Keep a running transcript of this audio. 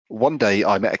One day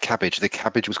I met a cabbage. The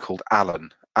cabbage was called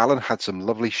Alan. Alan had some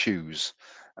lovely shoes,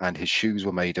 and his shoes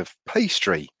were made of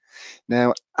pastry.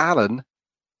 Now, Alan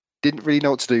didn't really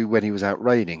know what to do when he was out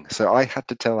raining, so I had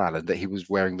to tell Alan that he was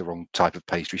wearing the wrong type of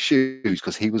pastry shoes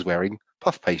because he was wearing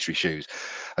puff pastry shoes.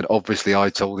 And obviously, I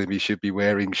told him he should be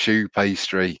wearing shoe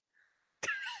pastry.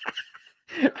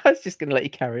 I was just going to let you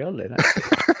carry on then,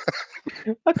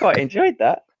 actually. I quite enjoyed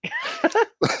that.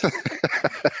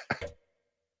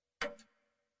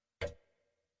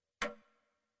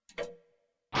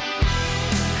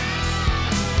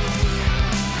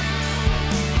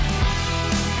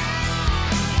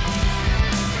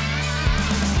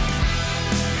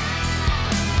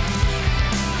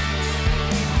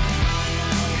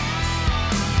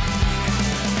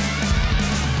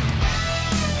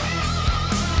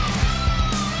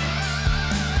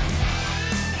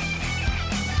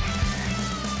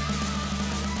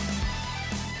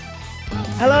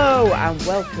 Hello and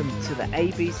welcome to the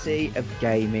ABC of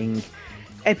Gaming,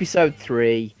 episode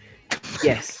 3.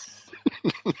 Yes.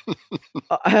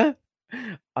 I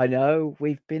know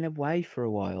we've been away for a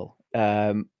while.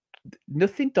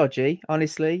 Nothing dodgy,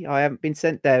 honestly. I haven't been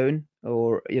sent down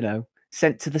or,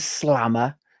 sent to the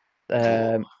slammer.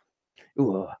 Um,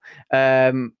 or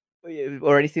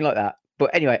anything like that.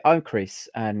 But anyway, I'm Chris,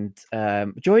 and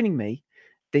joining me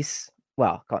I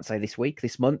can't say this week,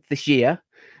 this month, this year,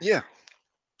 Yeah.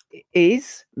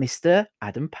 is Mr.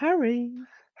 Adam Parry.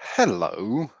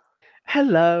 Hello.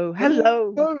 Hello.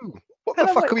 Hello. What the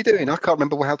fuck are we doing? I can't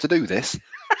remember how to do this.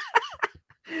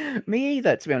 Me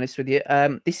either, to be honest with you.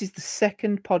 This is the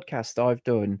second podcast I've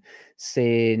done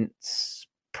since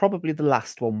probably the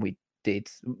last one we did.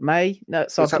 May? No,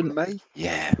 so Was I've that done. May?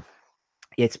 Yeah.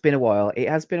 Yeah, it's been a while. It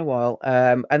has been a while.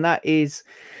 And that is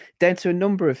down to a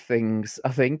number of things, I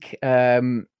think.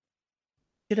 Should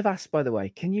have asked, by the way,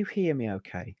 can you hear me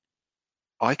okay?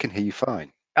 I can hear you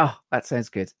fine. Oh, that sounds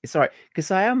good. It's all right, because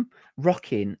I am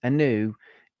rocking a new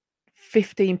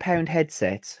 £15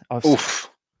 headset. I've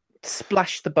Oof.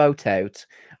 splashed the boat out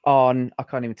on. I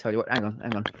can't even tell you what. Hang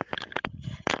on.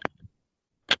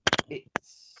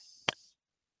 It's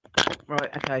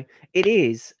right. Okay. It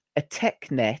is a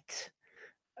TechNet.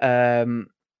 And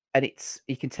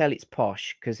you can tell it's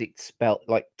posh because it's spelt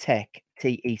like Tech,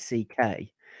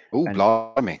 TECK. Oh, And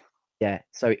blimey. yeah,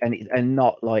 so and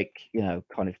not like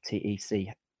kind of TECH.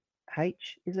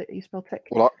 Is it you spell tech?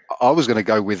 Well, I was going to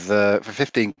go with for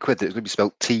 15 quid. It's going to be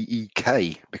spelled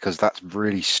TEK because that's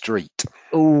really street.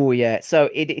 Oh yeah, so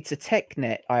it's a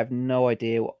TechNet. I have no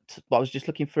idea what. I was just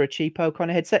looking for a cheapo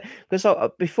kind of headset because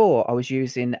before I was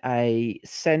using a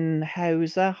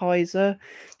Sennheiser,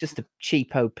 just a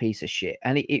cheapo piece of shit,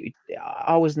 and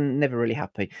I was never really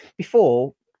happy.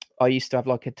 Before I used to have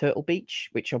like a Turtle Beach,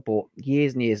 which I bought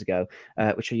years and years ago,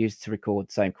 which I used to record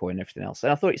the same coin and everything else,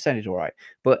 and I thought it sounded all right,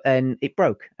 but then it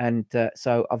broke, and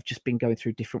so I've just been going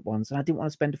through different ones, and I didn't want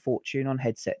to spend a fortune on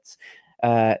headsets.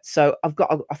 So I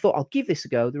thought I'll give this a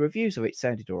go. The reviews of it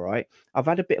sounded all right. I've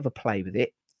had a bit of a play with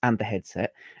it and the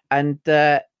headset, and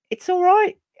it's all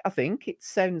right. I think it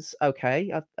sounds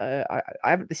okay. I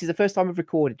haven't. This is the first time I've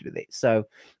recorded with it, so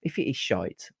if it is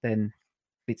shite, then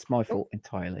it's my fault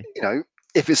entirely.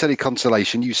 If it's any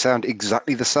consolation, you sound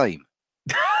exactly the same.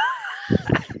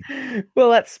 Well,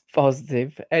 that's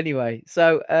positive. Anyway,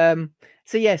 so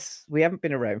yes, we haven't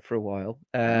been around for a while,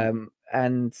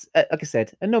 and like I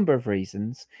said, a number of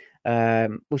reasons.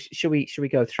 Well, should we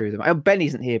go through them? Ben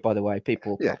isn't here, by the way.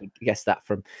 People probably guess that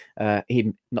from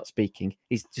him not speaking.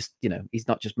 He's just, he's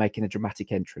not just making a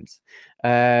dramatic entrance.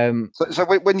 So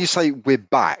when you say we're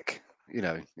back,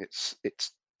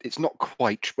 it's not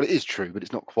quite. Well, it is true, but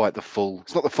it's not quite the full.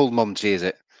 It's not the full Monty, is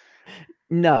it?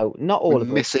 No, not all We're of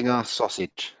us. missing our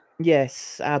sausage.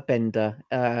 Yes, our Bender.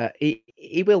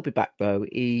 He will be back though.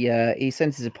 He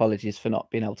sends his apologies for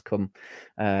not being able to come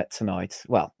tonight.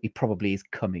 Well, he probably is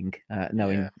coming,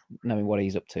 knowing what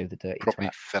he's up to. The dirty Probably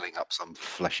twat. filling up some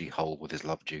fleshy hole with his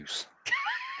love juice.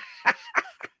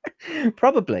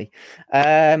 Probably.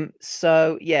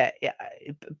 So yeah,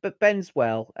 but Ben's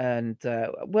well, and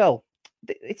well.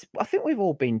 I think we've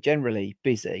all been generally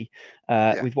busy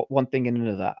with one thing and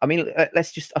another. I mean,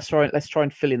 let's try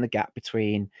and fill in the gap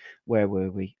between where were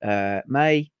we?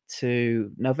 May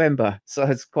to November, so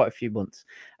it's quite a few months.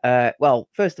 Well,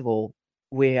 first of all,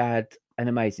 we had an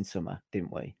amazing summer,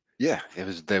 didn't we? Yeah,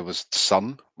 there was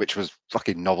sun, which was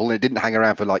fucking novel. It didn't hang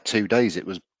around for like 2 days. It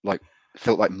was like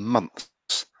felt like months.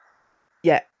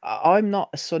 Yeah, I'm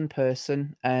not a sun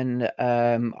person, and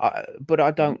but I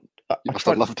don't. You I must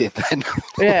have try. loved it then.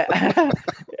 Yeah.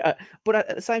 But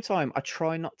at the same time, I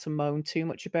try not to moan too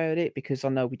much about it because I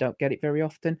know we don't get it very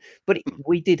often. But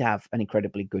we did have an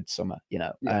incredibly good summer,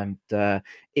 Yeah. and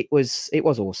it was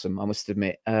awesome, I must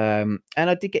admit. And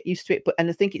I did get used to it. But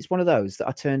I think it's one of those that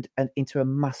I turned into a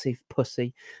massive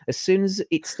pussy as soon as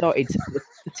it started.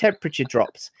 The temperature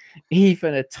dropped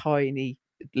even a tiny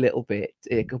little bit,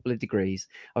 a couple of degrees.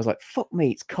 I was like, "Fuck me,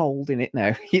 it's cold in it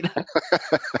now,"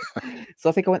 So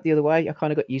I think I went the other way. I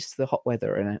kind of got used to the hot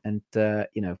weather and the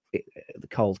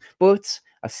cold, but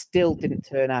I still didn't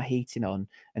turn our heating on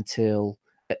until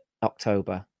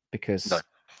October No. because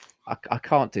I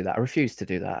can't do that. I refuse to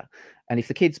do that. And if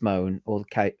the kids moan or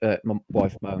my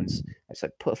wife moans, it's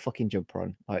like put a fucking jumper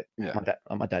on, like Yeah.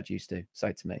 my dad used to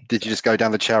say to me. Did So, you just go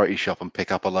down the charity shop and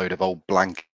pick up a load of old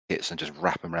blankets and just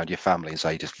wrap them around your family and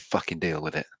say, just fucking deal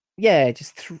with it? yeah,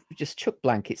 just chuck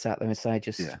blankets at them and say,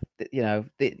 Yeah.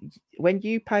 when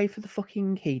you pay for the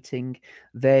fucking heating,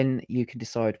 then you can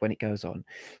decide when it goes on.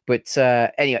 But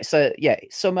anyway, so yeah,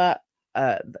 summer.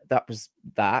 That was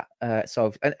that. And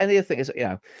the other thing is,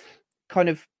 kind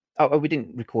of. Oh, we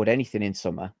didn't record anything in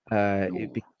summer Ooh.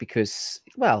 because,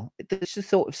 well, there's the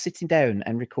thought of sitting down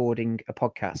and recording a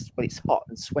podcast, but it's hot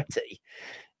and sweaty.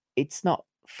 It's not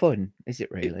fun, is it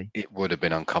It, really? it would have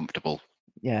been uncomfortable.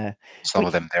 Yeah. Some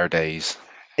of Which them their days.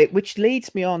 which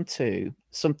leads me on to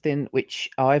something which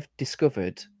I've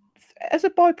discovered as a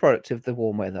byproduct of the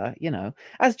warm weather.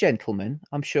 As gentlemen,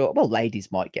 I'm sure. Well,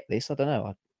 ladies might get this. I don't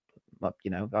know.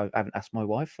 I haven't asked my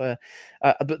wife, but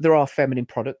there are feminine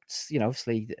products.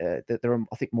 Obviously, there are,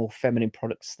 I think, more feminine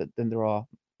products than there are,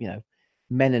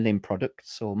 melanin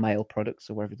products or male products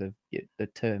or whatever the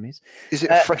term is. Is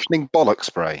it a Uh, freshening bollock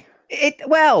spray?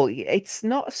 it's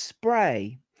not a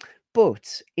spray,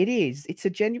 but it's a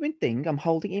genuine thing. I'm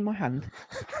holding it in my hand.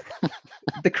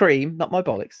 The cream, not my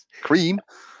bollocks. Cream?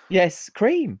 Yes,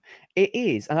 cream. It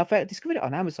is, and I've discovered it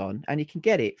on Amazon, and you can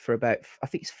get it for about, I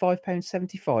think it's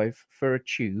 £5.75 for a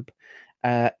tube.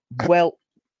 Uh, well,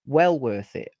 well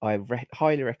worth it. I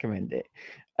highly recommend it.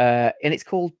 And it's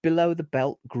called Below the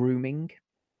Belt Grooming.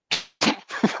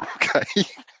 Okay.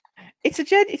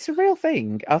 It's a real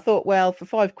thing. I thought, well, for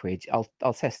 £5,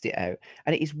 I'll test it out,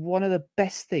 and it is one of the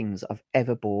best things I've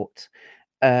ever bought.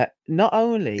 Not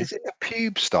only Is it a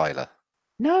pube styler?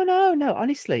 No, no, no,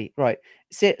 honestly, right.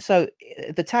 The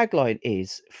tagline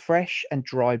is fresh and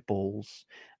dry balls.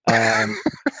 Um,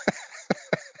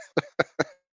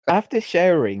 After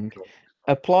showering,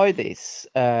 apply this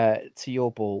to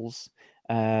your balls.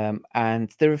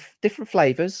 And there are different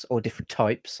flavors or different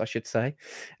types, I should say.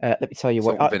 Let me tell you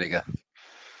what. Salt and vinegar.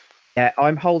 Yeah,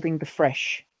 I'm holding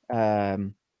the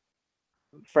um,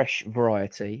 fresh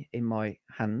variety in my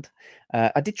hand.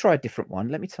 I did try a different one.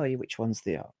 Let me tell you which ones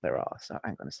there are. So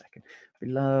hang on a second.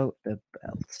 Below the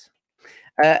belt.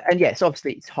 And yes,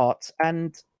 obviously it's hot,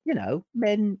 and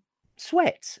men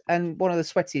sweat, and one of the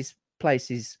sweatiest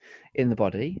places in the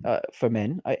body for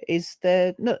men is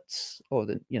their nuts, or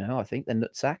I think their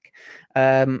nutsack.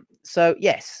 So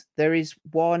yes, there is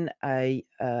one. Here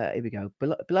we go.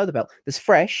 Below the belt, there's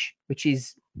fresh, which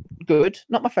is good.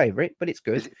 Not my favorite, but it's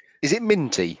good. Is it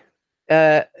minty?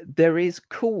 There is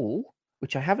cool,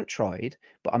 which I haven't tried,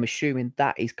 but I'm assuming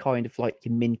that is kind of like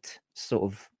your mint sort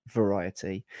of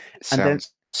variety. It And then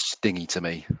sounds stingy to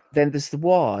me. then there's the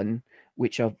one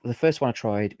the first one I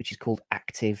tried, which is called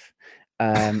Active.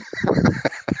 Um,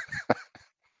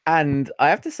 and I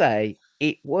have to say,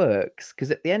 it works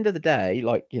because at the end of the day,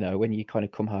 like, when you kind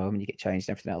of come home and you get changed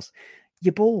and everything else,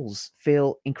 your balls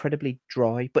feel incredibly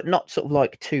dry, but not sort of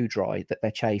like too dry that they're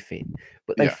chafing,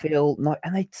 but they Yeah. feel not,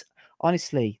 and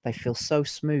honestly, they feel so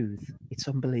smooth. It's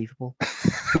unbelievable.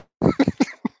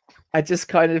 I just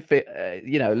kind of,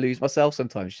 lose myself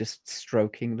sometimes just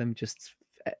stroking them, just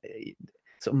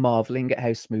sort of marveling at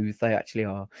how smooth they actually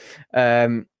are.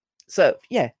 So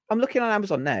yeah, I'm looking on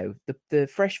Amazon now. The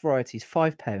fresh variety is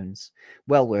 £5,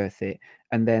 well worth it,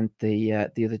 and then the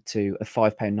other two are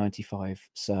 £5.95.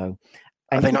 So,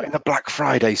 Are and you they can not in the Black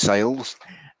Friday sales?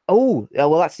 well,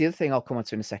 that's the other thing I'll come on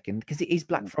to in a second because it is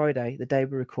Black Friday, the day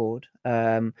we record.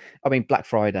 I mean, Black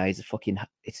Friday is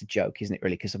it's a joke, isn't it?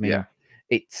 Really, because I Yeah. mean,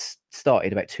 it's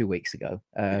started about 2 weeks ago.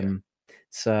 Yeah.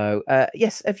 So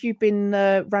yes, have you been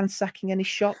ransacking any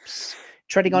shops,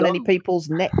 treading on No. any people's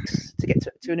necks to get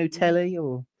to a new telly,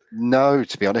 or? No,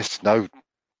 to be honest, no.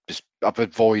 Just I've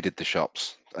avoided the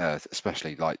shops,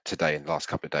 especially like today and the last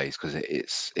couple of days, because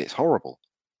it's horrible.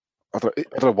 I don't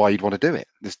know why you'd want to do it.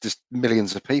 There's just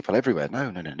millions of people everywhere. No,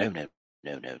 no, no, no, no,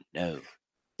 no, no, no.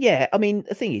 Yeah, I mean,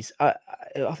 the thing is, I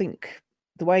think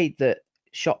the way that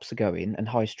shops are going and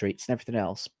high streets and everything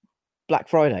else, Black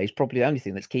Friday is probably the only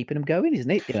thing that's keeping them going, isn't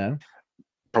it?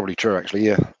 Probably true, actually.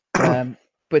 Yeah. Um,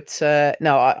 but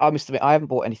no, I must admit I haven't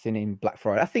bought anything in Black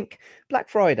Friday. I think Black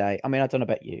Friday. I mean, I don't know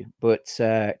about you, but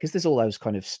because there's all those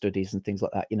kind of studies and things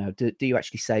like that. Do you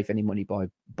actually save any money by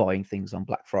buying things on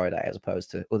Black Friday as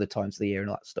opposed to other times of the year and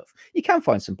all that stuff? You can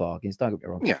find some bargains. Don't get me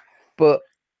wrong. Yeah. But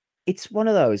it's one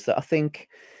of those that I think,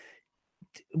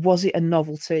 was it a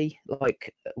novelty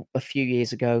like a few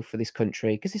years ago for this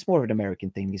country? Because it's more of an American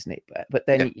thing, isn't it? But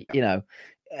then, Yeah.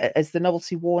 has the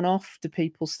novelty worn off? Do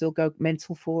people still go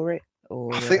mental for it?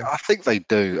 Or I think they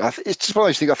do. It's just one of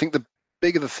those things. I think the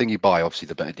bigger the thing you buy, obviously,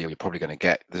 the better deal you're probably going to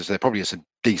get. There probably are some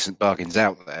decent bargains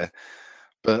out there,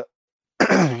 but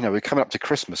we're coming up to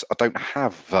Christmas. I don't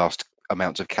have vast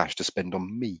amounts of cash to spend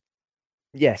on me.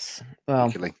 yes, well,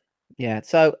 Particularly. yeah.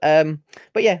 So,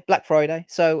 but yeah, Black Friday.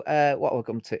 So, what will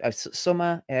come to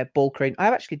summer ball cream?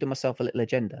 I've actually done myself a little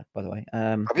agenda, by the way.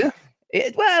 Have you?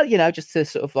 Well, just to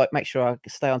sort of like make sure I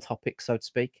stay on topic, so to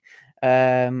speak. We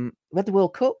had the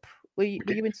World Cup. Were you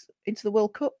into the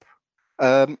World Cup?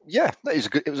 Yeah,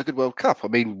 it was a good World Cup. I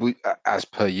mean, as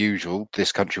per usual,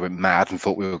 this country went mad and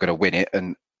thought we were going to win it.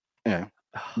 And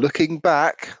looking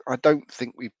back, I don't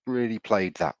think we've really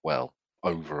played that well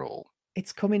overall.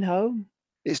 It's coming home.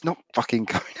 It's not fucking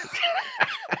coming.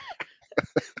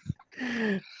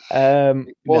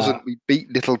 It wasn't. No. We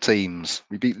beat little teams.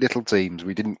 We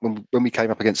didn't when we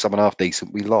came up against someone half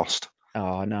decent, we lost.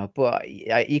 Oh no, but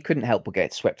you couldn't help but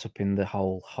get swept up in the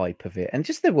whole hype of it, and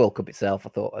just the World Cup itself. I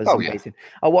thought was amazing.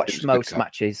 I It watched was a good most cup.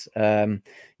 matches.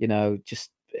 Just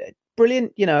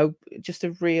brilliant. Just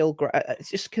a real.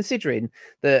 Just considering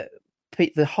the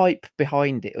hype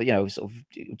behind it. Sort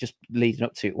of just leading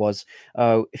up to it was,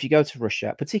 oh, if you go to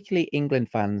Russia, particularly England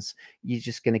fans, you're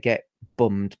just going to get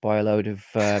bummed by a load of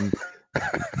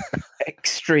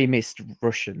extremist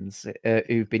Russians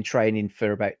who've been training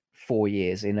for about 4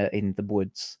 years in the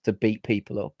woods to beat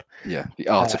people up. Yeah, the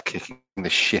art of kicking the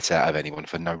shit out of anyone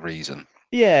for no reason.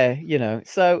 Yeah,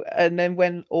 so and then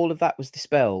when all of that was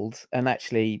dispelled and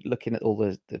actually looking at all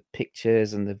the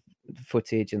pictures and the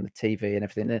footage and the TV and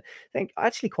everything, I think I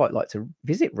actually quite like to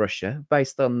visit Russia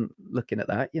based on looking at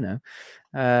that. I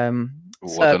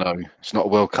don't know. It's not a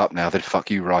World Cup now. They'd fuck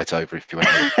you right over if you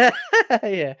went.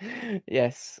 Yeah,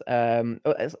 yes.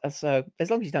 So as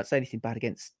long as you don't say anything bad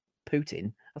against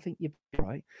Putin, I think you're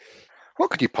right. What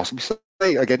could you possibly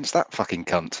say against that fucking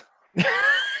cunt?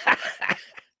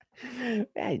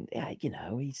 Yeah,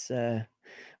 he's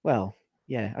well,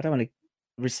 yeah. I don't want to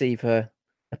receive a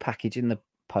package in the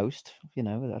post.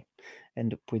 I'd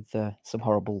end up with some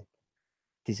horrible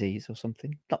disease or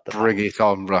something. Not that Bring it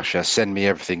on, Russia. Send me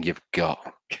everything you've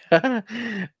got.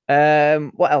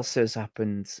 What else has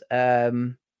happened?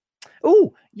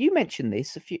 Oh, you mentioned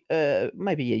this a few,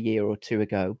 maybe a year or two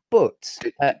ago, but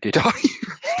Did I?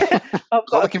 I've I'm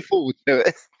got looking forward to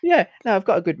it. yeah, no, I've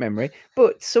got a good memory.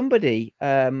 But somebody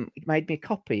made me a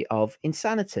copy of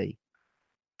Insanity,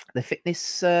 the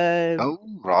fitness Oh,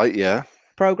 right, yeah.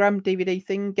 program DVD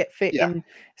thing, Get Fit Yeah. in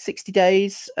 60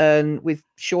 days, and with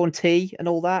Sean T and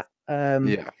all that.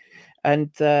 Yeah.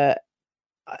 And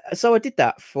so I did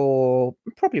that for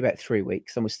probably about 3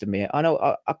 weeks. I must admit. I know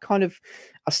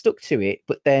I stuck to it,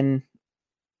 but then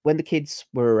when the kids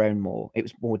were around more, it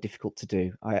was more difficult to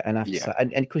do. And I have to Yeah. say,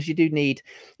 and because you don't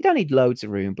need loads of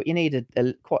room, but you need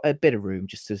quite a bit of room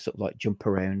just to sort of like jump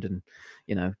around and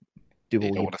do You all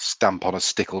don't your want to stamp on a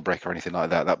stickle brick or anything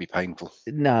like that. That'd be painful.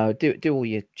 no, do all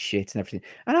your shit and everything.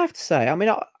 And I have to say, I mean,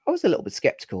 I was a little bit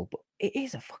skeptical, but it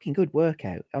is a fucking good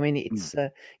workout. I mean, it's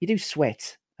you do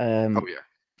sweat Oh, yeah.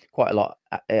 quite a lot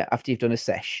after you've done a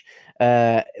sesh,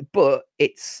 but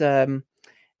it's I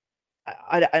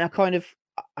kind of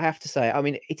I have to say, I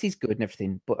mean, it is good and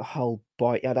everything, but I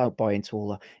don't buy into all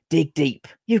the dig deep.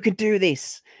 You can do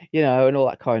this, and all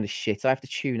that kind of shit. I have to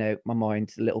tune out my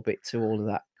mind a little bit to all of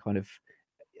that kind of,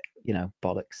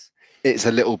 bollocks. It's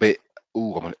a little bit.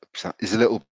 It's a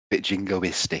little bit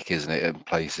jingoistic, isn't it? In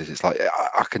places, it's like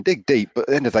I can dig deep, but at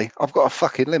the end of the day, I've got a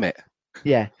fucking limit.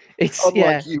 Yeah, it's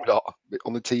Unlike you lot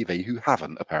on the TV who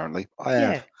haven't, apparently. I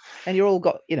have. and you're all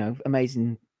got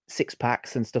amazing six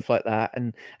packs and stuff like that,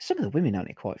 and some of the women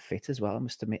aren't quite fit as well. I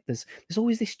must admit, there's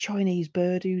always this Chinese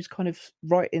bird who's kind of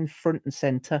right in front and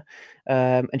center,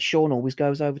 and Sean always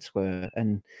goes over to her,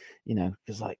 and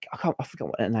there's like I forgot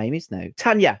what her name is now.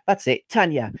 Tanya, that's it,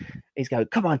 Tanya. He's going,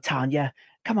 come on, Tanya,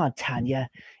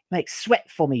 make sweat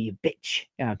for me, you bitch.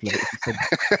 Yeah, I'd love it if he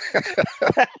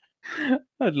said.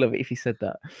 I'd love it if he said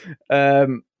that.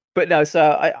 But no,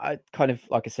 so I kind of,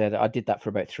 like I said, I did that for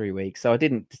about 3 weeks. So I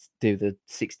didn't do the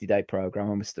 60-day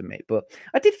program, I must admit, but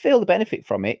I did feel the benefit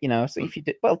from it, you know. So Mm. if you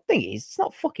do, well, the thing is, it's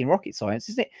not fucking rocket science,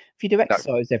 is it? If you do No,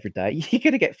 exercise every day, you're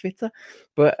gonna get fitter.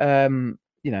 But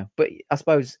you know, but I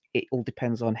suppose it all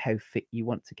depends on how fit you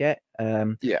want to get.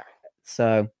 yeah,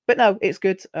 So, but no, it's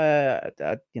good.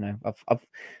 You know,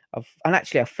 and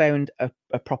actually I found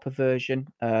a proper version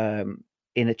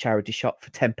in a charity shop for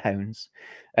 £10,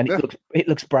 and yeah, it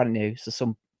looks brand new. So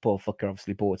some poor fucker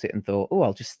obviously bought it and thought, oh,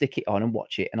 I'll just stick it on and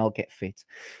watch it, and I'll get fit.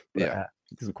 But yeah.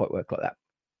 it doesn't quite work like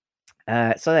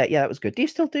that. So yeah, that was good. Do you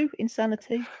still do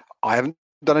Insanity? I haven't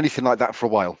done anything like that for a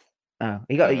while. Oh,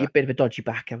 you got Uh, a bit of a dodgy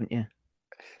back, haven't you?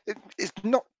 it's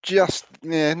not just,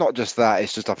 yeah, not just that.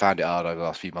 It's just I found it hard over the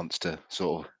last few months to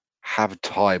sort of have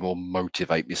time or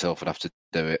motivate myself enough to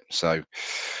do it. So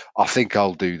I think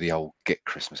I'll do the old get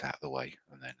Christmas out of the way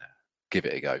and then give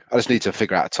it a go. I just need to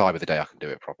figure out a time of the day I can do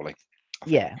it properly, I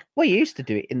think. Yeah. Well, you used to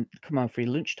do it in come on for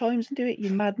your lunch times and do it,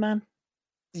 you madman.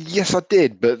 Yes, I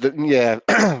did, but yeah,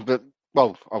 but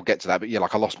well, I'll get to that. But yeah,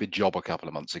 like I lost my job a couple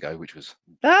of months ago, which was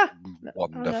Ah, oh no,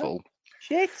 wonderful.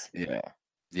 shit. Yeah,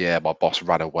 yeah, my boss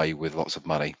ran away with lots of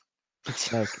money.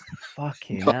 Joking.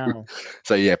 Fucking No. hell.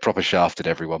 So yeah, proper shafted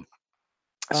everyone.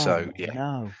 Oh So yeah,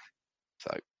 no.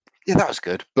 so yeah, that was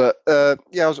good. But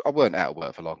yeah, I weren't out of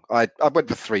work for long. I went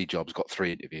for 3 jobs, got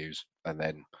 3 interviews, and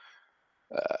then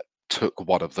uh, took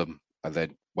one of them, and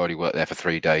then only worked there for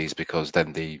 3 days because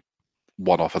then the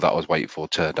one offer that I was waiting for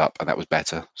turned up, and that was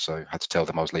better. So I had to tell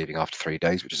them I was leaving after 3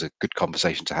 days, which is a good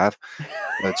conversation to have.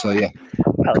 So yeah,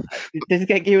 Well, did it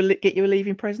get you a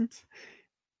leaving present?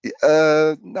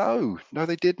 no, no,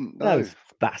 they didn't. No. Those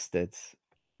bastards.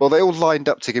 Well, they all lined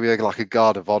up to give me like a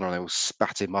guard of honor, and they all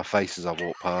spat in my face as I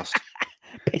walked past.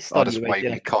 Pissed I on just you, as waved you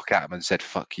my cock at them and said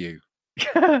 "fuck you."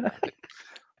 know.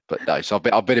 But no, so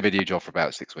I've been in a new job for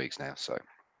about 6 weeks now, so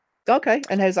Okay,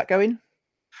 and how's that going?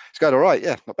 it's going all right.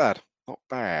 Yeah, not bad, not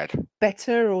bad.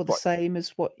 Better or the Right, same as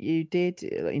what you did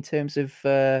in terms of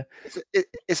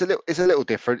it's a little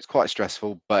different. It's quite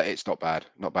stressful, but it's not bad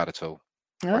at all.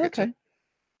 I oh, get to okay.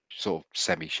 sort of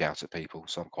semi shout at people,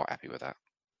 so I'm quite happy with that.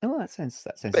 Oh, that sounds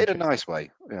But in a interesting. nice way.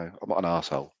 You know, I'm not an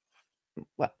asshole.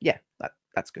 Well, yeah,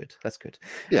 that's good. That's good.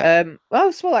 Yeah,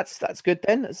 Well, that's good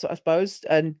then, I suppose.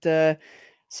 And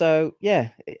so, yeah,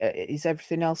 is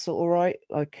everything else all right?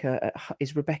 Like,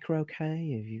 is Rebecca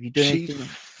okay? Have you done she's anything?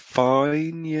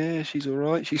 fine. Yeah, she's all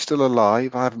right. She's still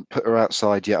alive. I haven't put her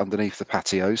outside yet underneath the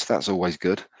patios. That's always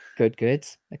good. Good, good.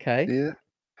 Okay.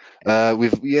 Yeah.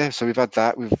 So we've had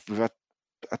that.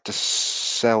 Had to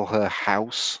sell her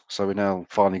house, so we now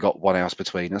finally got one house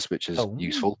between us, which is Oh,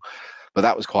 useful. But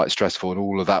that was quite stressful, and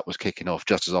all of that was kicking off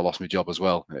just as I lost my job as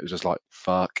well. And it was just like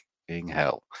fucking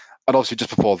hell. And obviously,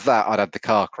 just before that, I'd had the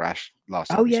car crash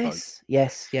last oh, time we spoke. yes,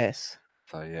 yes, yes.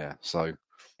 So yeah, so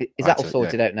Is I had that all to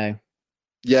sorted out now?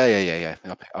 yeah.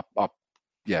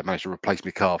 Yeah, managed to replace my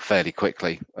car fairly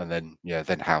quickly, and then yeah,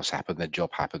 then house happened, then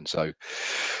job happened. So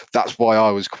that's why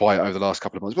I was quiet over the last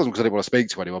couple of months. It wasn't because I didn't want to speak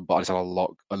to anyone, but I just had a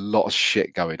lot of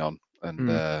shit going on, and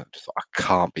Mm. just thought, I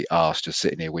can't be asked just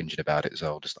sitting here whinging about it.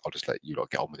 So I'll just let you lot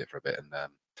get on with it for a bit, and Oh,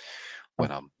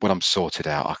 when I'm sorted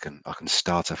out, I can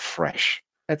start afresh,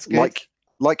 that's good.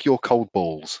 like your cold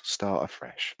balls, start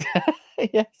afresh.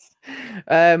 Yes.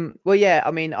 Well, yeah,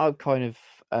 I mean, I've kind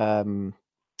of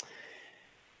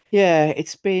yeah,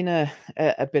 it's been a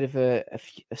bit of a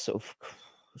sort of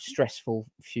stressful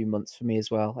few months for me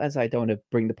as well. As I don't want to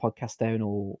bring the podcast down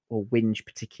or whinge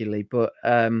particularly, but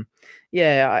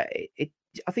yeah,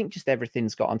 I think just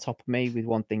everything's got on top of me with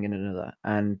one thing and another,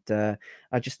 and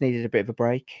I just needed a bit of a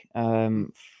break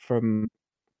Mm. from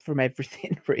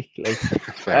everything really.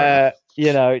 Fair enough.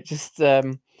 You know, just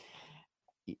to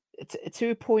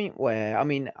a point where I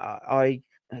mean, I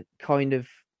kind of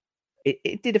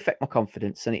it did affect my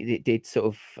confidence, and it did sort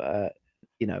of,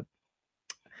 you know,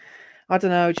 I don't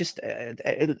know, just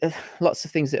lots of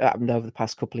things that happened over the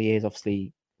past couple of years.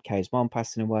 Obviously, Kay's mom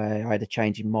passing away. I had a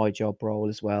change in my job role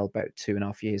as well about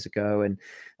 2.5 years ago, and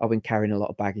I've been carrying a lot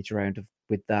of baggage around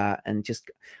with that. And just,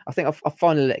 I think I've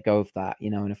finally let go of that, you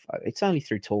know. And it's only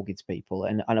through talking to people,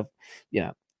 and I've, you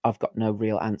know, I've got no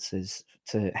real answers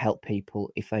to help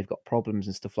people if they've got problems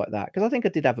and stuff like that. Because I think I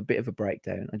did have a bit of a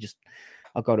breakdown.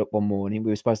 I got up one morning. We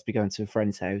were supposed to be going to a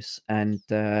friend's house, and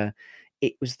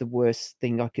it was the worst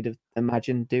thing I could have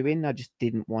imagined doing. I just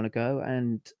didn't want to go,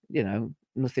 and you know,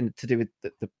 nothing to do with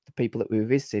the people that we were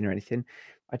visiting or anything.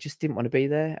 I just didn't want to be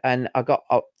there, and I got.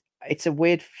 It's a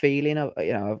weird feeling.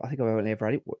 You know, I think I've only ever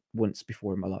had it once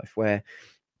before in my life, where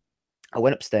I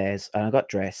went upstairs and I got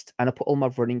dressed and I put all my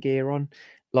running gear on,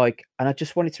 like, and I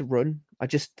just wanted to run.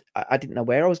 I didn't know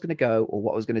where I was going to go or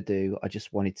what I was going to do. I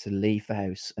just wanted to leave the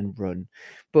house and run.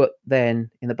 But then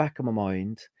in the back of my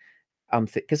mind,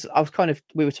 because I was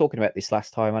we were talking about this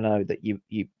last time. I know that you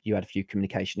had a few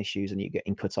communication issues and you're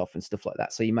getting cut off and stuff like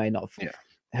that. So you may not have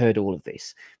heard all of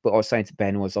this. But what I was saying to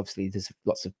Ben was obviously there's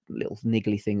lots of little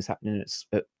niggly things happening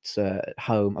at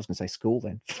home. I was going to say school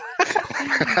then.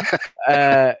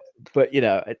 But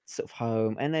it's sort of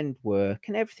home and then work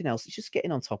and everything else. It's just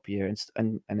getting on top of you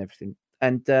and everything.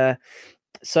 And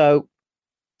so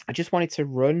I just wanted to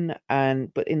run,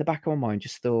 but in the back of my mind,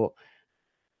 just thought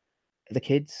the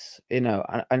kids, and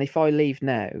if I leave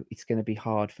now, it's going to be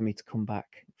hard for me to come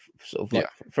back, sort of like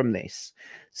from this.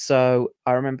 So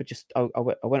I remember I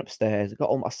went upstairs,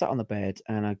 I sat on the bed,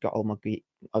 and I got all my.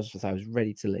 I was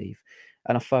ready to leave,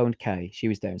 and I phoned Kay. She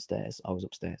was downstairs. I was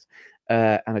upstairs,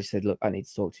 and I just said, "Look, I need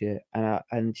to talk to you."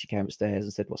 And she came upstairs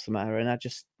and said, "What's the matter?" And I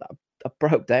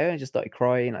broke down and just started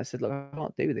crying. I said, "Look, I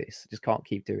can't do this. I just can't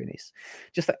keep doing this."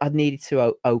 Just that I needed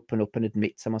to open up and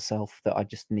admit to myself that I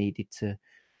just needed to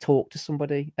talk to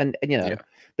somebody, and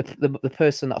the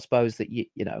person that I suppose that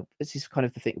this is kind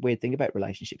of the weird thing about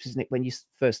relationships, isn't it? When you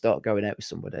first start going out with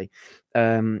somebody,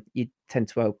 you tend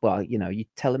to you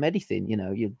tell them anything,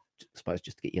 you suppose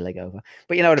just to get your leg over,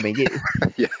 but you know what I mean.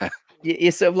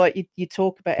 You're sort of like you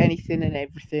talk about anything and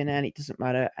everything, and it doesn't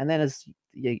matter. And then as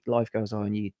your life goes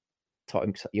on,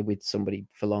 you're with somebody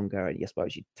for longer, and I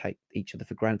suppose you take each other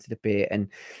for granted a bit, and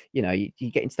you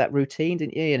get into that routine,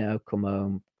 didn't you? Come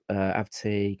home, have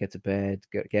tea, go to bed,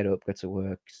 get up, go to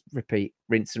work, repeat,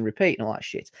 rinse and repeat, and all that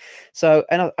shit. So,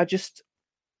 and I just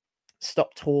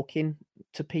stopped talking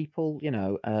to people,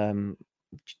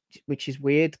 which is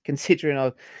weird considering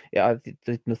I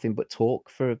did nothing but talk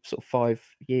for sort of 5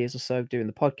 years or so doing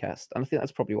the podcast, and I think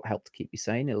that's probably what helped to keep me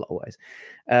sane in a lot of ways.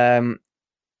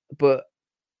 But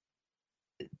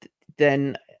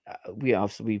then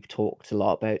we've talked a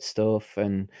lot about stuff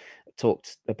and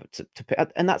talked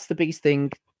about and that's the biggest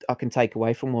thing I can take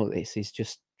away from all of this is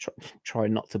just try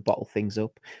not to bottle things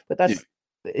up. But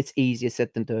it's easier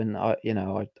said than done.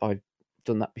 I've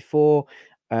done that before,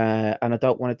 and I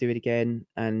don't want to do it again.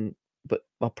 But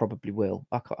I probably will.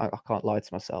 I can't lie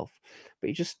to myself. But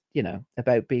you just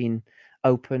about being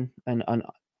open and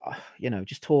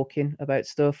just talking about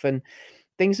stuff, and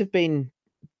things have been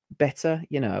better,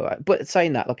 but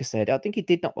saying that, like I said, I think it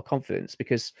did knock my confidence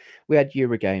because we had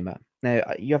Eurogamer. Now,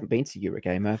 you haven't been to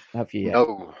Eurogamer, have you yet?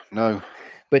 No.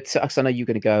 But I know you're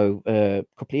going to go a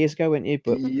couple of years ago, weren't you?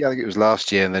 But yeah, I think it was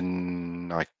last year, and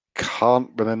then I can't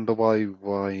remember why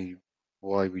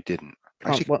we didn't.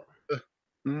 Actually,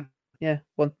 yeah,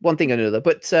 one thing or another.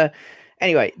 But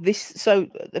anyway, so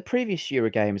the previous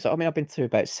Eurogames, I mean, I've been to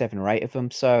about 7 or 8 of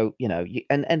them. So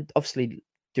and obviously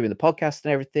doing the podcast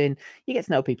and everything, you get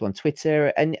to know people on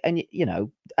Twitter, and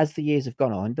as the years have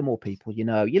gone on, the more people you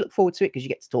look forward to it because you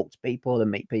get to talk to people and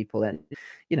meet people, and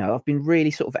I've been really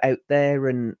sort of out there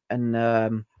and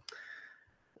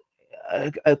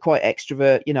quite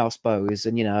extrovert, I suppose,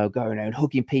 and going around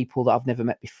hugging people that I've never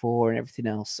met before and everything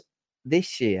else.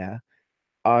 This year,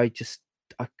 I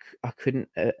couldn't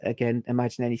again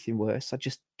imagine anything worse. I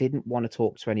just didn't want to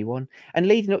talk to anyone. And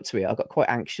leading up to it, I got quite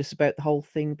anxious about the whole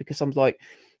thing because I'm like,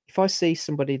 if I see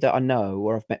somebody that I know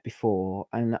or I've met before,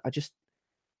 and I just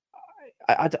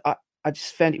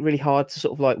found it really hard to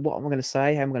sort of like, what am I going to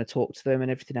say? How am I going to talk to them and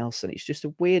everything else? And it's just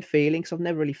a weird feeling because I've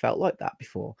never really felt like that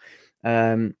before.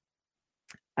 And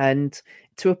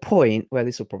to a point where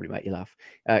this will probably make you laugh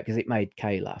because it made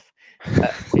Kay laugh.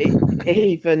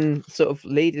 Even sort of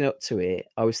leading up to it,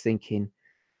 I was thinking,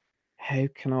 how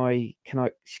can I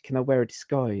wear a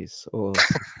disguise or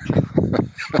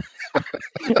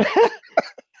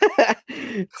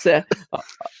so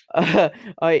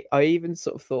I even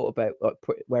sort of thought about like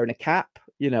wearing a cap,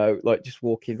 like just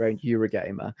walking around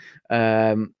Eurogamer,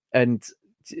 and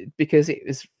because it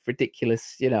was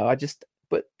ridiculous,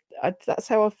 that's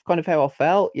how I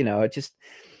felt,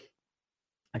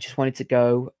 I just wanted to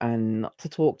go and not to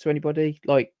talk to anybody,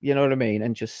 like, you know what I mean,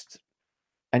 and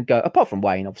go, apart from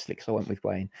Wayne, obviously, because I went with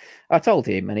Wayne. I told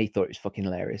him, and he thought it was fucking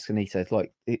hilarious, and he said,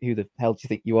 like, who the hell do you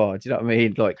think you are? Do you know what I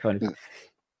mean? Like, kind of.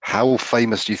 How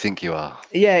famous do you think you are?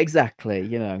 Yeah, exactly.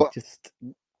 Just.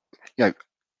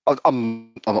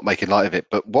 I'm not making light of it,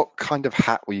 but what kind of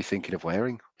hat were you thinking of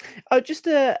wearing? Oh, just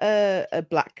a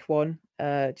black one.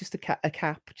 Just a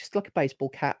cap, just like a baseball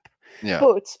cap. Yeah.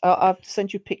 But I'll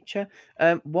send you a picture.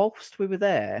 Whilst we were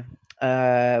there,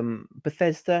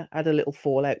 Bethesda had a little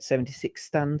Fallout 76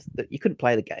 stand that you couldn't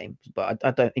play the game, but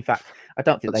I don't. In fact, I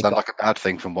don't think That they sounds got. like a bad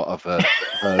thing from what I've heard.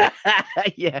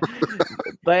 Yeah,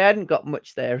 they hadn't got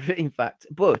much there, in fact,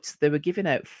 but they were giving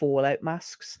out Fallout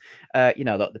masks. Like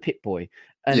the Pit Boy,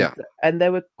 Yeah. and they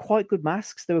were quite good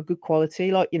masks. They were good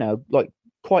quality, like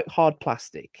quite hard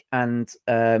plastic, and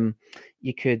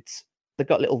you could. They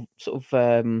got little sort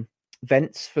of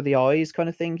vents for the eyes, kind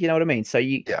of thing. You know what I mean? So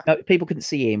Yeah. people couldn't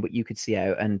see in, but you could see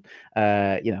out, and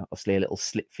obviously a little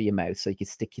slit for your mouth, so you could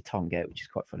stick your tongue out, which is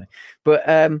quite funny. But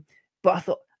I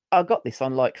thought I got this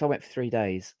on because I went for 3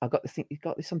 days. I got the thing. You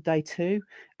got this on day 2,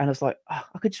 and I was like, oh,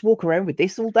 I could just walk around with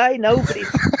this all day. No, but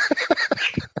it's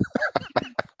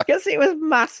because it was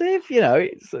massive.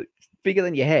 It's bigger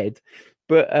than your head.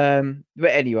 But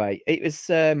anyway, it was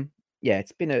yeah.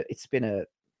 It's been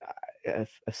a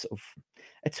sort of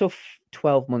a tough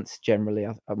 12 months generally.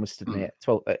 I must admit,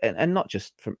 12, and not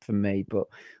just for me, but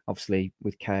obviously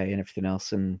with Kay and everything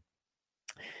else.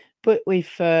 But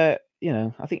we've I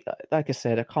think, like I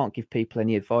said, I can't give people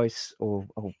any advice or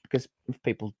because if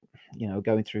people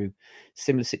going through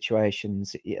similar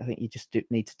situations, I think you just do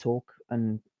need to talk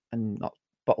and not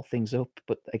bottle things up.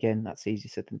 But again, that's easier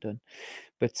said than done.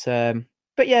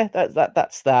 But yeah,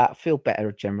 that's that. I feel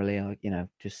better generally.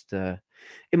 Just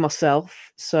in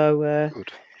myself. So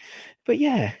Good. but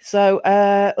yeah, so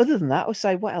other than that, I'll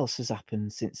say what else has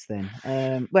happened since then.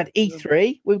 We had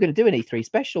E3. We were going to do an E3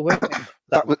 special, weren't we?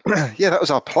 That was that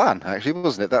was our plan, actually,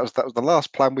 wasn't it? That was the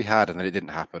last plan we had, and then it didn't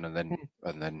happen, and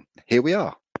then here we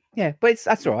are. Yeah, but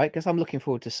that's all right because I'm looking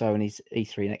forward to Sony's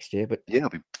E3 next year. But Yeah, it'll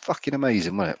be fucking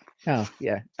amazing, won't it? oh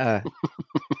yeah.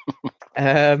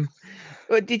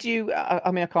 But did you?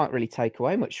 I mean, I can't really take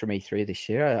away much from E3 this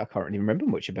year. I can't really remember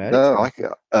much about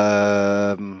it.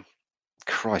 No,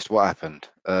 Christ, what happened?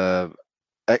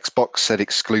 Xbox said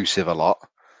exclusive a lot.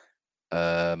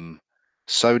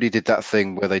 Sony did that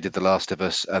thing where they did The Last of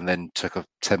Us and then took a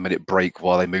 10-minute break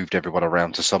while they moved everyone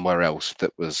around to somewhere else.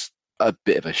 That was a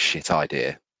bit of a shit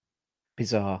idea.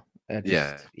 Bizarre.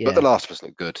 Yeah, but The Last of Us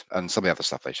looked good, and some of the other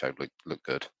stuff they showed looked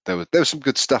good. There was some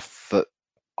good stuff that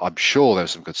I'm sure there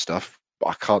was some good stuff. But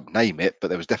I can't name it, but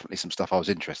there was definitely some stuff I was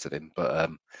interested in.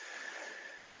 But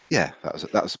yeah, that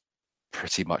was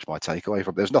pretty much my takeaway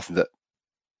from. There was nothing that.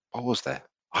 What was there?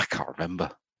 I can't remember.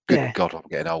 Good Yeah. God, I'm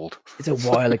getting old. It's a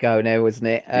while ago now, wasn't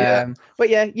it? Yeah. But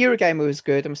yeah, Eurogamer was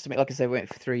good. I must admit, like I said, we went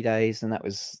for 3 days, and that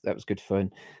was good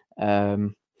fun.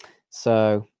 But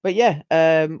yeah,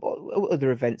 what other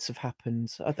events have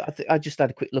happened? I just had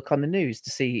a quick look on the news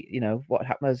to see, what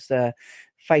happened. Was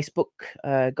Facebook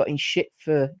got in shit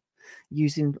for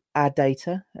using our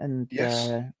data, and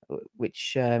Yes.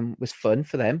 which was fun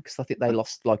for them because I think they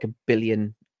lost like $1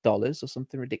 billion or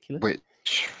something ridiculous.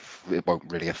 Which it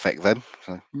won't really affect them.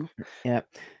 So. Yeah.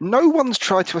 No one's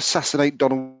tried to assassinate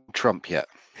Donald Trump yet.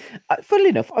 Funnily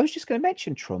enough, I was just going to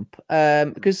mention Trump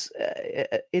because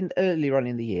earlier on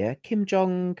in the year, Kim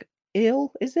Jong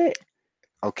Il, is it?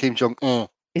 Oh, Kim Jong Un.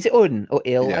 Is it Un or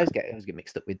Il? Yeah. I was getting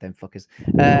mixed up with them fuckers.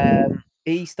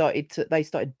 They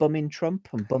started bumming Trump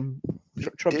and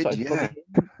Trump started bumming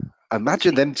him.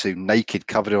 Imagine them two naked,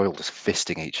 covered in oil, just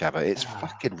fisting each other. It's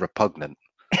fucking repugnant.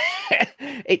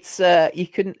 It's you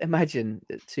couldn't imagine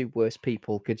two worse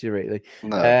people, could you really?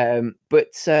 No.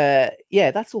 But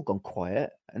yeah, that's all gone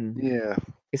quiet. And yeah,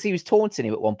 because he was taunting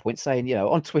him at one point, saying,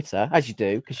 on Twitter, as you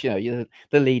do, because you're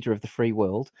the leader of the free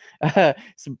world. So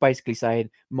basically saying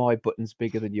my button's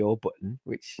bigger than your button,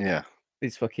 which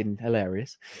is fucking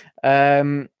hilarious.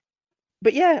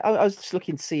 But yeah, I was just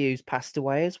looking to see who's passed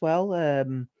away as well.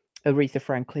 Aretha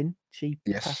Franklin, she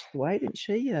passed away, didn't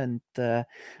she? And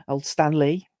old Stan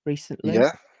Lee recently.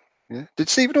 Yeah. Did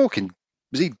Stephen Hawking,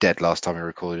 was he dead last time we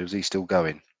recorded? Was he still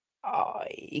going?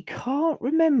 I can't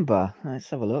remember. Let's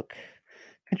have a look.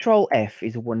 Control F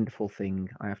is a wonderful thing,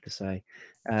 I have to say.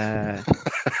 Yeah,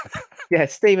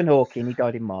 Stephen Hawking, he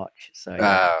died in March. So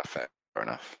yeah, fair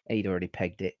enough. He'd already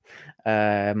pegged it.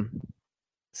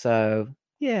 So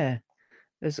yeah.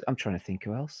 I'm trying to think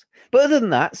who else. But other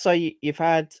than that, so you've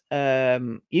had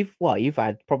you've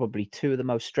had probably two of the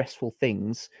most stressful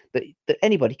things that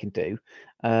anybody can do,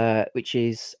 which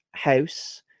is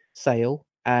house sale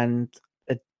and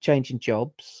a change in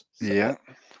jobs. Yeah.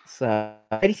 So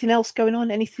anything else going on?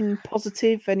 Anything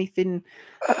positive? Anything?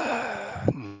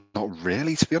 Not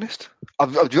really, to be honest.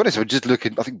 I'll be honest. I'm just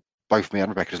looking. I think both me and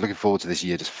Rebecca are just looking forward to this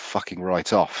year, just fucking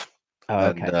right off. Oh,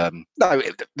 okay. And no,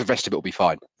 the rest of it will be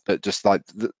fine. But just like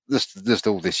just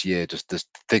all this year, just this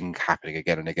thing happening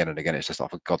again and again and again. It's just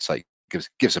like, for God's sake, give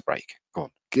us a break. Go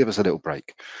on, give us a little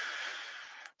break.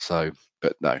 So,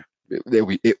 but no, we're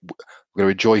going to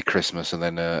enjoy Christmas and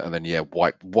then yeah,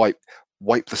 wipe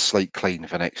the slate clean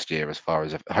for next year. As far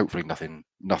as hopefully nothing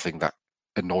that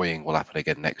annoying will happen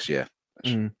again next year.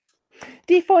 Mm.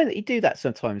 Do you find that you do that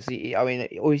sometimes? I mean,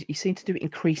 or you seem to do it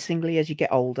increasingly as you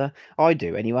get older. I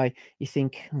do anyway. You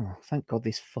think, oh, thank God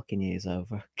this fucking year's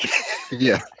over.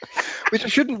 Yeah, which I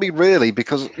shouldn't be really,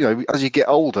 because as you get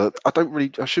older,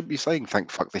 I shouldn't be saying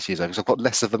thank fuck this year's over because I've got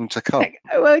less of them to come.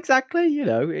 Well, exactly.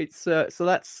 It's so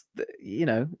that's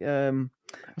I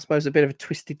suppose a bit of a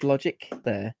twisted logic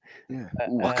there. Yeah.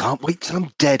 Ooh, I can't wait till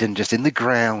I'm dead and just in the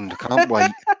ground. I can't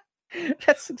wait.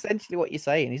 That's essentially what you're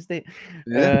saying, isn't it?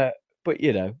 Yeah. But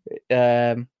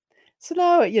so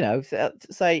now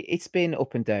say it's been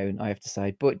up and down, I have to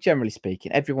say, but generally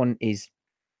speaking, everyone is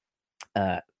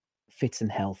fit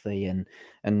and healthy and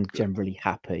Good. generally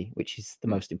happy, which is the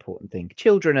Mm. most important thing.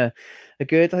 Children are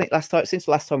good. I think since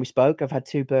the last time we spoke, I've had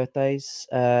 2 birthdays.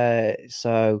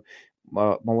 So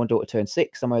my one daughter turned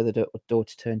 6, and my other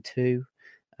daughter turned 2,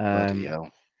 Bloody um,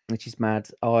 hell. which is mad.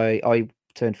 I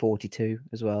turned 42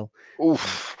 as well,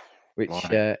 Oof. which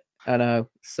Blimey. I know.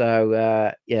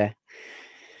 So yeah,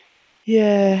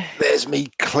 yeah, There's me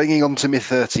clinging on to my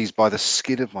 30s by the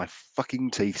skin of my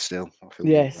fucking teeth still. I feel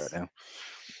old right yes. now.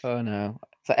 Oh no.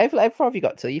 So how far have you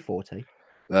got till you're 40?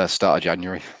 Start of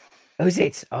January. Oh, is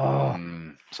it? Oh,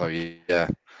 So fuck. yeah,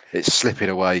 it's slipping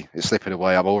away. It's slipping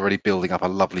away. I'm already building up a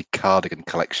lovely cardigan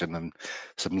collection and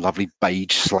some lovely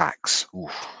beige slacks.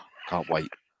 Oof, can't wait.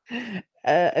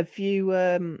 Have you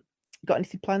got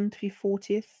anything planned for your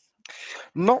 40th?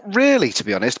 Not really, to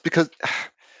be honest, because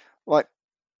like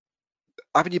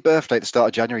having your birthday at the start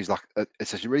of January is like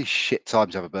it's a really shit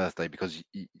time to have a birthday because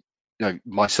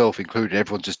myself included,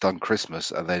 everyone's just done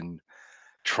Christmas and then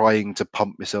trying to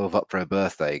pump myself up for a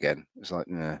birthday again. It's like,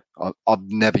 yeah, I'm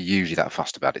never usually that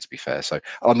fussed about it, to be fair. So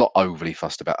I'm not overly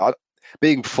fussed about it.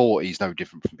 Being 40 is no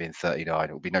different from being 39.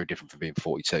 It will be no different from being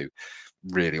 42,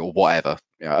 really, or whatever.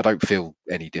 I don't feel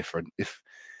any different. If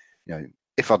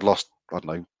I'd lost, I don't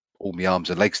know, all my arms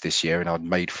and legs this year and I'd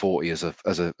made 40 as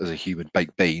a human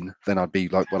baked bean, then I'd be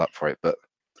like well up for it. But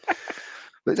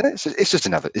it's just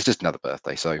another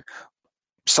birthday. So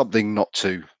something not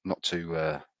too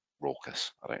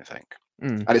raucous, I don't think.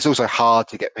 Mm, And it's also hard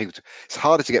to get people. It's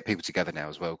harder to get people together now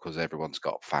as well because everyone's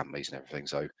got families and everything.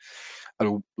 So,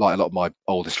 like a lot of my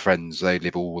oldest friends, they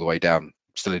live all the way down,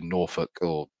 still in Norfolk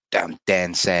or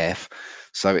down south.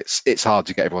 So it's hard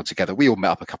to get everyone together. We all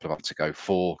met up a couple of months ago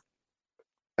for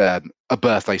a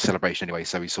birthday celebration anyway.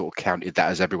 So we sort of counted that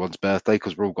as everyone's birthday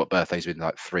because we've all got birthdays within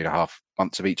like 3.5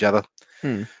 months of each other.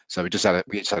 mm. So we just had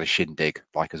a shindig,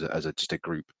 like as a just a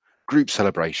group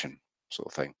celebration sort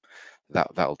of thing.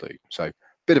 That'll do. So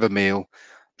bit of a meal.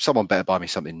 Someone better buy me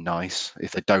something nice.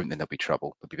 If they don't, then there'll be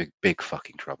trouble. There'll be big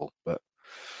fucking trouble. But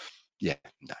yeah,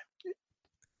 no,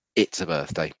 it's a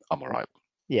birthday. I'm all right.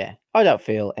 Yeah, I don't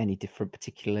feel any different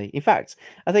particularly. In fact,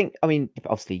 I mean,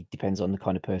 obviously depends on the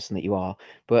kind of person that you are,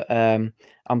 but I'm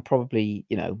probably,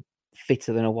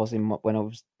 fitter than I was when I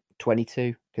was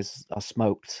 22 because I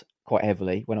smoked quite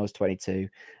heavily when I was 22.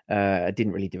 I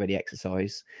didn't really do any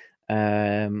exercise,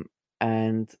 and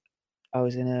I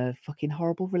was in a fucking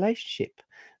horrible relationship.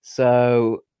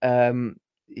 So,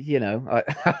 I,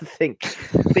 I think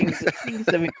things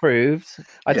have improved.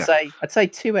 Yeah. I'd say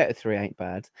 2 out of 3 ain't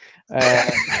bad. Um,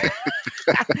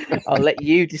 I'll let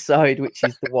you decide which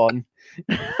is the one.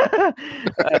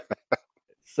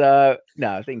 So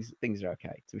no, things are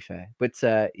okay to be fair. But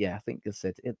yeah, I think as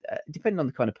I said, depending on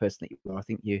the kind of person that you are, I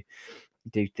think you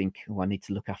do think, oh, I need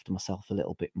to look after myself a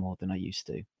little bit more than I used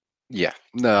to. Yeah.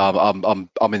 No,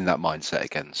 I'm in that mindset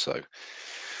again. So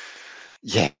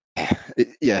yeah.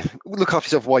 Yeah, look after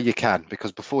yourself while you can,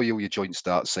 because before all your joints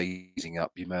start seizing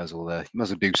up, you may as well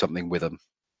do something with them.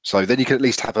 So then you can at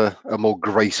least have a more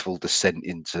graceful descent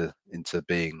into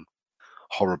being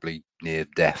horribly near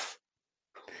death,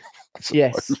 I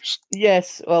Yes. suppose.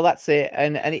 Yes, well, that's it,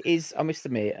 and it is, I must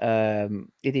admit,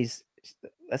 it is,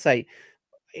 let's say,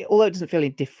 although it doesn't feel any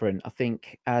different, I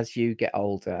think as you get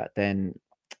older, then,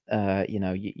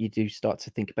 you do start to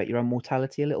think about your own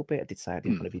mortality a little bit. I did say I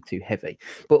didn't Hmm. want to be too heavy,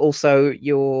 but also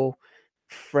your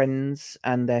friends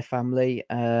and their family,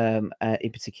 in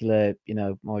particular,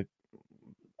 my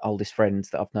oldest friends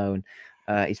that I've known,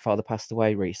 his father passed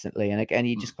away recently, and again,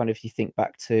 Hmm. you think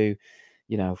back to,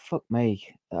 fuck me,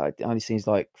 it only seems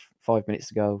like 5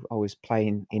 minutes ago I was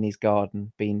playing in his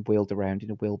garden, being wheeled around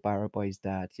in a wheelbarrow by his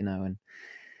dad, and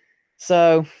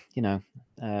so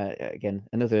again,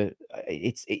 another.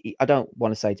 I don't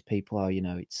want to say to people, oh,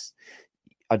 it's.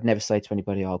 I'd never say to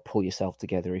anybody, "I'll pull yourself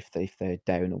together if they're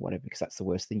down or whatever," because that's the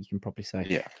worst thing you can probably say.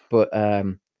 Yeah. But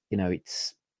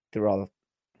it's there are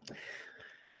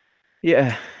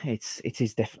Yeah, it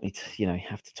is definitely you know, you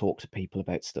have to talk to people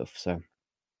about stuff. So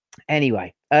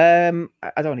anyway, I don't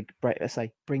want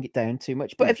to bring it down too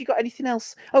much. But Hmm. have you got anything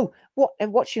else? Oh, what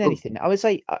watching Oh, anything? I would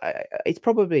say it's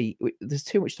probably there's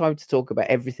too much time to talk about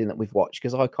everything that we've watched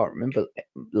because I can't remember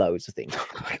loads of things.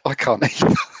 I can't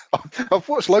either. I've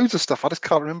watched loads of stuff. I just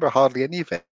can't remember hardly any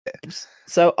of it.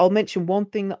 So I'll mention one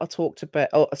thing that I talked about.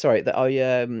 Oh, sorry, that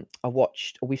I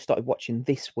watched, or we started watching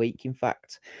this week, in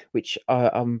fact, which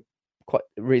I'm quite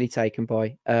really taken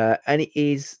by. And it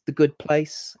is The Good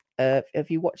Place. Have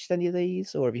you watched any of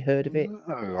these, or have you heard of it?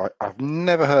 No, I've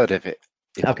never heard of it,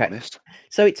 if I'm Okay, honest.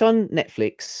 so it's on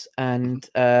Netflix, Mhm.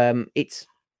 and it's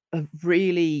a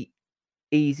really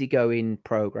easygoing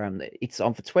program that it's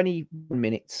on for 21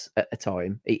 minutes at a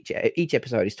time. Each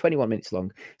episode is 21 minutes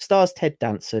long. Stars Ted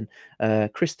Danson,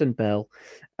 Kristen Bell.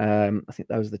 I think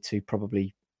those are the two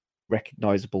probably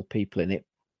recognizable people in it.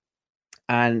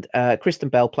 And Kristen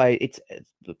Bell plays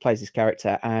this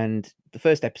character, and the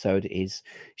first episode is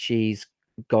she's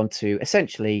gone to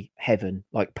essentially heaven,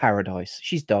 like paradise.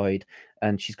 She's died,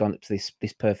 and she's gone up to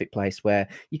this perfect place where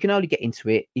you can only get into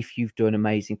it if you've done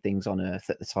amazing things on Earth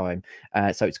at the time.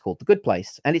 So it's called The Good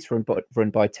Place, and it's run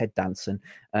by Ted Danson,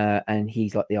 and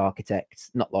he's like the architect,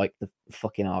 not like the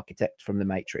fucking architect from The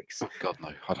Matrix. Oh God,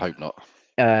 no. I'd hope not.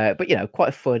 But you know, quite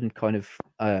a fun kind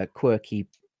of quirky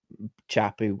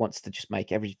chap who wants to just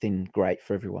make everything great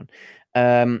for everyone.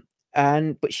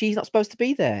 But she's not supposed to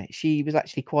be there. She was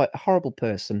actually quite a horrible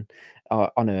person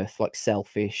on Earth, like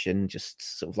selfish and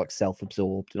just sort of like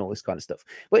self-absorbed and all this kind of stuff.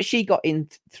 But she got in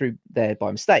through there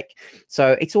by mistake.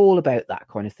 So it's all about that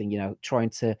kind of thing, you know, trying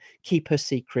to keep her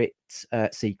secret,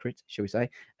 shall we say,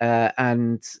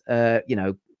 and you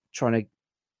know, trying to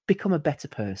become a better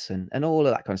person and all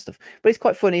of that kind of stuff. But it's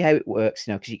quite funny how it works,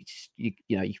 you know, because you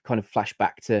know you kind of flash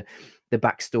back to the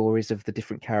backstories of the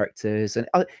different characters, and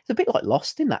it's a bit like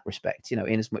Lost in that respect, you know,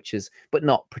 in as much as but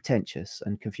not pretentious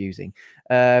and confusing.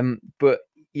 But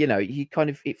you know, you kind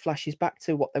of it flashes back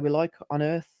to what they were like on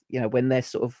Earth, you know, when they're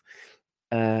sort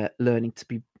of learning to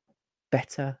be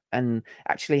better, and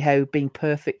actually how being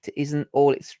perfect isn't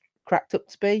all it's cracked up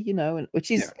to be, you know, and which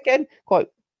Yeah. is again quite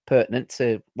pertinent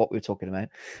to what we were talking about.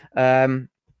 Um,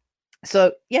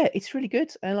 so yeah, it's really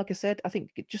good, and like I said, I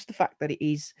think just the fact that it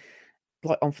is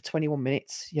like on for 21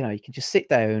 minutes, you know, you can just sit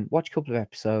down, watch a couple of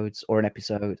episodes or an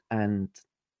episode, and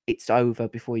it's over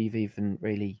before you've even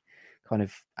really kind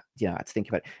of you know had to think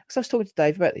about it. Because I was talking to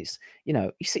Dave about this, you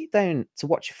know, you sit down to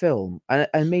watch a film, and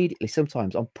immediately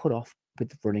sometimes I'm put off with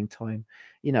the running time.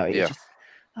 You know, it Yeah. just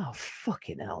oh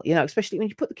fucking hell, you know, especially when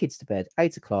you put the kids to bed,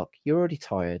 8 o'clock, you're already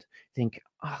tired. Think,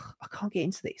 oh, I can't get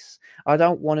into this. I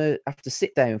don't want to have to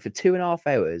sit down for 2.5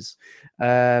 hours,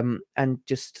 and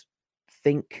just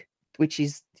think, which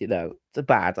is you know it's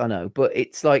bad, I know, but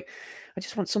it's like I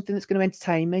just want something that's going to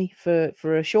entertain me for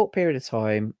a short period of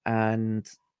time, and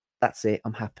that's it.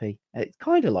 I'm happy. It's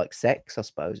kind of like sex, I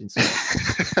suppose, in some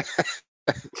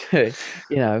way.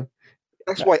 You know.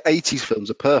 That's that- why 80s films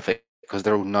are perfect because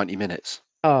they're all 90 minutes.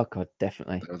 Oh god,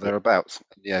 definitely. They're thereabouts.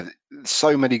 Yeah.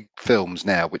 So many films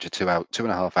now, which are 2 hours,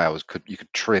 2.5 hours, you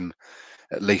could trim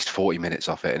at least 40 minutes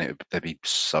off it, and they'd be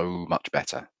so much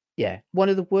better. Yeah, one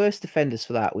of the worst offenders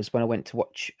for that was when I went to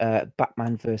watch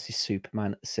Batman versus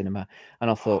Superman at the cinema, and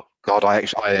I Oh thought, God, I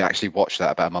actually watched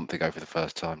that about a month ago for the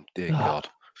first time. Dear "Ugh," God.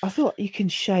 I thought you can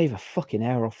shave a fucking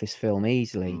hour off this film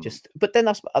easily. Mm. Just, but then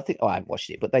I think, oh, I haven't watched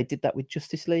it, but they did that with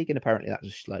Justice League, and apparently that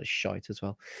was just a load of shite as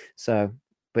well. So,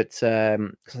 but 'cause I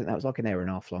think that was like an hour and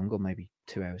a half long, or maybe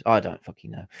 2 hours. I don't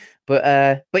fucking know.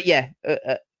 But yeah,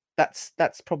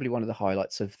 that's probably one of the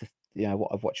highlights of the you know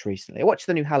what I've watched recently. I watched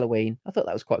the new Halloween. I thought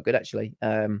that was quite good actually.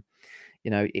 You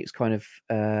know, it was kind of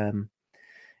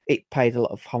it paid a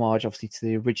lot of homage, obviously, to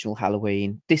the original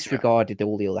Halloween, Yeah. disregarded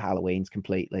all the other Halloweens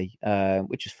completely,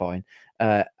 which is fine,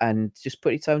 and just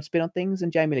put its own spin on things.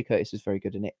 And Jamie Lee Curtis was very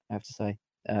good in it, I have to say.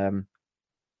 Um,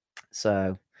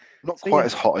 so, Not so quite yeah,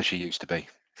 as hot as she used to be.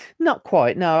 not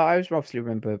quite. No, I was obviously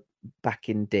remember back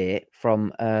in day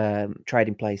from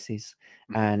Trading Places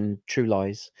Mhm. and True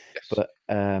Lies, Yes.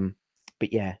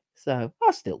 but yeah, so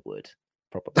I still would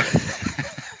probably.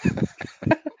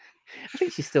 I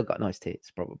think she's still got nice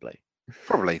tits, probably.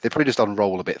 Probably. They're probably just on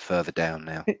roll a bit further down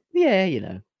now. Yeah, you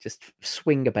know, just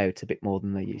swing about a bit more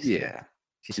than they used to. Yeah.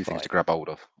 She's Two things fine. to grab hold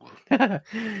of.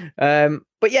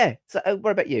 But yeah. So,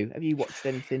 what about you? Have you watched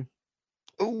anything?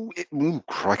 Ooh,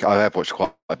 crikey, I have watched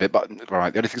quite a bit, but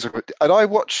right, the only things had I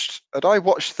watched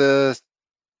the,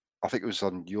 I think it was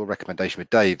on your recommendation with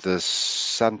Dave, the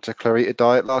Santa Clarita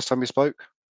Diet last time we spoke.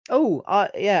 Oh,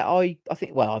 yeah. I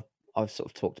think. Well, I've sort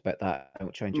of talked about that. How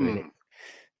much I enjoyed it. Mm,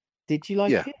 Did you yeah,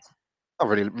 like it? I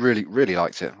really, really, really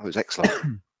liked it. It was excellent.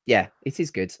 Yeah, it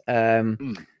is good.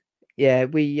 Mm, Yeah,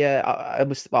 I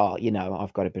must. Well,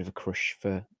 I've got a bit of a crush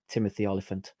for Timothy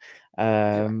Oliphant,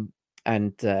 yeah,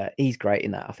 and he's great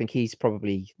in that. I think he's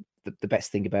probably the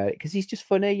best thing about it because he's just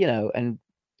funny, and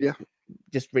yeah.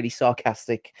 just really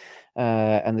sarcastic,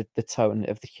 and the tone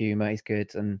of the humor is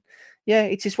good. And yeah,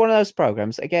 it's just one of those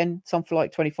programs. Again, it's on for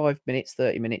like 25 minutes,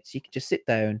 30 minutes. You can just sit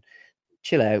down,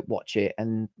 chill out, watch it,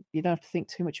 and you don't have to think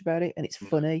too much about it. And it's No,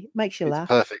 funny, makes you it's laugh.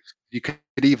 perfect. You could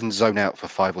even zone out for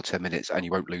 5 or 10 minutes, and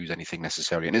you won't lose anything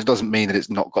necessarily. And it doesn't mean that it's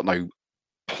not got no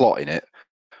plot in it,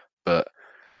 but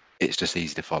it's just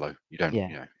easy to follow. You don't,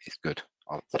 Yeah. it's good.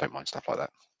 I So, don't mind stuff like that.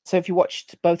 so have you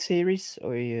watched both series,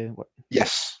 or you? What?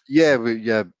 Yes, yeah,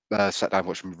 sat down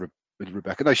watching with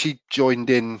Rebecca. No, she joined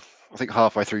in, I think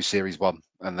halfway through series one,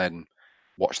 and then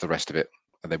watched the rest of it,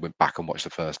 and then went back and watched the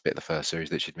first bit of the first series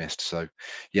that she'd missed. So,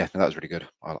 yeah, no, that was really good.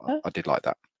 Oh, I did like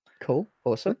that. cool,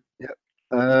 awesome. Yeah,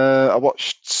 I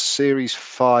watched series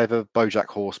 5 of BoJack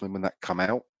Horseman when that come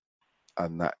out,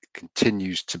 and that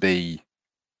continues to be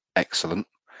excellent.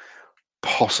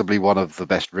 Possibly one of the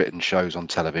best written shows on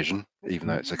television, even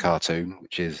though it's a cartoon,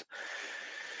 which is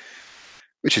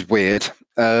weird.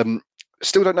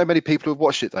 Still don't know many people who have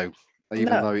watched it though,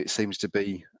 even No, though it seems to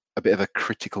be a bit of a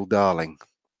critical darling.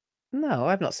 no,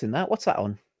 I've not seen that. What's that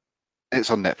on? It's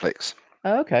on Netflix.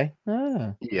 Oh, okay.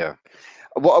 Oh, Yeah.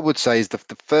 What I would say is the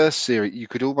first series, you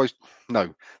could almost,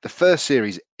 no, the first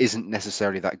series isn't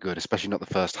necessarily that good, especially not the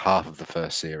first half of the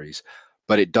first series,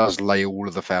 but it does lay all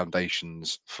of the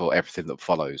foundations for everything that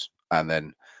follows. And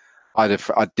then I've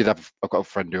got a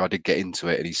friend who I did get into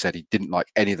it, and he said he didn't like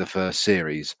any of the first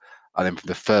series, and then from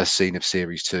the first scene of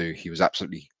series 2, he was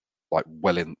absolutely like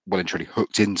well and truly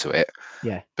hooked into it.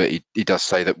 yeah. But he does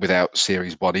say that without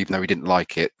series 1, even though he didn't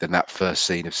like it, then that first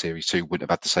scene of series 2 wouldn't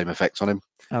have had the same effect on him.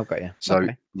 Oh, got you. So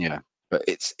Okay. yeah, but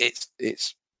it's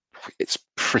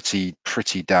pretty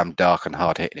damn dark and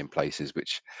hard hitting in places,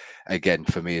 which again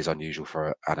for me is unusual for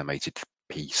an animated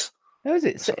piece. How is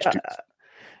it? So, Such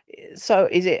so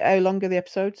is it how long are the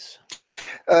episodes?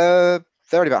 they're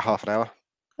only about half an hour.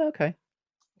 Okay.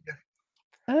 Yeah.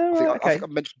 Oh, I right. think Okay. I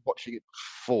mentioned watching it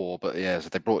before, but yeah, so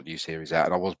they brought a new series out,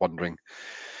 and I was wondering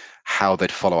how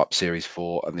they'd follow up series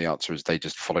 4, and the answer is they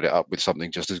just followed it up with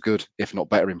something just as good, if not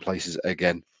better, in places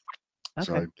again. Okay.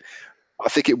 So I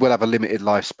think it will have a limited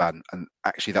lifespan, and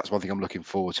actually that's one thing I'm looking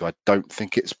forward to. I don't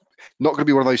think it's not going to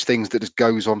be one of those things that just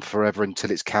goes on forever until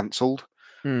it's cancelled.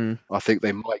 Hmm. I think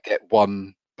they might get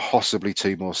one, possibly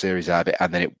 2 more series out of it,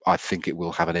 and then I think it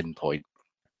will have an end point,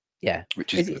 Yeah.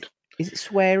 which is Is it good. is it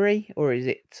sweary or is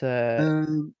it?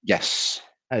 Yes,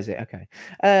 Oh, is it okay?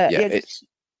 yeah, Yeah. Just it's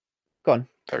go on.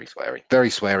 very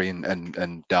sweary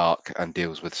and dark, and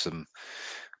deals with some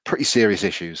pretty serious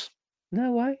issues.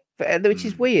 No way. Which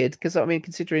is Mm, weird because I mean,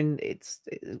 considering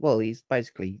well, he's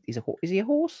he a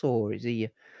horse or is he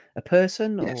a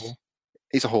person yes, or?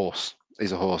 he's a horse.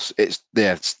 He's a horse.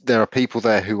 There are people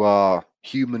there who are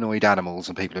humanoid animals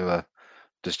and people who are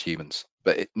just humans,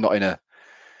 but not in a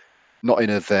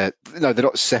they're no, they're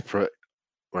not separate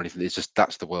or anything. It's just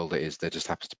that's the world it is. There just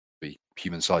happens to be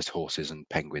human-sized horses and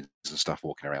penguins and stuff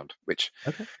walking around, which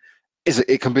Okay.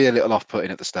 it can be a little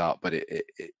off-putting at the start, but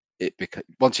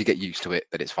once you get used to it,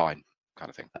 then it's fine, kind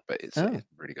of thing. But Oh. it's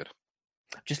really good.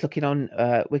 Just looking on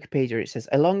Wikipedia, it says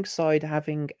alongside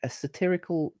having a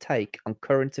satirical take on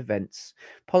current events,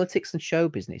 politics, and show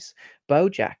business,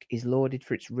 BoJack is lauded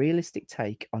for its realistic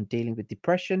take on dealing with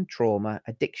depression, trauma,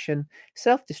 addiction,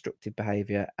 self-destructive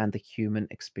behavior, and the human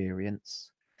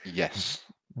experience. Yes,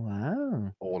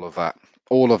 Wow, all of it's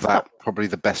not that. Probably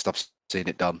the best I've seen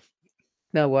it done.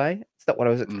 no way. It's not what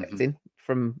I was Hmm. expecting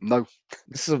from No,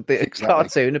 some bit of exactly.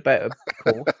 cartoon about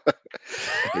a horse.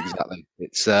 Exactly.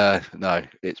 It's no,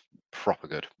 it's proper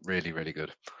good. Really, really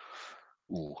good.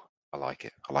 Ooh, I like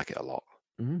it. I like it a lot.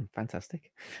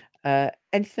 Fantastic.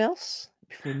 Anything else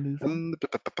before we move on?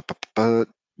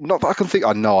 Not that I can think.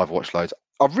 I know I've watched loads.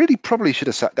 I really probably should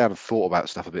have sat down and thought about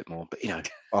stuff a bit more. But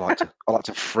I like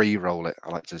to free roll it. I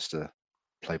like to just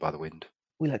play by the wind.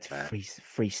 We like to Uh,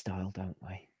 freestyle, don't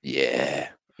we? yeah,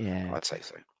 Yeah. I'd say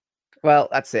so. Well,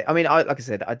 that's it. I mean, like I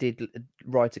said, I did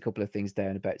write a couple of things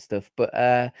down about stuff, but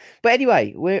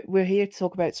anyway, we're here to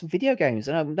talk about some video games,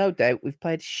 and I've no doubt we've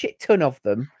played a shit ton of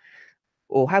them,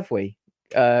 or have we?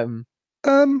 Um,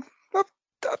 Um, I,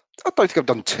 I don't think I've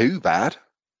done too bad.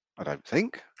 I don't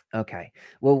think. okay.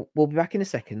 Well, we'll be back in a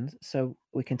second, so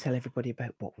we can tell everybody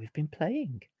about what we've been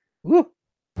playing. Woo!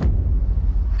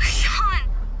 Sean!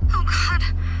 Oh god,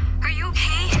 are you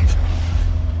okay?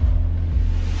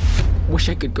 Wish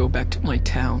I could go back to my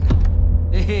town.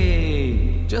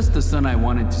 Hey, just the son I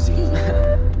wanted to see.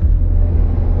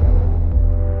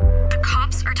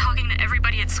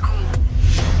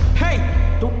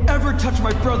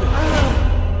 my brother.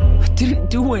 I didn't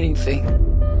do anything.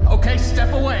 Okay,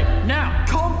 step away, now!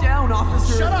 Calm down,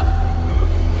 officer! Shut up!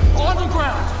 On the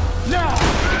ground, now!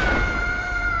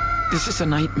 This is a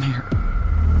nightmare.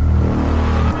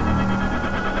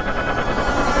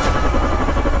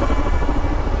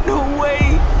 No way!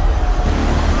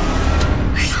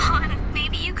 Sean,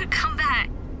 maybe you could come back.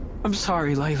 I'm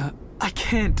sorry, Layla. I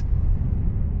can't.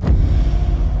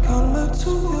 I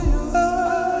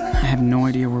have no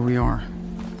idea where we are.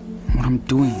 What I'm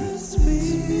doing.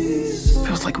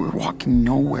 Feels like we're walking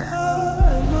nowhere.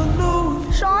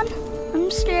 Sean,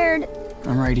 I'm scared.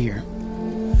 I'm right here.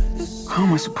 How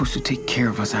am I supposed to take care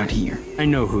of us out here? I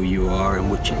know who you are and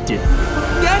what you did.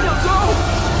 Daniel, go!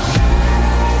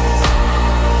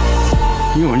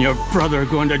 You and your brother are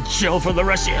going to jail for the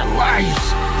rest of your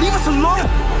lives! Leave us alone!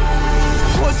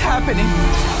 What's happening?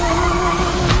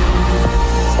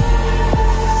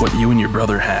 What you and your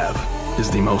brother have is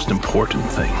the most important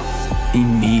thing. He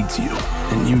needs you,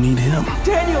 and you need him.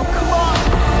 Daniel, come on!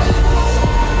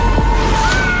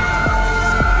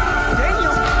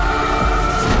 Daniel!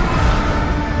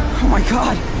 Oh my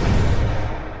God!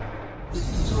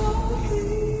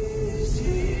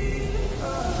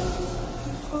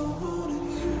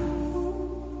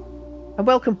 And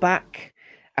welcome back.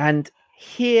 And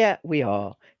here we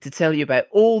are to tell you about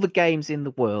all the games in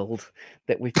the world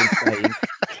that we've been playing.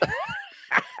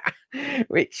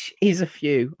 Which is a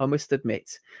few, I must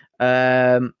admit.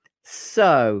 So,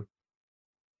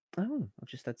 I've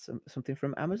just had something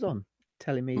from Amazon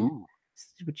telling me, Ooh.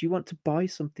 would you want to buy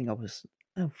something? Oh,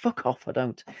 fuck off, I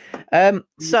don't. It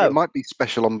So, might be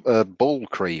special on ball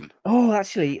cream. oh,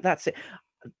 actually, that's it.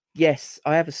 Yes,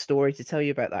 I have a story to tell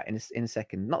you about that in a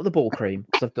second. Not the ball cream,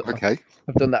 'cause Okay.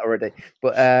 I've done that already.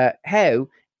 But how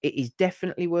it is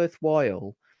definitely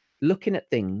worthwhile looking at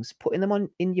things, putting them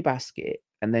in your basket,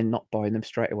 and then not buying them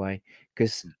straight away.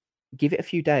 Because give it a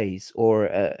few days or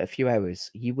a few hours,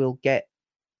 you will get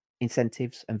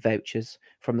incentives and vouchers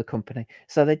from the company.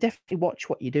 So they definitely watch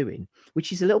what you're doing,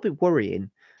 which is a little bit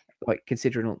worrying, like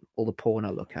considering all the porn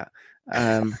I look at.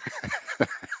 How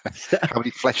many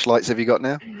fleshlights have you got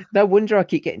now? No wonder I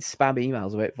keep getting spam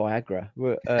emails about Viagra.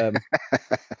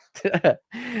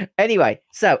 Anyway,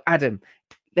 so Adam,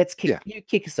 let's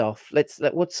kick us off.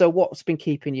 What's been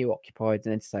keeping you occupied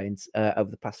and entertained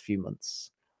over the past few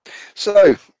months?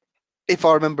 So, if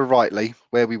I remember rightly,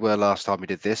 where we were last time we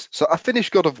did this, so I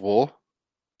finished God of War.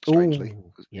 Strangely,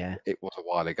 Ooh, yeah, it was a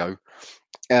while ago.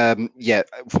 Yeah,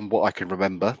 from what I can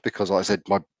remember, because like I said,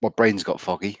 my brain's got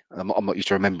foggy. I'm not used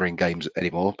to remembering games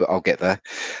anymore, but I'll get there.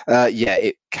 Yeah,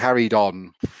 it carried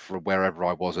on from wherever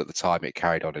I was at the time. It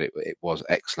carried on, and it was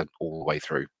excellent all the way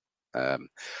through.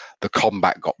 The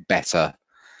combat got better.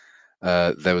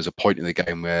 There was a point in the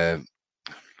game where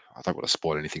I don't want to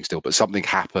spoil anything still, but something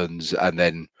happens, and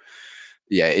then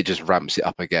yeah, it just ramps it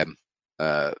up again.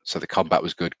 So the combat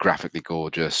was good, graphically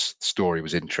gorgeous, story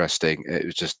was interesting.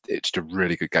 It's just a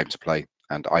really good game to play,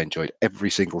 and I enjoyed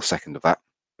every single second of that.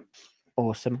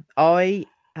 awesome. I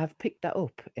have picked that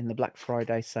up in the Black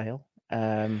Friday sale,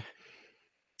 and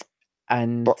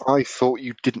But I thought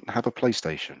you didn't have a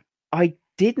PlayStation. I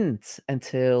didn't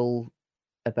until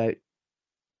about,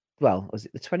 well, was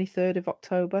it the 23rd of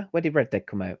October? When did Red Dead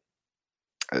come out?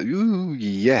 Ooh,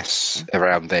 yes,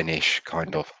 around then-ish,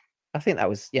 kind of. I think that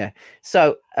was, yeah.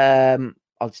 So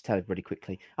I'll just tell everybody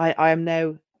quickly. I am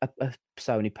now a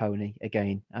Sony pony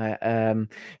again.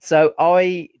 So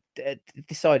I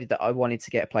decided that I wanted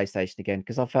to get a PlayStation again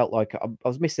because I felt like I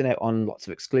was missing out on lots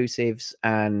of exclusives,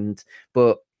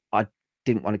 but I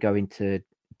didn't want to go into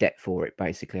debt for it.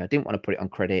 Basically, I didn't want to put it on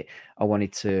credit. I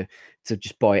wanted to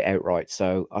just buy it outright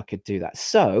so I could do that.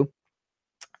 So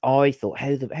I thought,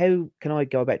 how can I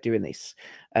go about doing this?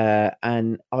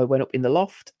 And I went up in the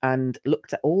loft and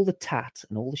looked at all the tat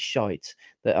and all the shite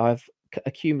that I've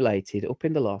accumulated up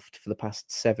in the loft for the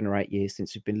past 7 or 8 years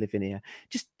since we've been living here.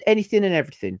 Just anything and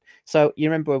everything. So you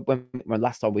remember when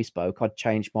last time we spoke, I'd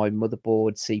changed my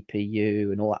motherboard,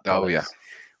 CPU, and all that. Oh, yeah.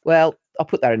 Well, I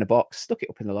put that in a box, stuck it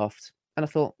up in the loft. And I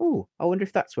thought, oh, I wonder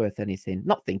if that's worth anything.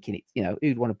 Not thinking it,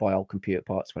 who'd want to buy old computer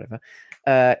parts, whatever.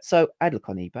 So I had a look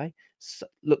on eBay,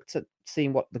 looked at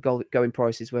seeing what the going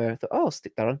prices were. I thought, oh, I'll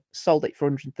stick that on. Sold it for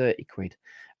 130 quid.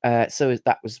 So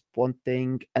that was one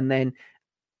thing. And then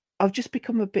I've just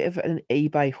become a bit of an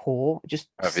eBay whore, just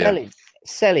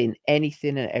selling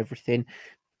anything and everything.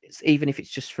 Even if it's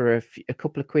just for a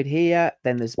couple of quid here,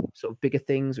 then there's sort of bigger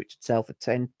things which would sell for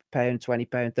 £10, £20,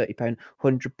 £30,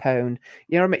 £100.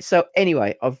 You know what I mean? So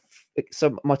anyway,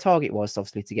 so my target was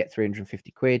obviously to get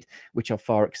 350 quid, which I've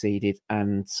far exceeded,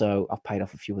 and so I've paid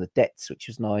off a few of the debts, which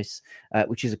was nice.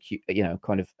 Which is a cute,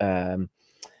 kind of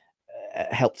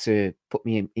helped to put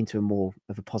me into a more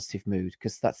of a positive mood,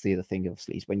 because that's the other thing,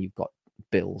 obviously, is when you've got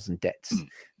bills and debts,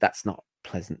 that's not a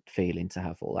pleasant feeling to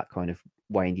have all that kind of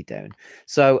weighing you down.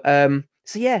 So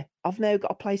so yeah, I've now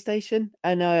got a PlayStation,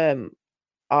 and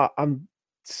I'm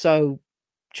so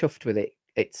chuffed with it.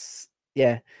 It's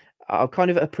I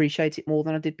kind of appreciate it more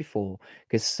than I did before,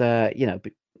 because you know,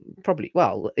 probably,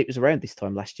 well, it was around this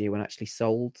time last year when I actually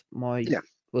sold my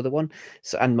other one,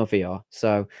 so, and my VR.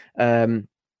 So I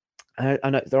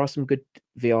know there are some good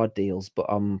VR deals, but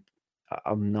I'm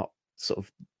not sort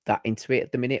of that into it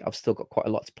at the minute. I've still got quite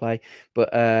a lot to play,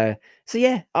 but so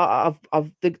yeah, I've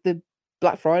the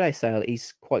Black Friday sale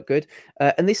is quite good,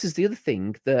 and this is the other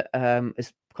thing that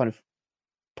has kind of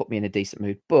put me in a decent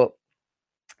mood. But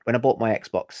when I bought my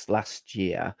Xbox last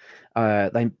year,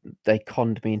 they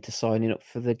conned me into signing up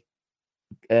for the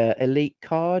Elite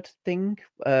card thing.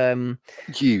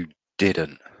 You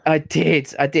didn't. I did.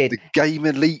 The Game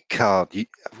Elite card.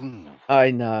 I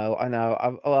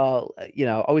know. Well, you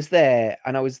know, I was there,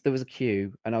 and there was a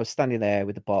queue, and I was standing there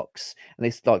with the box, and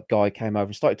this like guy came over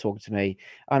and started talking to me,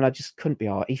 and I just couldn't be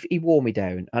arsed. He wore me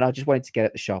down, and I just wanted to get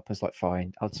at the shop. I was like,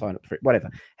 fine, I'll sign up for it,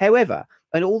 whatever. However,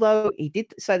 and although he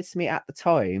did say this to me at the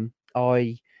time,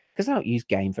 because I don't use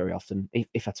game very often,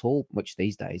 if at all, much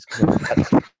these days.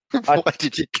 Why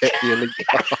did you get the Elite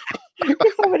card?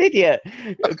 Because I'm an idiot.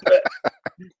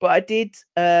 But I did.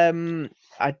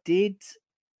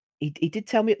 He did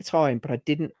tell me at the time, but I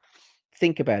didn't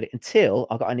think about it until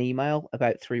I got an email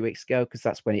about 3 weeks ago, because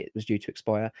that's when it was due to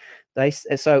expire.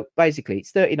 So basically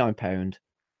it's £39,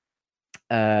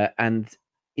 and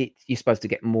you're supposed to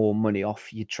get more money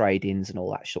off your trade-ins and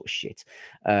all that sort of shit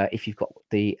if you've got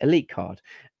the Elite card.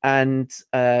 And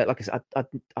like I said,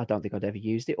 I don't think I'd ever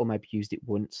used it, or maybe used it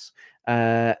once.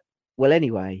 Well,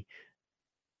 anyway,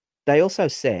 they also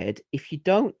said if you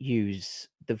don't use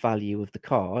the value of the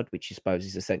card, which I suppose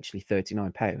is essentially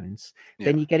 £39,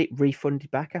 then you get it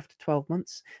refunded back after 12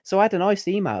 months. So I had a nice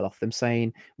email off them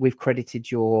saying, we've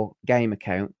credited your game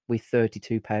account with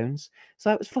 £32.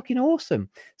 So it was fucking awesome.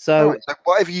 So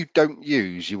whatever you don't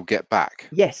use, you'll get back.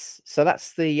 Yes. So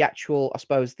that's the actual, I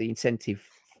suppose, the incentive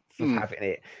for having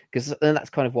it, because then that's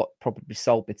kind of what probably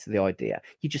sold me to the idea.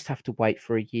 You just have to wait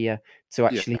for a year to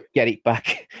actually get it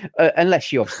back,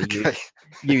 unless you obviously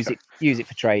use it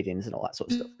for trade-ins and all that sort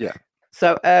of stuff. Yeah.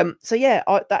 So so yeah,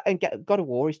 that and God of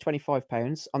War is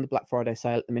 £25 on the Black Friday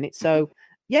sale at the minute. So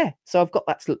yeah, so I've got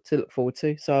that to look forward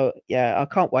to. So yeah, I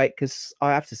can't wait, because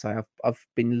I have to say I've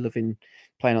been loving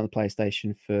playing on the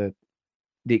PlayStation for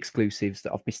the exclusives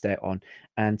that I've missed out on,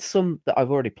 and some that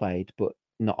I've already played but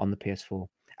not on the PS4.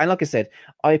 And like I said,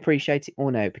 I appreciate it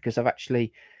more now, because I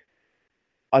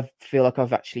feel like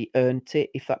I've actually earned it,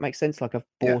 if that makes sense. Like I've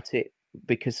bought it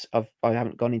because I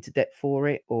haven't gone into debt for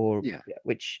it, or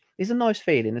which is a nice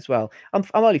feeling as well. I'm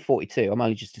only 42. I'm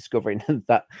only just discovering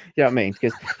that, you know what I mean?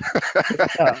 Because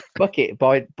fuck it,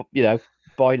 buy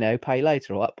now, pay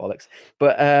later, all that bollocks.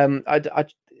 But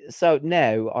so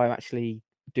now I'm actually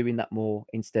doing that more,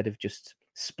 instead of just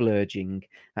splurging,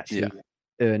 actually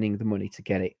earning the money to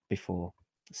get it before.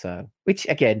 So, which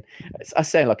again, I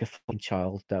sound like a fucking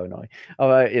child, don't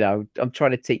I? You know, I'm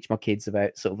trying to teach my kids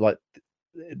about sort of like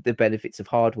the benefits of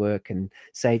hard work and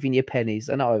saving your pennies,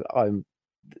 and I'm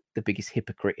the biggest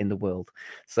hypocrite in the world.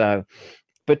 So,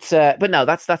 but no,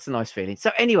 that's a nice feeling.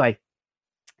 So anyway,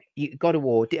 you God of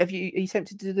War. Are you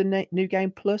tempted to do the new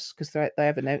game plus? Because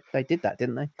they did that,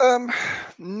 didn't they?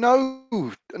 No,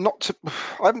 not to.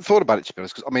 I haven't thought about it, to be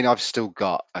honest. Because I mean, I've still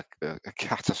got a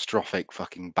catastrophic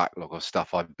fucking backlog of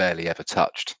stuff I've barely ever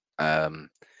touched. And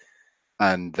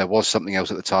there was something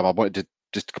else at the time. I wanted to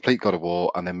just complete God of War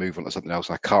and then move on to something else.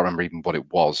 And I can't remember even what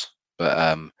it was. But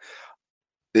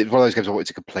it's one of those games I wanted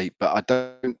to complete. But I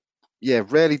don't. Yeah,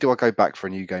 rarely do I go back for a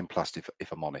new game plus,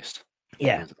 if I'm honest.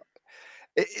 Yeah.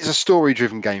 It's a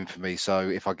story-driven game for me. So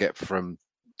if I get from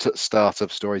start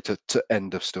of story to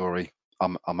end of story,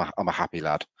 I'm a happy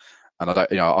lad, and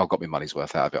I've got my money's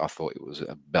worth out of it. I thought it was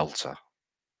a belter.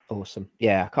 Awesome.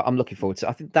 Yeah, I'm looking forward to it.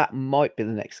 I think that might be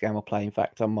the next game I'll play, in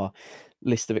fact, on my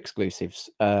list of exclusives.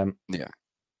 Yeah.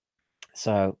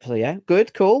 So yeah,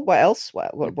 good, cool. What else?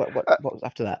 What was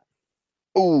after that?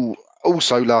 Oh,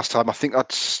 also last time I think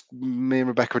me and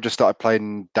Rebecca had just started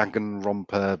playing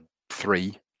Danganronpa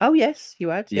 3. Oh yes, you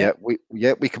had. Yeah, we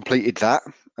completed that.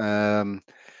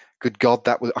 Good God,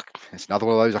 it's another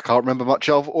one of those I can't remember much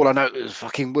of. All I know, it was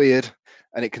fucking weird,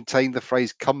 and it contained the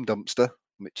phrase "cum dumpster,"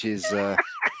 which is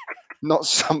not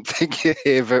something you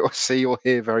see or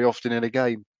hear very often in a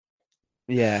game.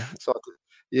 Yeah. So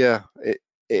yeah,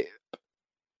 it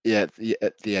yeah,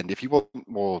 at the end, if you want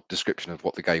more description of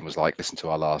what the game was like, listen to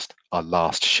our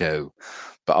last show.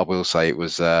 But I will say it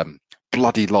was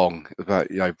bloody long, about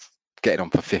getting on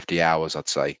for 50 hours, I'd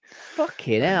say.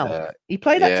 Fucking And hell. You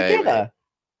play that yeah, together?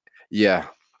 yeah,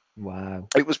 Wow.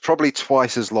 it was probably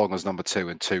twice as long as number 2,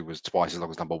 and 2 was twice as long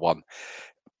as number 1.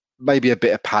 Maybe a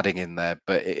bit of padding in there,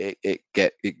 but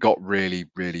it got really,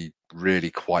 really, really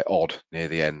quite odd near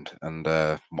the end, and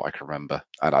what I can remember,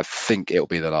 and I think it'll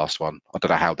be the last one. I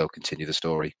don't know how they'll continue the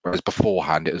story. Whereas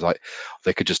beforehand, it was like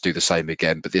they could just do the same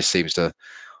again, but this seems to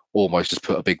almost just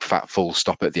put a big fat full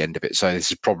stop at the end of it. So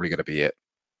this is probably going to be it,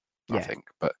 I Yeah. think.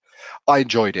 But I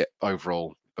enjoyed it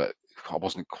overall, but I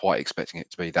wasn't quite expecting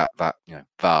it to be that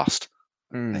vast.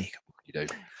 There you go. You do.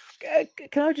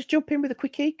 Can I just jump in with a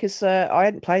quickie? Because I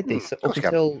hadn't played this Of up course you can.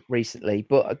 until recently,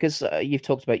 but because you've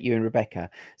talked about you and Rebecca,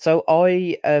 so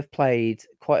I have played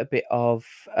quite a bit of.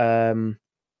 I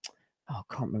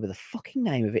can't remember the fucking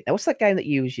name of it now. What's that game that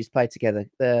you used to play together?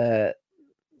 The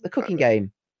cooking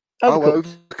game.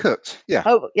 Overcooked. Overcooked. Yeah.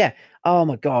 Oh yeah. Oh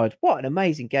my god, what an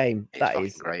amazing game It's that fucking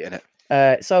is. great, isn't it?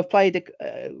 So I've played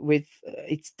with.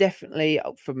 It's definitely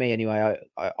for me anyway.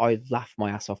 I laugh my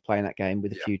ass off playing that game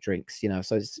with a few drinks,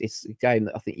 So it's a game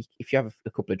that I think if you have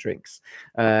a couple of drinks,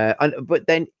 but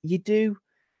then you do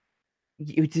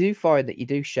find that you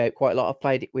do shape quite a lot. I've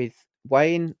played it with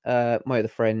Wayne, my other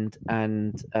friend,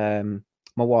 and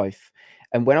my wife.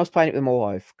 And when I was playing it with my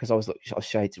wife, because I was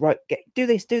shades, right, do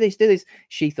this.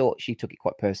 She thought she took it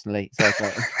quite personally. So I was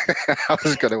like, I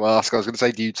was going to ask. I was going to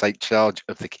say, do you take charge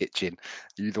of the kitchen?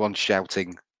 Are you the one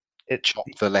shouting, "Chop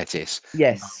the lettuce"?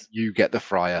 Yes. No, you get the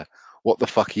fryer. What the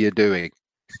fuck are you doing?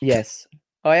 Yes,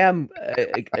 I am.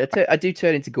 I do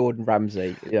turn into Gordon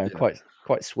Ramsay, quite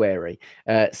sweary.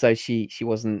 So she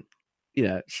wasn't,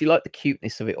 she liked the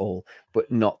cuteness of it all,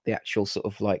 but not the actual sort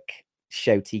of like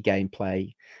shouty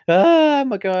gameplay. Oh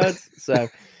my god! So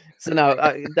no,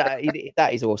 that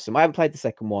is awesome. I haven't played the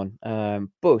second one,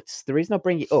 but the reason I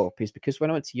bring it up is because when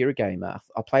I went to Eurogamer,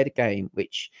 I played a game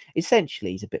which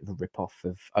essentially is a bit of a rip off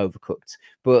of Overcooked,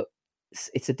 but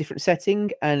it's a different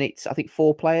setting, and it's I think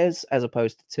 4 players as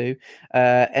opposed to 2,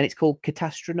 and it's called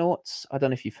Catastronauts. I don't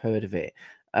know if you've heard of it.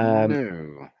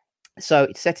 No. So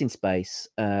it's set in space,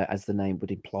 as the name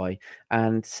would imply,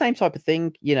 and same type of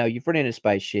thing. You've run in a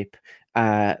spaceship,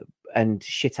 and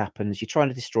shit happens. You're trying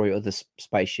to destroy other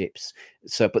spaceships.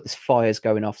 But there's fires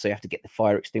going off, so you have to get the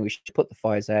fire extinguished to put the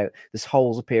fires out. There's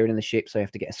holes appearing in the ship, so you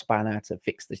have to get a spanner to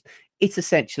fix this. It's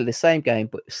essentially the same game,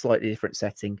 but slightly different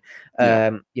setting.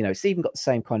 It's even got the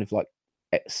same kind of like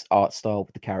art style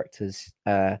with the characters,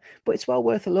 but it's well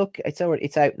worth a look. It's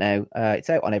out now. It's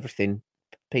out on everything.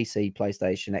 PC,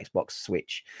 PlayStation, Xbox,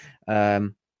 Switch,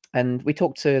 and we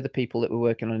talked to the people that were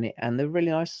working on it, and they're really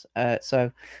nice.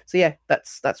 So yeah,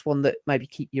 that's one that maybe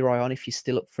keep your eye on if you're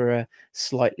still up for a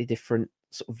slightly different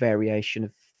sort of variation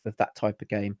of that type of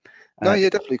game. No, yeah,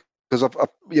 definitely. Because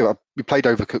we played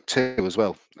Overcooked 2 as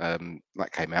well.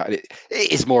 That came out, and it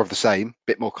is more of the same,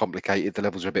 bit more complicated. The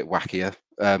levels are a bit wackier.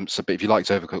 But if you liked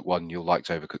Overcooked 1, you'll like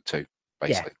Overcooked 2.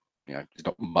 Basically, there's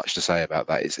not much to say about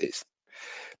that. It's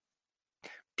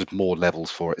just more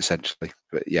levels for it essentially,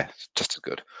 but yeah, it's just as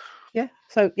good. Yeah.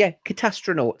 So yeah,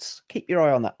 Catastronauts. Keep your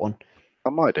eye on that one. I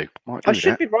might do. I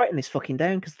should be writing this fucking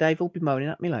down because Dave will be moaning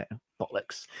at me later.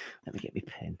 Bollocks. Let me get my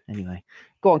pen. Anyway,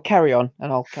 go on, carry on,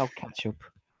 and I'll catch up.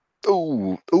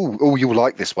 Oh! You'll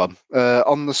like this one.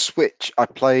 On the Switch, I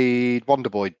played Wonder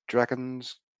Boy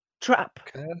Dragon's Trap.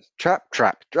 Dragon's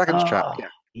Trap. Yeah.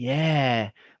 Yeah.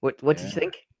 What did you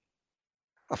think?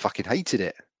 I fucking hated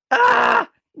it. Ah!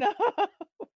 No.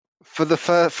 For the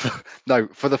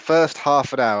first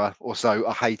half an hour or so,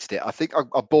 I hated it. I think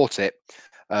I bought it,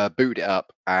 booted it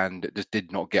up, and just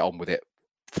did not get on with it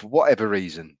for whatever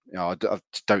reason. I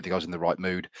just don't think I was in the right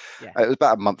mood. Yeah. It was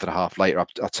about a month and a half later.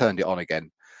 I turned it on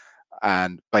again,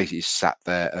 and basically sat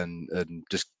there and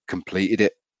just completed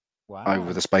it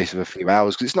over the space of a few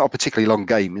hours, because it's not a particularly long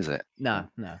game, is it? No.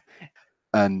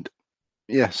 And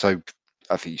yeah, so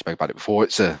I think you spoke about it before.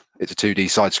 It's a 2D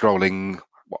side-scrolling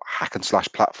hack and slash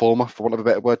platformer, for want of a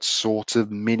better word, sort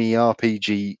of mini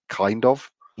RPG, kind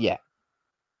of. Yeah,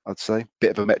 I'd say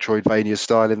bit of a Metroidvania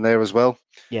style in there as well.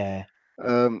 Yeah.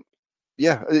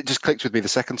 Yeah, it just clicked with me the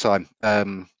second time,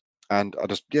 and I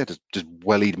just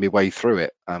wellied my way through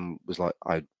it, and was like,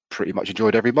 I pretty much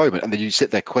enjoyed every moment. And then you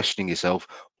sit there questioning yourself,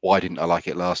 why didn't I like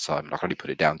it last time? And I can only put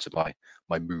it down to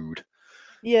my mood.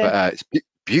 Yeah, but it's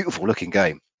beautiful looking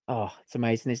game. Oh, it's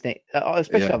amazing, isn't it?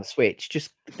 Especially on the Switch.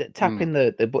 Just tapping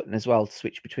the button as well to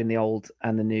switch between the old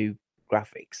and the new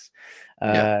graphics.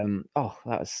 Oh,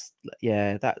 that was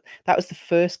that was the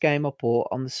first game I bought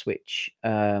on the Switch.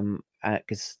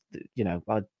 because you know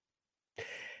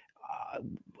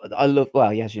I love,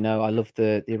 well, yeah, as you know, I love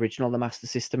the original on the Master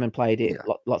System and played it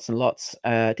Yeah. lots and lots.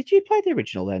 Did you play the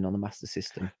original then on the Master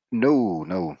System? No,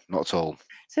 not at all.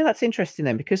 So that's interesting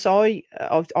then, because I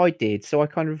did. So I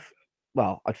kind of,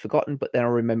 well, I'd forgotten, but then I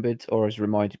remembered, or I was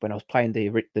reminded when I was playing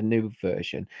the new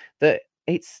version, that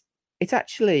it's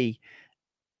actually,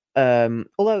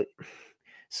 although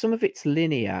some of it's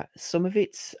linear, some of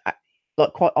it's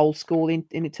like quite old school in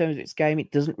terms of its game.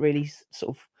 It doesn't really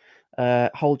sort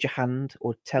of hold your hand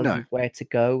or tell No, you where to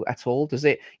go at all, does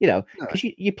it? You know, no. because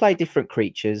you play different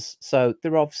creatures, so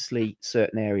there are obviously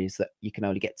certain areas that you can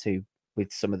only get to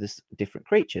with some of the different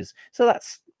creatures. So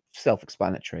that's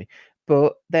self-explanatory.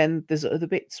 But then there's other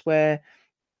bits where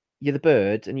you're the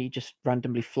bird and you just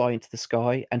randomly fly into the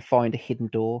sky and find a hidden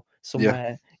door Yeah.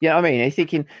 somewhere. You know what I mean? And you're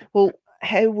thinking, well,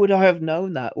 how would I have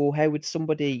known that? Or how would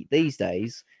somebody these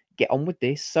days get on with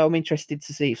this? So I'm interested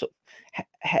to see sort of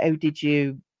how did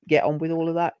you get on with all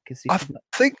of that? Because I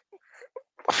think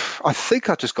I think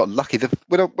I just got lucky.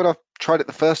 When I tried it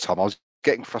the first time, I was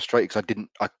getting frustrated because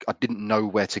I didn't know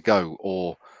where to go,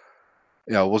 or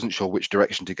I wasn't sure which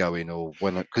direction to go in, or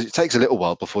because it takes a little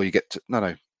while before you get to.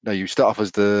 No. You start off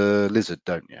as the lizard,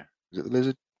 don't you? Is it the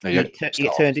lizard? No, you you don't get, you start get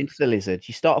off turned as into the lizard.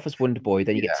 You start off as Wonder Boy,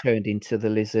 then you get Yeah. turned into the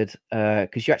lizard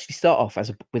because you actually start off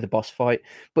with a boss fight.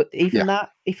 But even Yeah.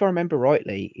 that, if I remember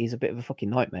rightly, is a bit of a fucking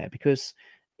nightmare because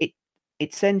it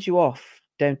it sends you off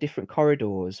down different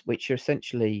corridors, which are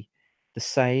essentially the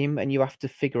same, and you have to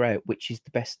figure out which is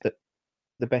the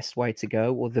best way to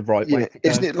go or the right way Yeah. to go.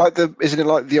 Isn't it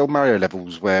like the old Mario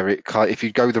levels where if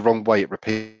you go the wrong way, it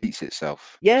repeats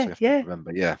itself? So Yeah, you have to yeah.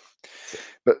 remember. Yeah.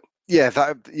 But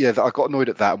that I got annoyed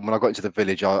at that. And when I got into the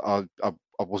village, I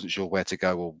wasn't sure where to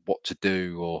go or what to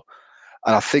do,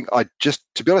 and I think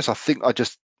to be honest, I think I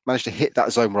just managed to hit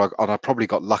that zone and I probably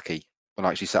got lucky when I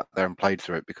actually sat there and played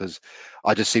through it because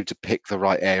I just seemed to pick the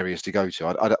right areas to go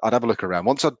to. I'd have a look around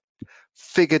once I'd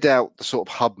figured out the sort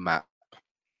of hub map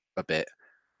a bit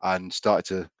and started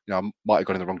to, I might have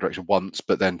gone in the wrong direction once,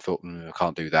 but then thought, I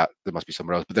can't do that. There must be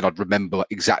somewhere else. But then I'd remember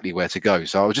exactly where to go.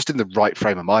 So I was just in the right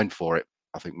frame of mind for it.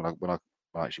 I think when I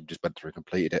actually just went through and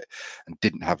completed it and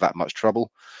didn't have that much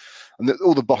trouble. And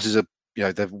all the bosses are,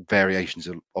 they're variations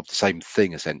of the same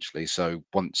thing essentially. So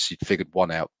once you'd figured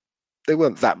one out, there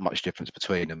weren't that much difference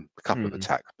between them. A couple of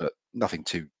attacks, but nothing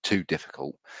too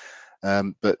difficult.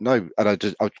 But no, and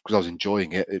because I was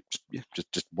enjoying it, it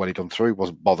just went on through.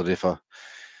 Wasn't bothered if I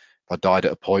died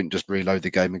at a point, just reload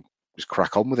the game and just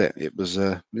crack on with it. It was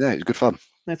it was good fun.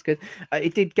 That's good.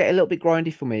 It did get a little bit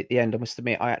grindy for me at the end. I must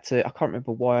admit, I can't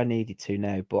remember why I needed to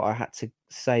now, but I had to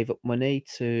save up money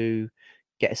to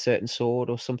get a certain sword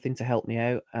or something to help me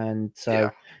out. And so,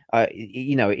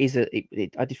 it is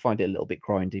I did find it a little bit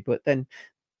grindy, but then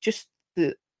just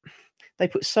they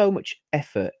put so much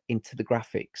effort into the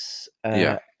graphics,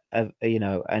 Yeah.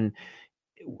 and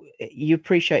you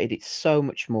appreciated it so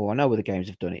much more. I know other games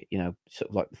have done it, sort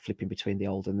of like flipping between the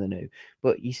old and the new,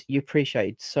 but you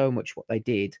appreciated so much what they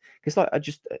did because, like, I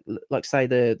just like say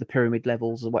the pyramid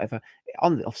levels or whatever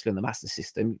obviously on the Master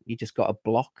System, you just got a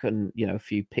block and a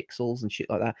few pixels and shit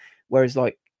like that. Whereas,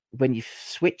 like, when you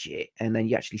switch it and then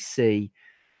you actually see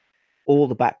all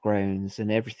the backgrounds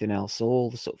and everything else, all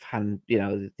the sort of the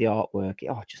artwork,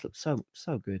 it just looks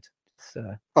so good.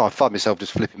 So I find myself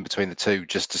just flipping between the two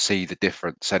just to see the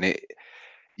difference, and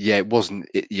it wasn't.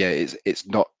 It's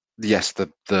not. Yes,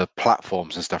 the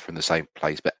platforms and stuff are in the same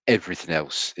place, but everything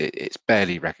else it's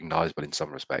barely recognizable in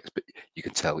some respects. But you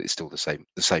can tell it's still the same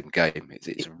game.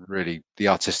 It's really the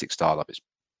artistic style of it's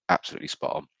absolutely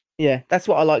spot on. Yeah, that's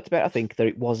what I liked about it. I think that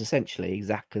it was essentially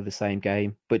exactly the same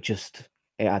game, but just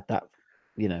it had that,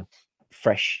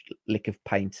 fresh lick of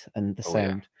paint and the Oh, yeah.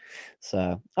 sound.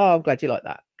 So, I'm glad you like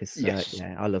that because, Yes.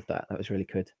 yeah, I love that. That was really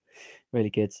good. Really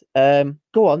good.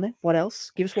 Go on then. What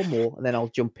else? Give us one more and then I'll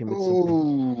jump in with something.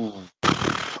 Ooh,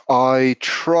 I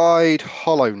tried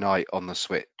Hollow Knight on the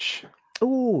Switch.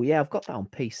 Oh, yeah, I've got that on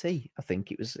PC. I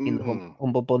think it was in the Mm.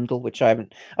 Humble Bundle, which I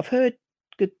haven't. I've heard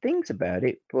good things about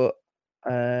it, but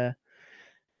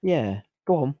yeah,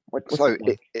 go on. What's So it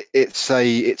like? it's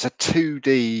a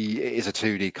 2D. It is a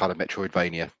 2D kind of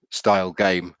Metroidvania style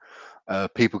game.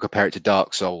 People compare it to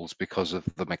Dark Souls because of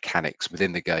the mechanics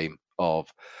within the game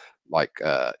of like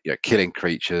killing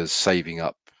creatures, saving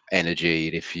up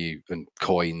energy, and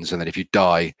coins, and then if you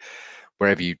die,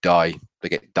 wherever you die, they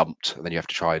get dumped, and then you have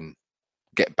to try and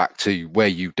get back to where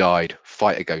you died,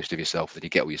 fight a ghost of yourself, then you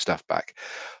get all your stuff back.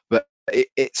 But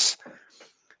it's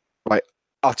like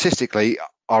artistically,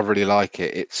 I really like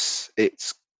it. It's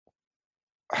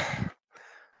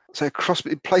So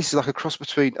in places like a cross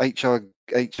between HR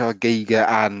Giga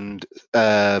and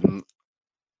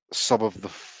some of the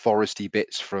foresty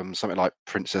bits from something like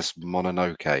Princess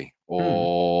Mononoke,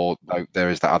 or no, there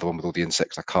is that other one with all the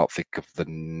insects. I can't think of the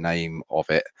name of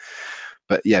it,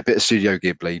 but yeah, a bit of Studio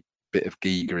Ghibli, bit of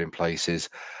Giga in places,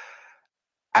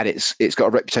 and it's got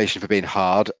a reputation for being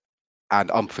hard and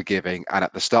unforgiving. And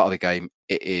at the start of the game,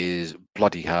 it is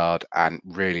bloody hard and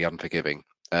really unforgiving.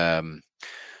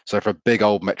 So for a big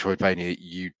old Metroidvania,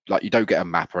 you don't get a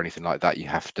map or anything like that.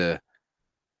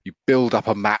 You build up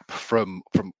a map from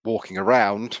walking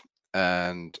around,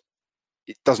 and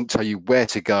it doesn't tell you where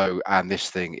to go. And this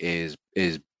thing is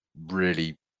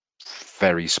really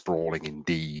very sprawling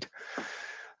indeed.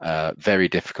 Very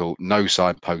difficult. No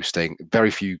signposting.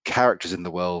 Very few characters in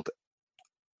the world.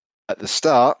 At the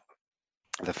start,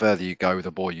 the further you go,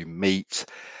 the more you meet.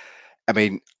 I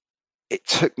mean, it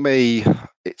took me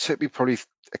probably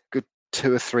a good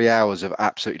 2 or 3 hours of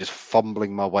absolutely just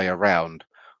fumbling my way around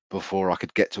before I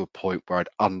could get to a point where I'd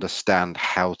understand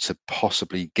how to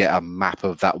possibly get a map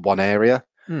of that one area.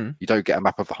 You don't get a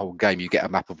map of the whole game, you get a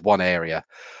map of one area.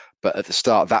 But at the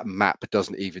start, that map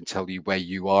doesn't even tell you where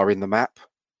you are in the map.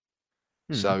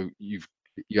 So you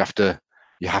have to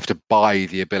buy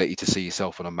the ability to see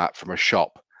yourself on a map from a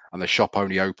shop, and the shop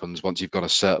only opens once you've gone a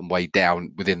certain way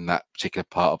down within that particular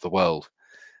part of the world.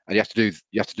 And you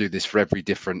have to do this for every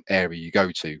different area you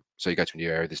go to. So you go to a new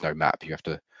area, there's no map. You have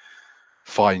to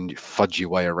fudge your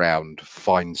way around,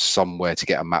 find somewhere to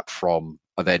get a map from,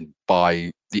 and then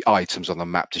buy the items on the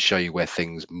map to show you where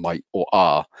things might or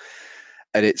are.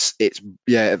 And it's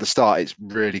at the start it's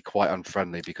really quite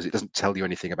unfriendly because it doesn't tell you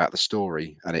anything about the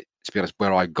story. And to be honest,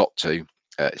 where I got to,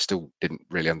 still didn't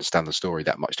really understand the story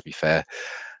that much, to be fair.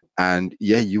 And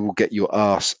yeah, you will get your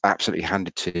ass absolutely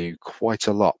handed to you quite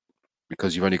a lot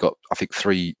because you've only got, I think,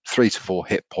 three to 4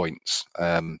 hit points.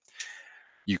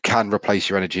 You can replace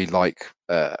your energy like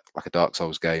a Dark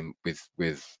Souls game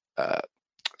with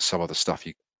some of the stuff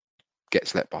you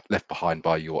gets left behind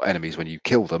by your enemies when you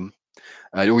kill them.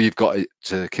 And all you've got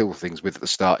to kill things with at the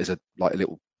start is a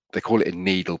little, they call it a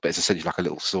needle, but it's essentially like a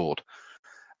little sword.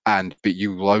 But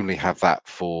you will only have that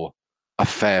for a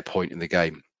fair point in the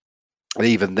game. And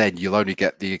even then, you'll only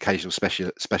get the occasional special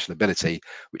ability,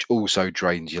 which also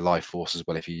drains your life force as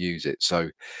well if you use it. So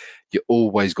you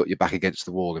always got your back against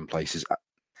the wall in places.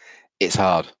 It's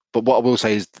hard. But what I will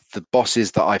say is the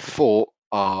bosses that I fought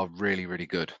are really, really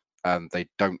good. And they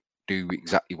don't do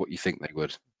exactly what you think they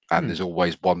would. And there's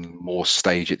always one more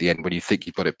stage at the end when you think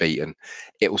you've got it beaten.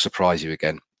 It will surprise you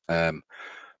again.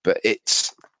 But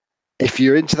if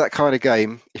you're into that kind of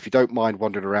game, if you don't mind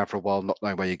wandering around for a while, not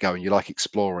knowing where you're going, you like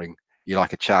exploring, you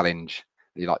like a challenge,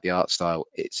 you like the art style,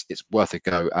 it's worth a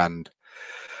go. And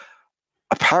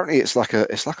apparently it's like a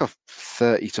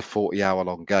 30 to 40 hour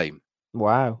long game.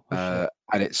 Wow.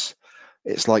 And it's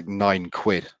like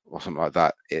 £9 or something like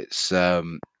that. It's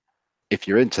if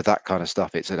you're into that kind of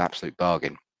stuff, it's an absolute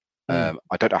bargain. I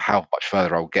don't know how much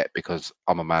further I'll get because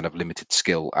I'm a man of limited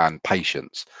skill and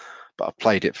patience, but I've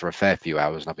played it for a fair few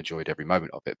hours and I've enjoyed every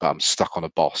moment of it. But I'm stuck on a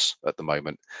boss at the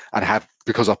moment, and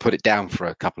because I put it down for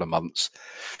a couple of months.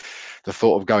 The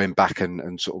thought of going back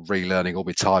and sort of relearning all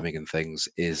my timing and things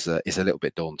is a little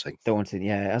bit daunting. Daunting,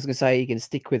 yeah. I was going to say you can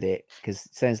stick with it because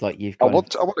it sounds like you've. I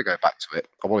want to go back to it.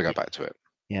 I want to go back to it.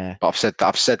 Yeah, but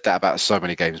I've said that about so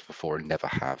many games before and never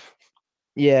have.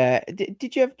 Yeah.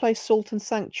 Did you ever play Salt and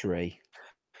Sanctuary?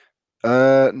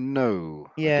 No.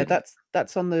 Yeah,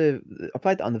 that's on the. I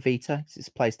played that on the Vita. It's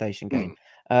a PlayStation game.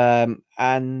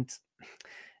 And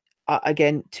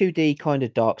again, 2D kind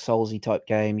of Dark Soulsy type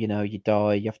game. You know, you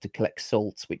die, you have to collect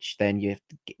salts, which then you have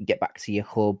to get back to your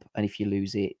hub, and if you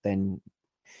lose it, then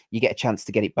you get a chance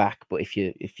to get it back. But if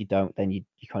you don't, then you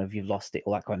kind of you've lost it,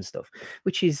 all that kind of stuff.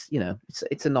 Which is, you know,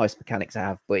 it's a nice mechanic to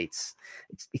have, but it's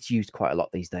used quite a lot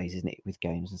these days, isn't it, with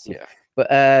games and stuff. Yeah.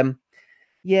 But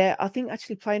yeah, I think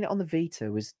actually playing it on the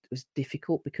Vita was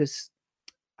difficult because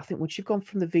I think once you've gone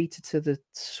from the Vita to the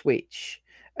Switch,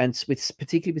 and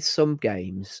particularly with some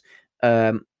games,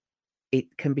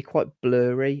 it can be quite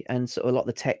blurry, and so a lot of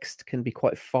the text can be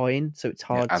quite fine. So it's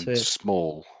hard and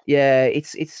small. Yeah,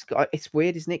 it's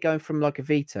weird, isn't it, going from like a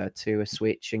Vita to a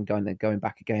Switch and going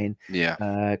back again? Yeah.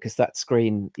 Because that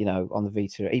screen, you know, on the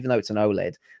Vita, even though it's an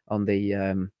OLED on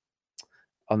the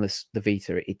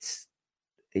Vita,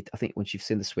 I think once you've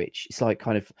seen the Switch, it's like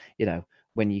kind of, you know,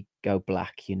 when you go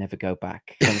black, you never go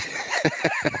back. Do you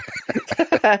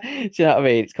know what I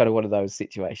mean? It's kind of one of those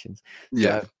situations.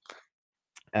 Yeah. So,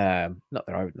 not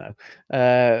that I would know,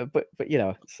 but you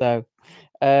know. So,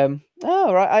 oh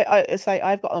right, I say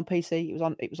I've got it on PC.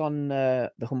 It was on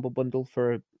the Humble Bundle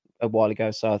for a while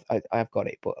ago, so I've got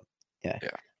it. But yeah, Yeah.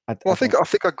 I Well, I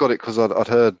think I got it because I'd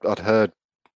heard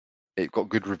it got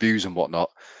good reviews and whatnot.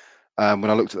 When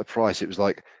I looked at the price, it was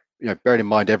like, bearing in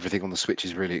mind everything on the Switch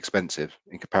is really expensive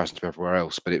in comparison to everywhere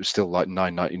else, but it was still like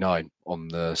 $9.99 on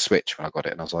the Switch when I got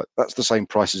it, and I was like, that's the same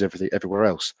price as everywhere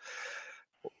else.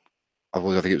 I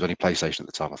think it was only PlayStation at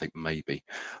the time, I think maybe,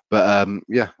 but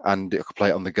yeah, and I could play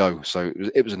it on the go, so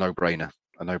it was a no-brainer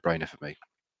for me.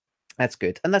 That's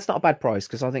good, and that's not a bad price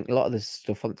because I think a lot of the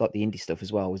stuff, like the indie stuff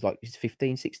as well, was like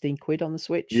 15, 16 quid on the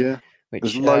Switch. Yeah, which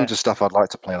there's loads of stuff I'd like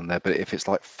to play on there, but if it's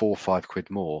like 4 or 5 quid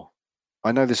more,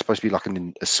 I know there's supposed to be like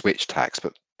a Switch tax,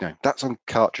 but that's on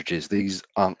cartridges. These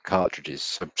aren't cartridges,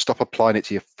 so stop applying it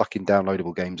to your fucking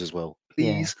downloadable games as well,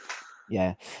 please.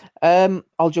 Yeah.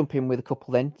 I'll jump in with a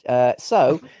couple then.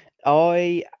 So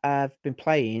I have been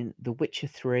playing The Witcher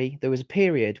 3. There was a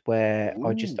period where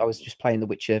I was just playing The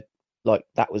Witcher, like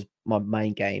that was my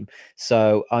main game.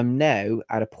 So I'm now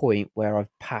at a point where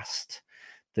I've passed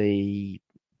the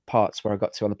parts where I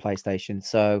got to on the PlayStation.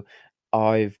 So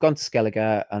I've gone to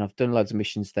Skellige and I've done loads of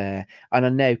missions there, and I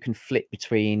now can flip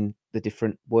between the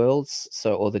different worlds,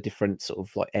 or the different sort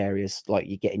of like areas. Like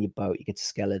you get in your boat, you get to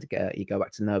Skellige, you go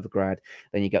back to Novigrad,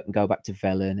 then you go back to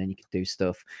Velen, and you can do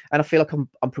stuff. And I feel like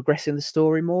I'm progressing the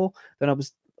story more than I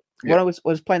was when I was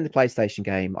playing the PlayStation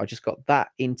game. I just got that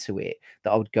into it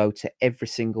that I would go to every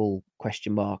single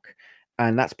question mark.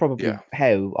 And that's probably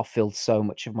how I filled so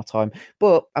much of my time.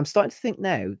 But I'm starting to think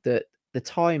now that the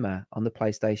timer on the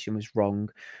PlayStation was wrong,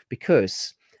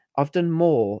 because I've done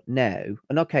more now.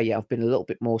 And okay, yeah, I've been a little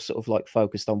bit more sort of like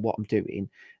focused on what I'm doing.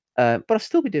 But I've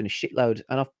still been doing a shitload,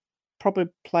 and I've probably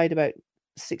played about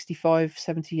 65,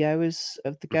 70 hours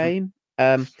of the game.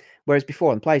 Whereas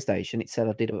before on PlayStation, it said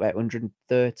I did about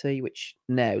 130, which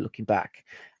now looking back,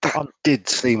 that did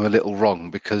seem a little wrong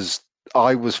because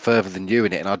I was further than you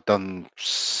in it, and I'd done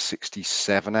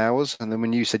 67 hours. And then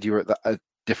when you said you were at a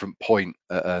different point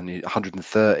at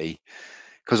 130,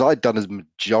 because I'd done a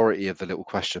majority of the little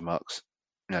question marks,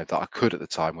 that I could at the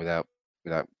time without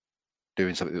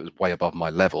doing something that was way above my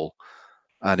level,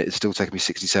 and it's still taken me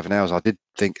 67 hours. I did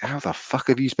think, how the fuck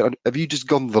have you spent? Have you just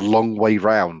gone the long way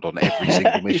round on every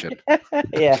single mission?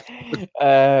 Yeah.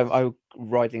 I'm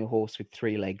riding a horse with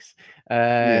 3 legs.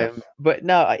 But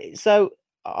no,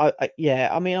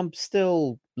 I mean, I'm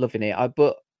still loving it.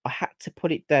 But I had to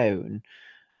put it down.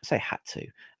 I say had to.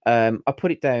 I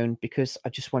put it down because I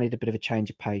just wanted a bit of a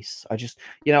change of pace. I just,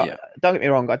 don't get me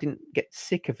wrong, I didn't get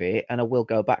sick of it, and I will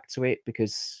go back to it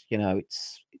because,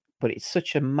 it's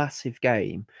such a massive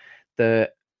game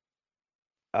that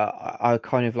I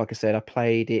kind of, like I said, I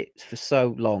played it for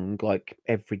so long, like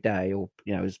every day, or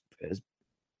as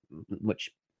much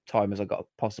time as I got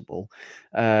possible,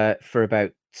 for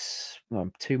about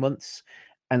 2 months,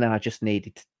 and then I just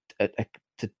needed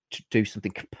to do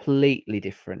something completely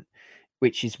different,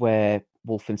 which is where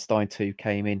Wolfenstein 2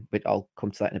 came in, but I'll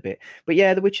come to that in a bit. But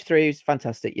yeah, The Witcher 3 is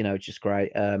fantastic, just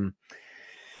great.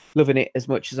 Loving it as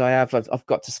much as I have. I've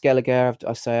got to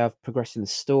Skellige. I've progressed in the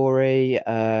story.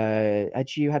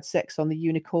 Had you had sex on the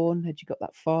unicorn? Had you got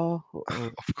that far?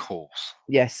 Of course.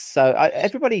 Yes. So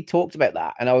everybody talked about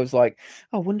that, and I was like,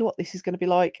 I wonder what this is going to be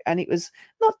like. And it was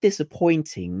not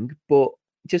disappointing, but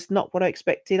just not what I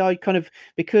expected. I kind of,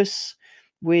 because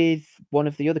with one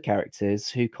of the other characters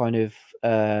who kind of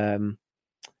Kira,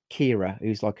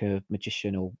 who's like a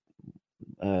magician, or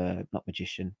not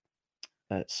magician,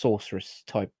 sorceress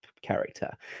type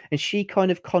character, and she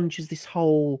kind of conjures this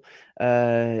whole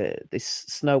this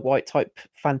Snow White type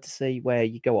fantasy where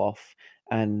you go off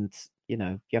and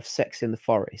you have sex in the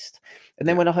forest. And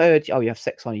then when I heard, you have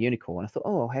sex on a unicorn, I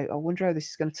thought, I wonder how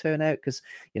this is going to turn out, because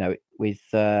with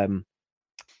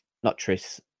not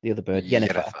Triss, the other bird,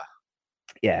 Yennefer.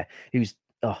 Yeah, who's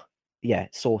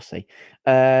saucy.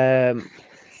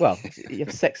 Well, you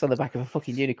have sex on the back of a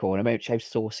fucking unicorn. I mean, how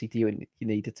saucy do you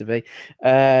need it to be?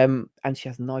 And she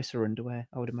has nicer underwear,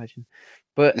 I would imagine.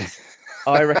 But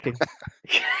I reckon,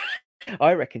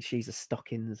 she's a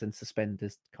stockings and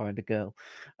suspenders kind of girl.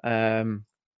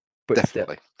 But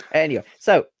definitely. Still. Anyway,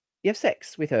 so you have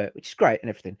sex with her, which is great and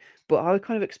everything. But I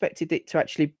kind of expected it to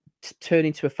actually turn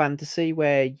into a fantasy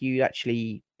where you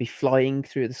actually be flying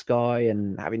through the sky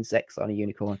and having sex on a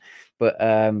unicorn. But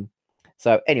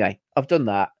so anyway, I've done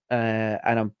that,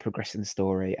 and I'm progressing the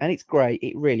story, and it's great.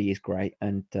 It really is great.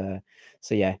 And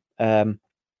so yeah.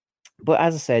 But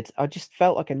as I said, I just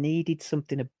felt like I needed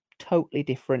something totally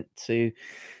different to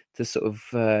sort of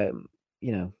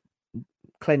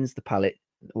cleanse the palate,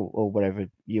 or whatever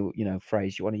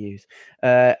phrase you want to use.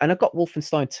 And I got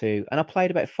Wolfenstein 2, and I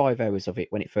played about 5 hours of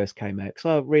it when it first came out, because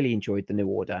I really enjoyed the New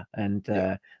Order and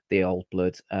the Old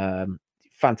Blood.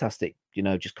 fantastic.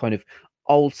 Just kind of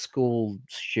old school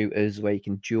shooters where you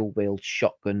can dual wield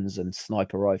shotguns and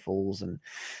sniper rifles, and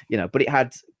but it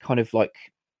had kind of like,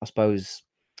 I suppose,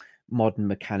 modern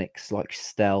mechanics like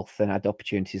stealth, and had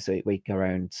opportunities that we go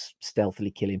around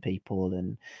stealthily killing people,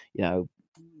 and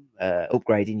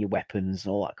upgrading your weapons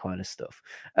and all that kind of stuff.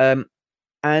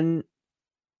 And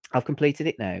I've completed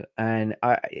it now, and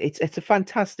it's a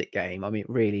fantastic game. I mean, it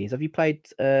really is. Have you played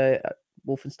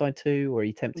Wolfenstein 2, or are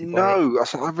you tempted by it? No,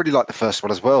 I really like the first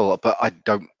one as well, but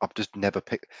I've just never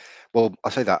picked. Well, I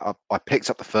say that I picked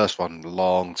up the first one a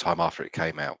long time after it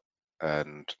came out,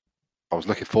 and I was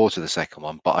looking forward to the second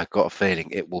one, but I've got a feeling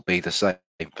it will be the same.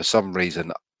 For some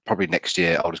reason, probably next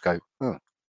year, I'll just go, oh,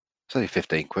 it's only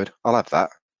 15 quid. I'll have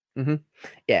that.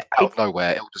 Yeah, Out of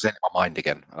nowhere, it'll just enter my mind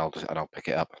again, and I'll pick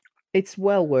it up. it's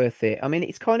well worth it. I mean,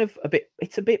 it's kind of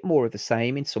it's a bit more of the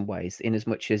same in some ways, in as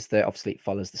much as obviously it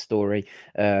follows the story,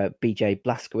 BJ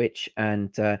Blazkowicz,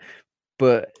 and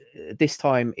but this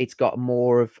time it's got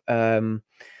more of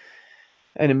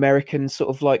an American sort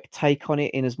of like take on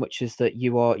it, in as much as that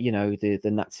you are, the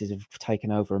Nazis have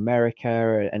taken over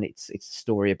America, and it's a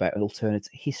story about an alternate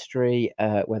history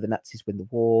where the Nazis win the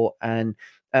war. And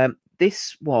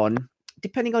this one,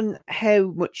 depending on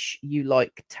how much you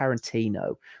like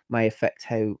Tarantino, may affect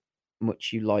how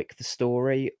much you like the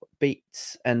story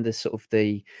beats and the sort of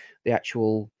the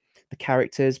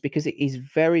characters, because it is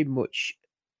very much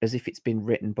as if it's been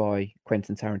written by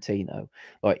Quentin Tarantino,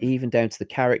 like even down to the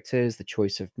characters, the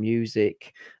choice of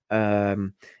music,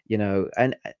 and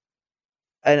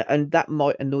that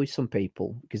might annoy some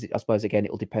people, because I suppose again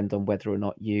it'll depend on whether or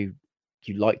not you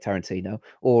like Tarantino,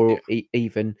 or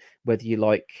even whether you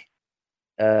like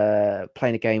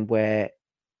playing a game where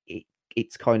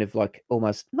it's kind of like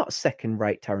almost not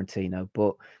second-rate Tarantino,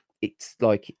 but it's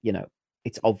like,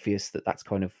 it's obvious that that's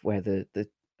kind of where the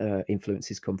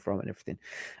influences come from and everything.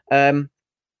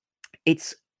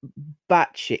 It's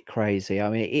batshit crazy. I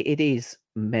mean, it is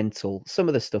mental. Some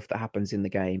of the stuff that happens in the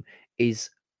game is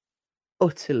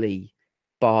utterly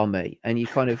barmy, and you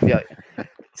kind of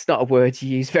it's not a word you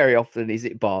use very often, is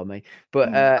it, barmy?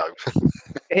 But No.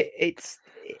 it's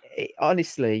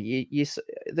honestly,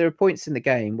 there are points in the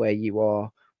game where you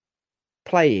are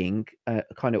playing,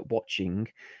 kind of watching,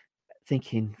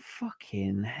 thinking,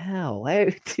 fucking hell, how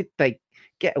did they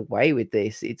get away with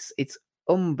this? It's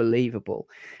unbelievable.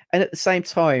 And at the same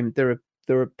time, there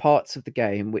are parts of the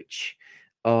game which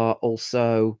are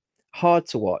also hard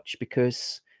to watch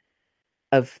because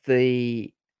of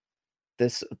the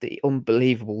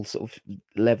unbelievable sort of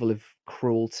level of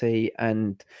cruelty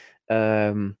and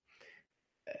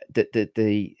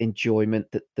the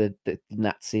enjoyment that the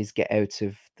Nazis get out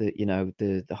of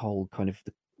the whole kind of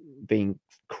being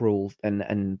cruel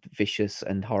and vicious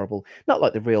and horrible, not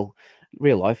like the real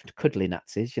life cuddly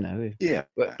Nazis, Yeah,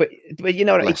 but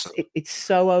Bless it's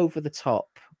so over the top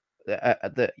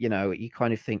that you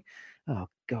kind of think, oh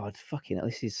god, fucking hell,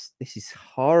 this is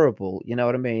horrible. You know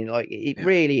what I mean? Like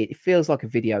really, it feels like a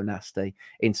video nasty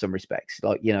in some respects.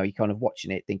 Like, you're kind of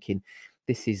watching it thinking,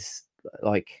 this is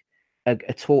like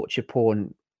a torture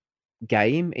porn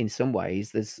game in some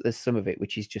ways. There's some of it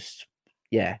which is just,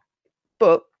 yeah.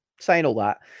 But saying all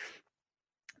that,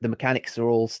 the mechanics are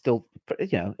all still,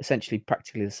 essentially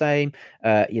practically the same.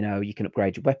 You can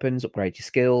upgrade your weapons, upgrade your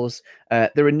skills.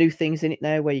 There are new things in it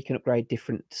now where you can upgrade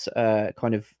different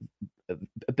kind of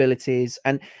abilities,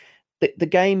 and the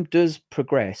game does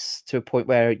progress to a point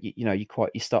where you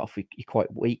start off, you're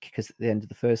quite weak, because at the end of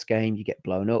the first game you get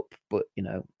blown up, but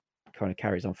kind of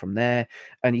carries on from there,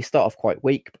 and you start off quite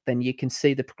weak, but then you can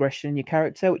see the progression in your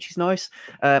character, which is nice.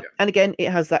 And again, it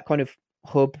has that kind of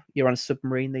hub. You're on a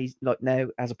submarine these like now,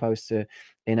 as opposed to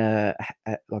in a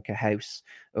like a house,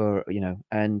 or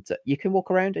and you can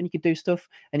walk around and you can do stuff,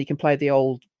 and you can play the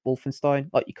old Wolfenstein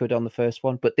like you could on the first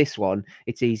one, but this one,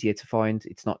 it's easier to find.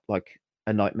 It's not like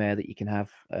a nightmare that you can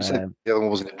have. The other one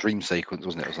wasn't a dream sequence,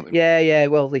 wasn't it, or something? Yeah.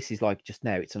 Well, this is like just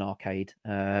now it's an arcade,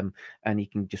 and you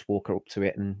can just walk up to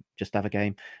it and just have a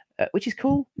game, which is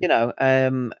cool,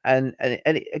 and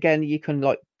again, you can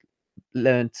like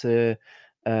learn to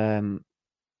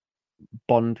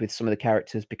bond with some of the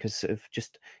characters because of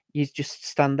you just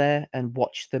stand there and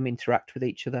watch them interact with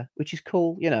each other, which is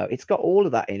cool. It's got all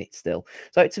of that in it still,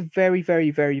 so it's a very, very,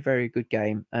 very, very good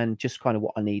game, and just kind of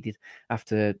what I needed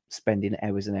after spending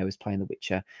hours and hours playing The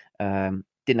Witcher.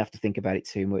 Didn't have to think about it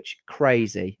too much,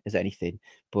 crazy as anything,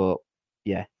 but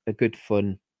yeah, a good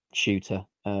fun shooter.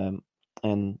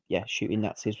 And yeah, shooting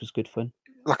Nazis was good fun,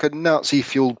 like a Nazi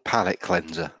fueled palate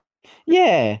cleanser.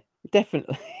 Yeah,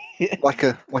 definitely. like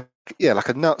a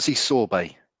Nazi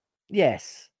sorbet.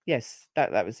 Yes,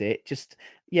 that was it. Just,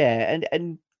 yeah,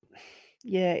 and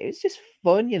Yeah, it was just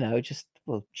fun, just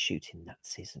shooting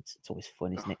Nazis. It's always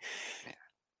fun, isn't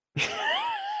it?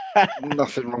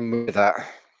 Nothing wrong with that.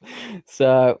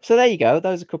 So there you go.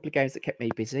 Those are a couple of games that kept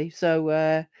me busy.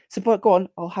 But go on.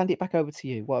 I'll hand it back over to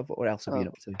you. What else have you been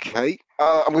up to? Okay,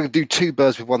 I'm going to do two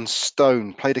birds with one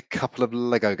stone. Played a couple of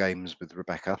Lego games with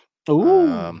Rebecca.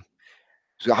 Ooh.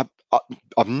 So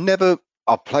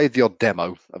I've played the odd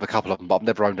demo of a couple of them, but I've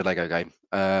never owned a Lego game.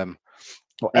 And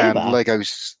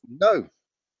Legos, no,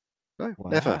 Wow.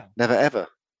 never, ever.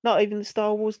 Not even the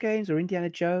Star Wars games or Indiana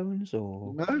Jones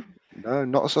or no,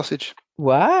 not a sausage.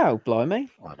 Wow, blimey!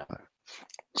 I know.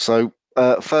 So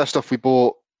first off, we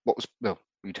bought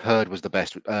we'd heard was the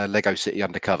best Lego City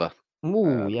Undercover.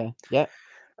 Ooh, yeah.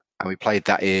 And we played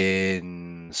that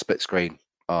in split screen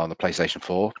on the PlayStation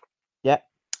 4. Yeah.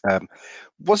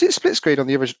 Was it split screen on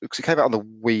the original? Because it came out on the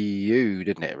Wii U,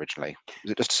 didn't it, originally?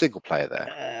 Was it just a single player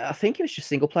there? I think it was just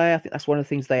single player. I think that's one of the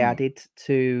things they added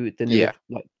to the new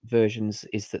versions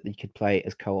is that you could play it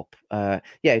as co-op.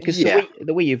 Because the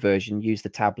Wii U version used the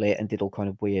tablet and did all kind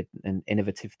of weird and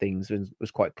innovative things and was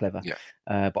quite clever. Yeah.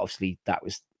 But obviously that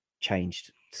was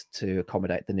changed to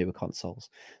accommodate the newer consoles.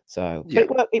 So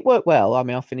but it worked well. I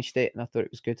mean, I finished it and I thought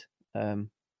it was good.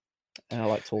 And I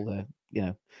liked all the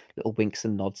little winks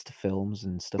and nods to films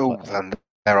and stuff like that. And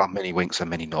there are many winks and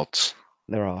many nods.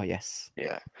 There are, yes.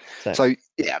 Yeah. So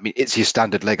I mean, it's your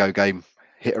standard Lego game.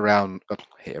 Hit around,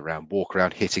 walk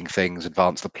around, hitting things,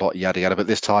 advance the plot, yada yada. But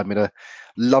this time in a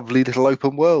lovely little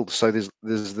open world. So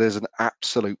there's an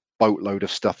absolute boatload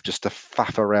of stuff just to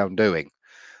faff around doing,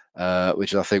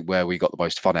 which is I think where we got the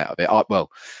most fun out of it.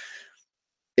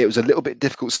 It was a little bit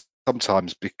difficult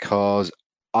sometimes because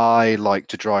I like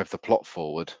to drive the plot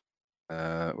forward,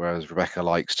 whereas Rebecca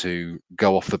likes to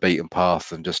go off the beaten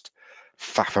path and just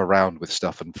faff around with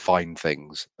stuff and find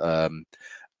things.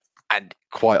 And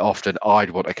quite often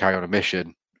I'd want to carry on a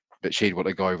mission, but she'd want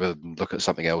to go over and look at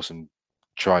something else and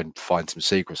try and find some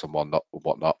secrets and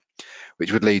whatnot,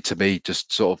 which would lead to me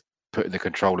just sort of putting the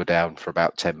controller down for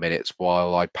about 10 minutes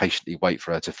while I patiently wait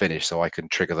for her to finish so I can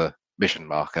trigger the mission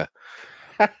marker.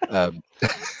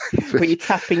 Were you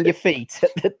tapping your feet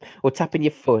or tapping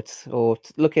your foot or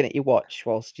looking at your watch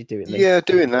whilst you're doing this? Yeah,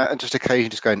 doing that and just occasionally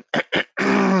just going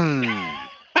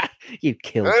you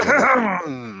killed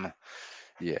me.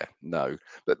 Yeah, no.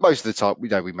 But most of the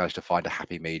time we managed to find a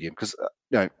happy medium because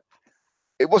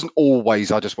it wasn't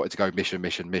always I just wanted to go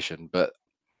mission, but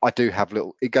I do have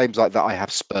little in games like that. I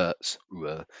have spurts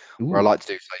where I like to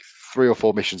do say 3 or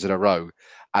 4 missions in a row,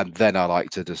 and then I like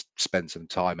to just spend some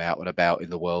time out and about in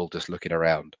the world, just looking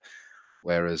around.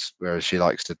 Whereas she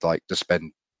likes to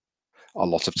spend a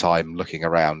lot of time looking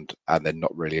around and then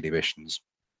not really any missions.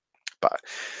 But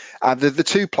the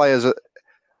two players are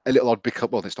a little odd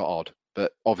because it's not odd,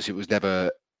 but obviously it was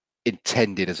never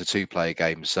intended as a 2-player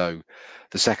game. So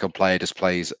the second player just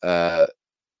plays a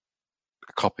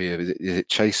copy of is it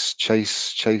Chase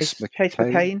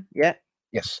McCain? Yeah.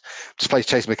 Yes, just plays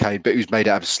Chase McCain, but who's made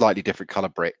out of slightly different color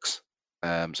bricks,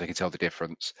 so you can tell the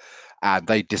difference. And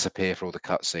they disappear for all the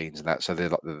cutscenes and that, so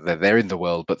they're in the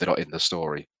world, but they're not in the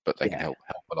story, but they can help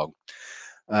along.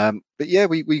 But yeah,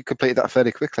 we completed that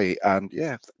fairly quickly, and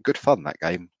yeah, good fun that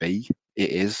game. It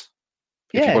is.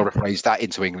 If you want to rephrase that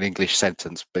into an English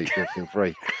sentence, feel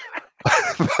free.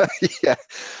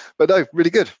 But no, really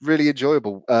good, really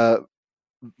enjoyable,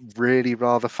 really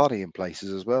rather funny in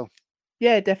places as well.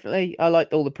 Yeah, definitely. I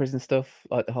liked all the prison stuff,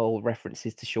 like the whole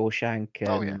references to Shawshank.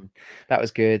 That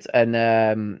was good. And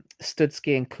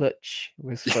Studsky and Clutch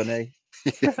was funny.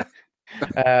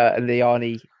 And the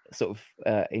Arnie sort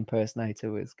of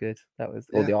impersonator was good. That was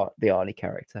or the Arnie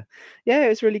character. Yeah, it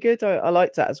was really good. I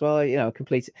liked that as well. I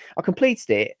completed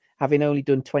it having only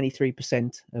done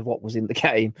 23% of what was in the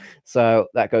game. So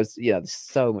that goes, there's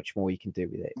so much more you can do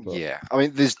with it. But... Yeah, I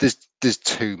mean, there's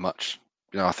too much.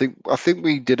 I think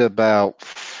we did about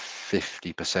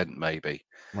 50% maybe.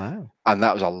 Wow. And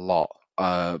that was a lot.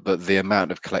 But the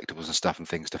amount of collectibles and stuff and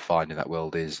things to find in that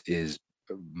world is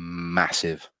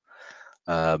massive.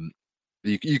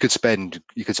 You could spend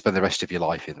the rest of your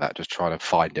life in that just trying to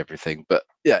find everything. But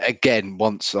yeah, again,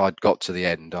 once I'd got to the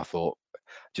end, I thought,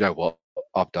 do you know what?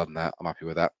 I've done that. I'm happy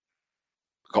with that.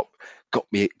 Got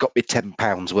me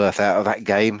 £10 worth out of that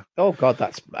game. Oh God,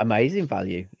 that's amazing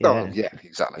value. Yeah. Oh yeah,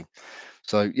 exactly.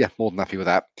 So yeah, more than happy with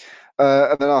that.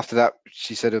 And then after that,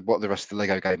 she said, "What are the rest of the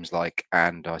Lego games like?"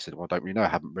 And I said, "Well, I don't really know. I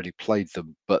haven't really played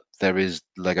them, but there is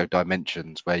Lego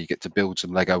Dimensions where you get to build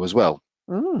some Lego as well."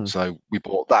 So we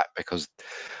bought that because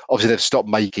obviously they've stopped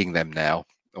making them now,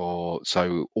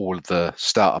 so all of the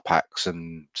starter packs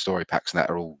and story packs and that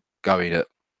are all going at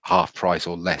half price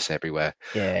or less everywhere.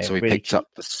 Yeah. So we really picked up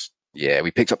Yeah,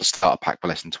 we picked up the starter pack for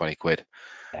less than 20 quid.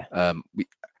 Yeah. We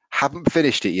haven't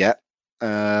finished it yet,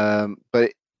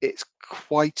 but it's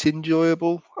quite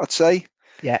enjoyable, I'd say.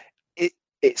 Yeah.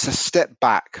 It's a step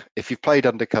back. If you've played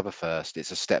Undercover first, it's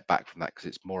a step back from that because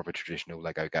it's more of a traditional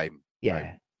Lego game.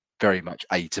 Yeah. Very much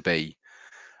A to B,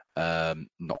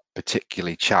 not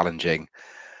particularly challenging.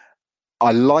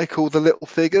 I like all the little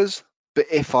figures, but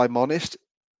if I'm honest,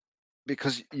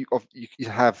 because you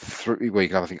have three, well, you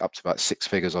can have I think up to about 6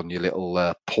 figures on your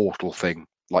little portal thing,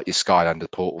 like your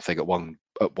Skylander portal thing at one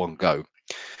go.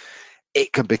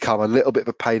 It can become a little bit of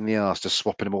a pain in the ass just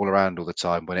swapping them all around all the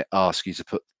time when it asks you to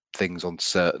put things on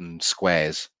certain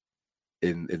squares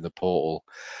in the portal,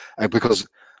 and because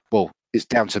it's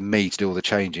down to me to do all the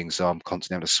changing, so I'm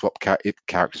constantly having to swap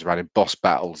characters around in boss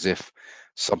battles. If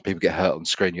some people get hurt on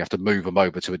screen, you have to move them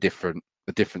over to a different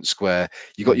square.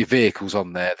 You got your vehicles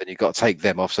on there, then you've got to take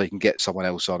them off so you can get someone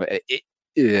else on it.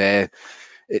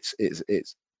 It's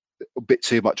a bit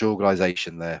too much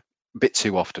organisation there, a bit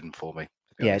too often for me.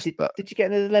 Yeah. Honest, did you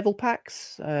get any level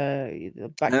packs?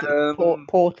 Back to the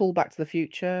Portal, Back to the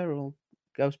Future, or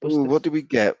Ghostbusters? What did we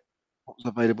get? What was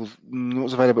available? What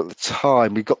was available at the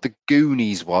time? We got the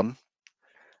Goonies one.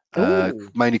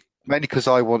 Mainly because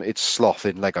I wanted Sloth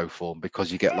in Lego form,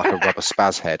 because you get like a rubber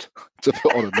spaz head to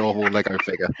put on a normal Lego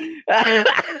figure.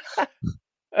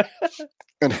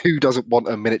 And who doesn't want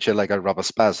a miniature Lego rubber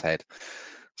spaz head?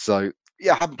 So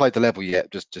yeah, I haven't played the level yet.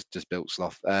 Just built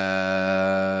Sloth.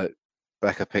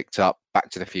 Becca picked up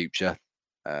Back to the Future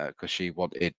because she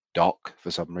wanted Doc for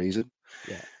some reason.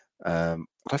 Yeah. I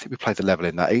don't think we played the level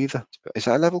in that either. Is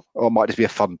that a level, or it might just be a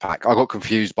fun pack? I got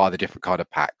confused by the different kind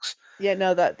of packs. Yeah,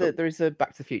 no, there is a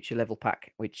Back to the Future level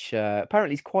pack, which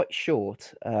apparently is quite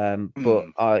short. But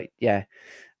because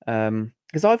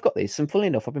I've got this, and funnily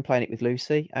enough, I've been playing it with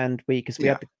Lucy, and we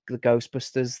had the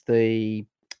Ghostbusters, the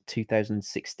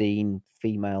 2016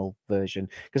 female version,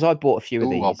 because I bought a few of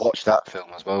these. I watched that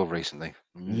film as well recently.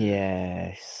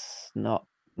 Yes, not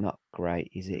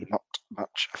great, is it? Not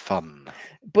much fun.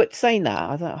 But saying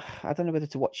that, I don't know whether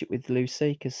to watch it with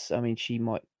Lucy, because I mean she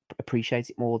might appreciate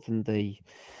it more than the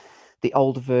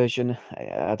older version.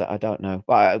 I don't know,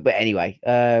 but anyway,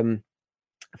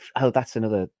 that's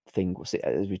another thing.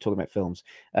 As we're talking about films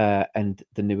and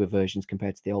the newer versions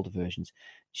compared to the older versions,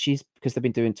 because they've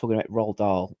been talking about Roald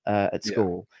Dahl at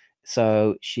school.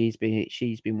 So she's been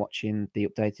watching the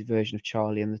updated version of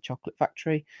Charlie and the Chocolate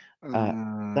Factory.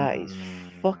 That is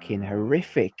fucking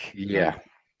horrific. Yeah.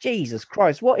 Jesus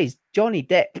Christ, what is Johnny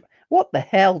Depp? What the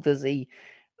hell does he?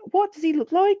 What does he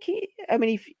look like? I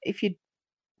mean, if you,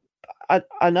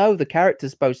 I know the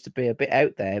character's supposed to be a bit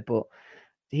out there, but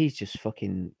he's just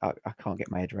fucking. I can't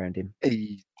get my head around him.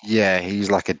 He's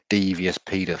like a devious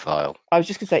paedophile. I was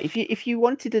just gonna say, if you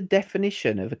wanted a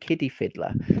definition of a kiddie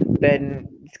fiddler, then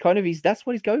it's kind of that's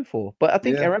what he's going for. But I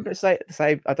think I remember say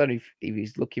I don't know if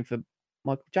he's looking for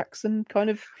Michael Jackson kind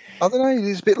of. I don't know.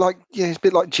 He's a bit like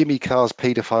Jimmy Carr's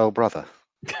paedophile brother.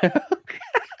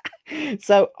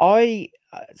 So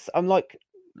I'm like,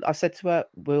 I said to her,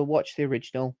 we'll watch the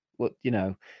original.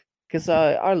 Because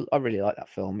I really like that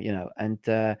film, and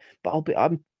but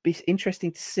I'm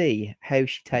interesting to see how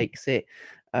she takes it.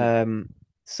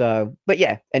 So, but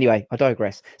yeah, anyway, I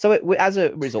digress. So as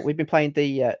a result, we've been playing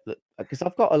because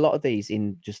I've got a lot of these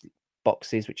in just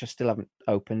boxes which I still haven't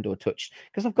opened or touched,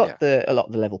 because I've got a lot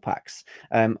of the level packs.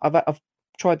 I've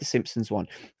tried the Simpsons one.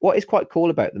 What is quite cool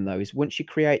about them though is once you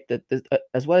create the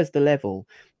as well as the level,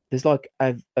 there's like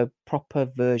a proper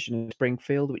version of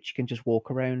Springfield which you can just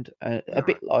walk around, a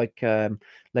bit like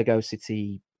Lego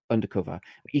City Undercover.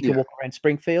 You can walk around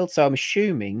Springfield. So I'm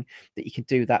assuming that you can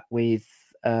do that with,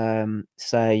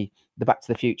 say, the Back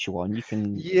to the Future one. You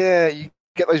can. Yeah, you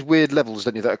get those weird levels,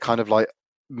 don't you? That are kind of like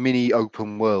mini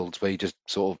open worlds where you just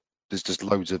there's just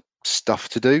loads of stuff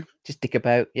to do. Just dick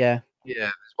about, yeah. Yeah,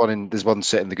 there's one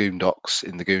set in the Goondocks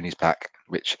in the Goonies pack,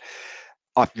 which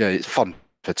it's fun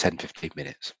for 10-15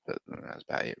 minutes, but that's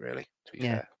about it really, to be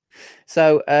fair.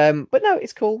 So but no,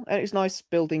 it's cool, and it's nice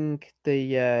building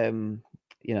the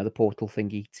the portal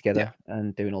thingy together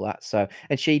and doing all that. So,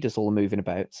 and she does all the moving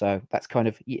about, so that's kind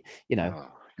of you're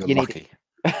lucky.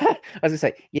 As I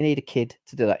say, you need a kid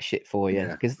to do that shit for you,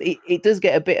 because it does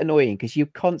get a bit annoying, because you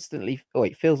constantly,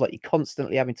 it feels like you're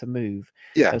constantly having to move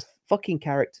those fucking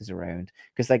characters around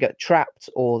because they get trapped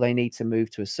or they need to move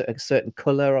to a certain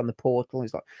color on the portal.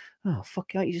 It's like, oh fuck,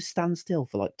 can't you just stand still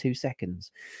for like 2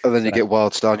 seconds? And then you get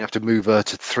Wildstar and you have to move her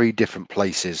to 3 different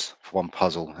places for one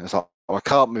puzzle. And it's like, I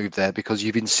can't move there because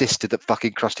you've insisted that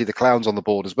fucking Krusty the Clown's on the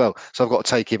board as well. So I've got to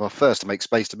take him off first to make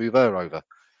space to move her over.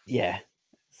 Yeah.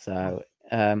 So,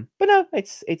 but no,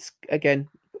 it's again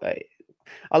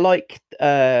I like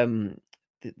again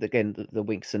the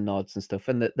winks and nods and stuff,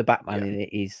 and the Batman in it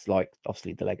is like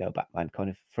obviously the Lego Batman kind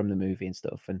of from the movie and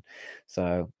stuff, and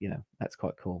so that's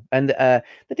quite cool. And the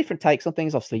different takes on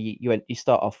things. Obviously, you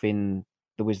start off in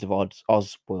the Wizard of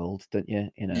Oz world, don't you?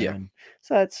 Yeah. And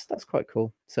so that's quite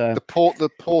cool. So the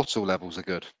portal levels are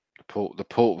good. The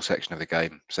portal section of the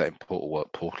game set in Portal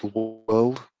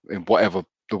World, in whatever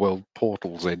the world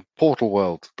Portal's in. Portal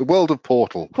World, the world of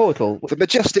Portal, the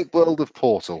majestic world of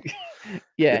Portal.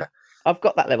 Yeah, I've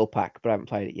got that level pack, but I haven't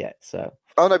played it yet. So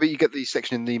no, but you get the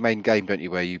section in the main game, don't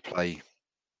you, where you play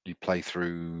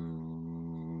through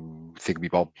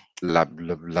Thingamy Bob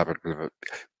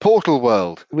Portal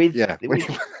World with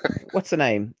what's the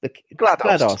name?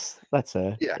 GLaDOS. That's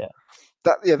her. Yeah.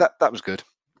 That was good,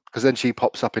 because then she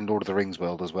pops up in Lord of the Rings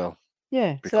world as well.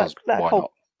 Yeah, because so that why whole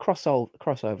not?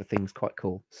 crossover thing's quite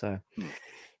cool. So,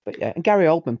 but yeah, and Gary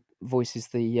Oldman voices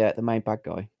the main bad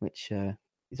guy, which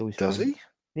is always Does fun.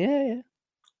 he? Yeah.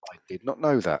 I did not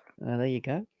know that. There you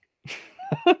go.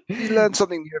 You learn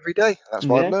something new every day. That's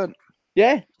what I've learned.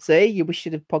 Yeah. See, you wish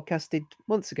you'd have podcasted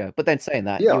months ago. But then saying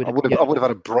that, I would have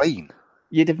had a brain.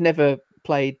 You'd have never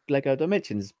played Lego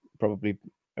Dimensions probably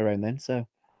around then. So,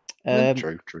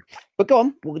 true. But go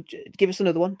on, give us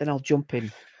another one, then I'll jump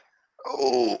in.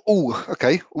 Oh,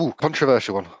 okay. Oh,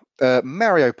 controversial one.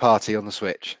 Mario Party on the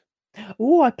Switch.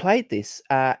 Oh, I played this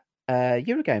at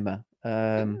Eurogamer.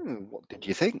 What did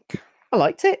you think? I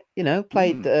liked it.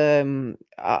 Played.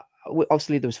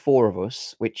 Obviously, there was 4 of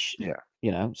us, which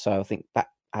so I think that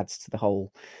adds to the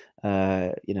whole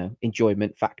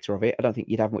enjoyment factor of it. I don't think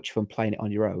you'd have much fun playing it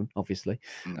on your own, obviously.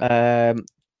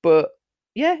 But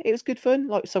yeah, it was good fun.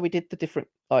 Like, so we did the different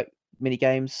like mini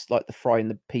games, like the frying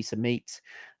the piece of meat.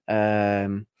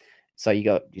 So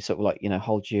you sort of like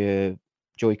hold your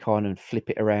Joy-Con and flip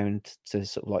it around to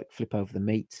sort of like flip over the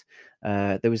meat.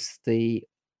 There was the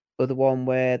other one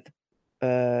where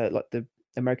like the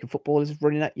American footballers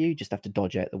running at you, you just have to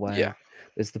dodge out the way. Yeah.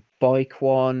 There's the bike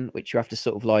one, which you have to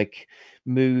sort of like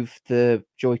move the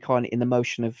Joy-Con in the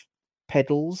motion of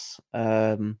pedals.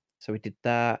 So we did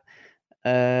that.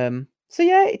 So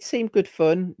yeah, it seemed good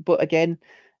fun, but again,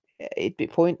 it'd be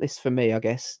pointless for me, I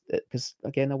guess, because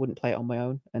again, I wouldn't play it on my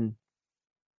own, and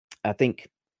I think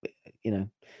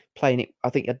playing it, I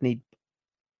think I'd need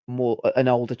more an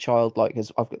older child, like,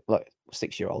 because I've got like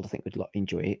 6-year-old, I think would like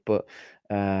enjoy it, but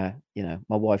my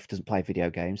wife doesn't play video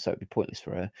games, so it'd be pointless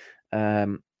for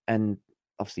her. And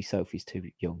obviously Sophie's too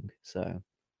young, so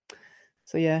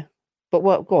yeah. But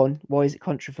go on, why is it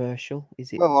controversial?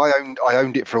 Is it? Well, I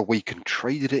owned it for a week and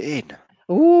traded it in.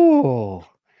 Oh,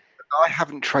 I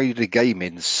haven't traded a game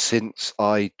in since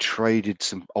I traded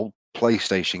some old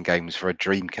PlayStation games for a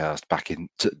Dreamcast back in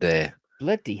there.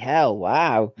 Bloody hell!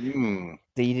 Wow. You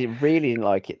didn't really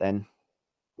like it then?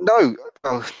 No.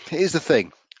 Well, here's the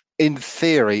thing. In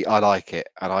theory, I like it,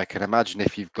 and I can imagine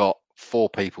if you've got 4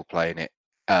 people playing it,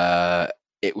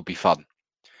 it would be fun.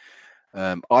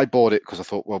 I bought it because I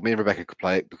thought, well, me and Rebecca could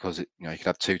play it because you could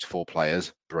have 2 to 4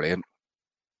 players. Brilliant.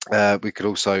 We could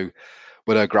also,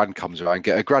 when her gran comes around,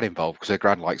 get her gran involved because her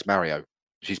gran likes Mario.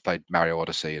 She's played Mario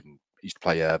Odyssey and used to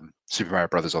play Super Mario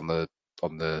Brothers on the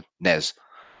NES,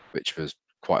 which was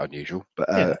quite unusual.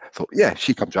 But I thought,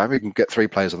 she comes around, we can get 3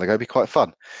 players on the go, it'd be quite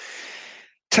fun.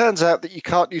 Turns out that you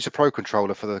can't use a Pro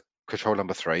Controller for the control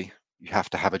number 3. You have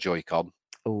to have a Joy-Con.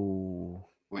 Oh.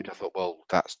 Which I thought, well,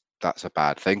 that's a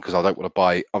bad thing, because I don't want to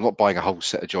buy. I'm not buying a whole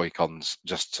set of Joy-Cons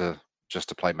just to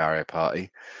play Mario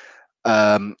Party.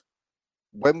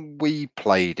 When we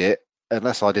played it,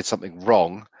 unless I did something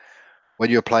wrong, when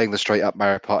you were playing the straight up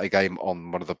Mario Party game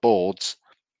on one of the boards,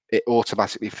 it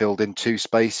automatically filled in 2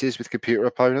 spaces with computer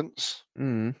opponents,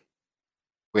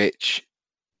 which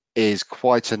is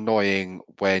quite annoying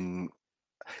when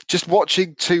just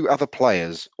watching 2 other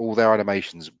players, all their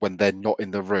animations when they're not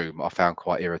in the room, I found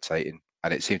quite irritating,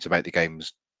 and it seemed to make the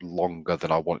games longer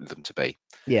than I wanted them to be.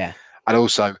 Yeah. And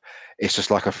also, it's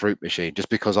just like a fruit machine. Just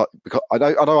because I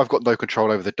know I've got no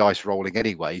control over the dice rolling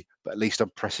anyway, but at least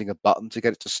I'm pressing a button to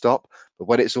get it to stop. But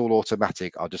when it's all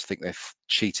automatic, I just think they're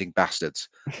cheating bastards.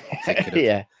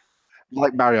 Yeah.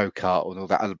 Like Mario Kart and all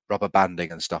that rubber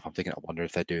banding and stuff. I'm thinking, I wonder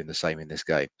if they're doing the same in this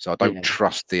game. So I don't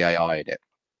trust the AI in it.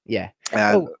 Yeah.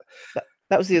 That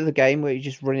was the other game where you're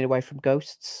just running away from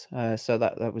ghosts. So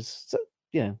that was,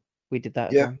 we did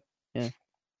that. Yeah. As well. Yeah.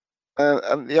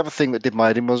 And the other thing that did my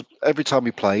head in was every time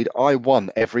we played, I won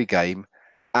every game.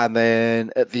 And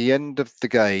then at the end of the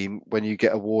game, when you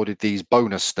get awarded these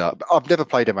bonus stuff, I've never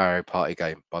played a Mario Party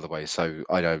game, by the way, so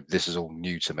I know this is all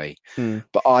new to me.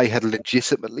 But I had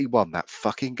legitimately won that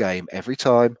fucking game every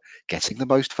time, getting the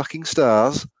most fucking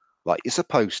stars, like you're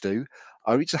supposed to.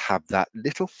 only to have that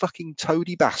little fucking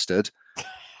toady bastard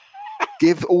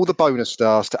give all the bonus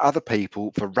stars to other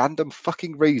people for random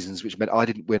fucking reasons, which meant I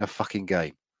didn't win a fucking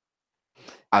game.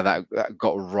 And that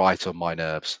got right on my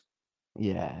nerves.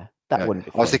 Yeah, that You know, wouldn't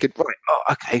be I was fun. thinking, right, oh,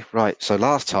 okay, right. So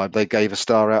last time they gave a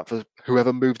star out for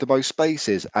whoever moved the most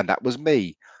spaces, and that was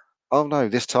me. Oh no,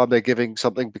 this time they're giving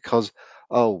something because,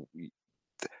 oh,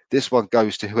 this one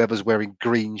goes to whoever's wearing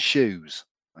green shoes.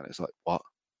 And it's like, what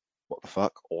the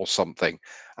fuck, or something.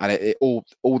 And it all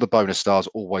the bonus stars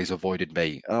always avoided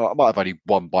me. I might have only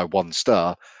won by 1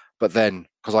 star, but then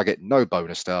because I get no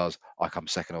bonus stars, I come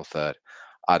second or third,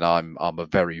 and I'm a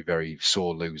very, very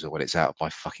sore loser when it's out of my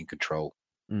fucking control.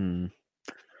 That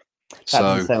So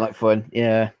doesn't sound like fun.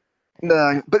 Yeah.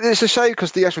 no, but it's a shame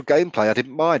because the actual gameplay I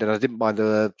didn't mind, and I didn't mind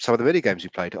some of the mini games we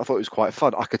played. I thought it was quite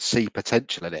fun. I could see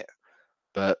potential in it,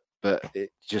 but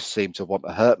it just seemed to want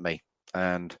to hurt me,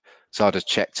 and so I just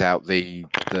checked out the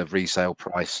resale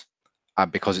price,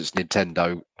 and because it's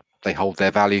Nintendo, they hold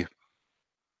their value.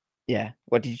 Yeah.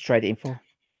 What did you trade it in for?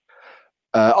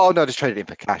 Oh no, I just traded it in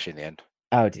for cash in the end.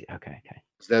 Oh, okay.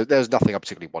 There was nothing I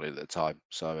particularly wanted at the time,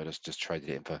 so I just traded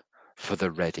it in for the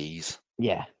readies.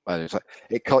 Yeah. And it's like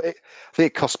I think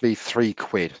it cost me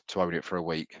 £3 to own it for a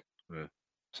week,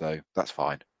 so that's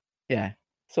fine. Yeah.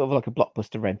 Sort of like a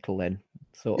Blockbuster rental then,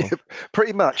 sort of.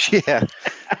 Pretty much, yeah.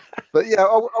 But yeah,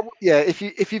 yeah.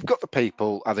 If you've got the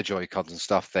people and the Joy-Cons and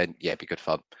stuff, then yeah, it'd be good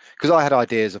fun. Because I had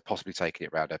ideas of possibly taking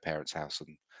it around her parents' house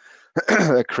and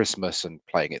at Christmas and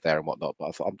playing it there and whatnot. But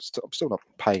I thought I'm still not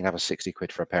paying another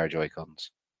 £60 for a pair of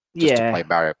Joy-Cons just to play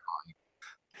Mario Party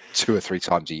 2 or 3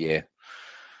 times a year.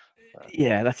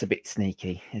 Yeah, that's a bit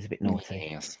sneaky. It's a bit naughty.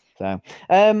 Yes. So,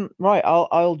 right,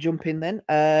 I'll jump in then,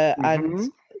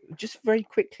 and just very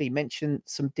quickly mention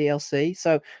some DLC.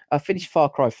 So I finished Far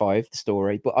Cry 5, the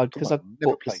story, but because I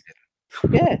never played it.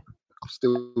 Yeah, I've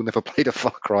still never played a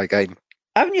Far Cry game.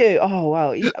 Haven't you? Oh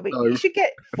wow! I mean, No. you should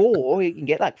get 4. You can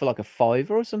get that for like a $5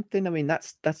 or something. I mean,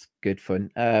 that's good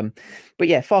fun. But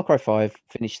yeah, Far Cry 5,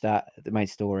 finished that, the main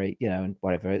story, and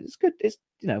whatever. It's good. It's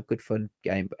good fun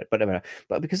game, but whatever.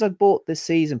 But because I bought the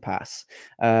season pass,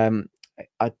 I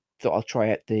thought I'll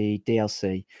try out the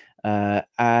DLC.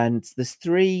 And there's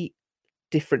 3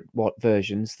 different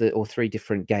versions or 3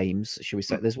 different games, should we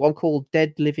say? There's one called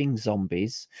Dead Living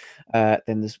Zombies.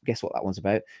 Then there's, guess what that one's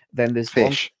about? Then there's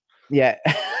Fish. Yeah.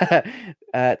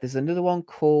 There's another one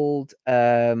called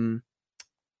Hours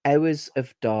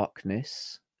of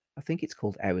Darkness. I think it's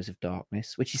called Hours of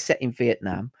Darkness, which is set in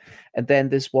Vietnam. And then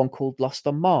there's one called Lost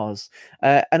on Mars.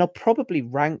 And I'll probably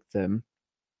rank them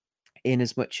in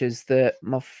as much as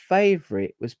my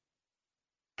favorite was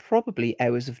probably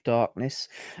Hours of Darkness.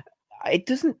 It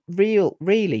doesn't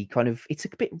really kind of, it's a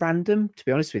bit random, to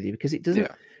be honest with you, because it doesn't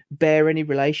bear any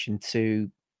relation to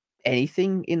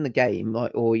anything in the game,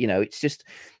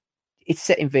 it's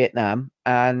set in Vietnam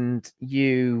and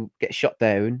you get shot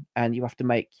down and you have to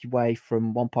make your way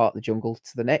from one part of the jungle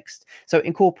to the next. So it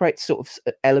incorporates sort of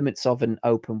elements of an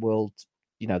open world,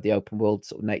 the open world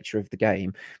sort of nature of the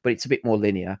game, but it's a bit more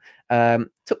linear.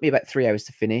 Took me about 3 hours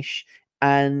to finish,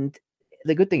 and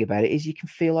the good thing about it is you can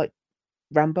feel like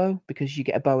Rambo because you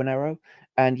get a bow and arrow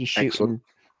and you're shooting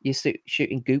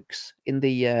gooks in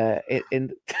the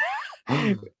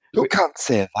You can't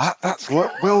say that. That's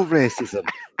well racism.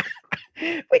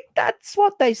 Wait, that's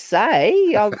what they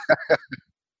say.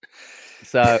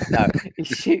 So no, he's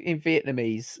shooting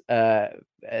Vietnamese,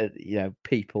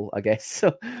 people, I guess,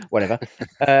 so whatever.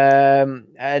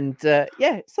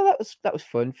 Yeah, so that was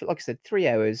fun. Like I said, 3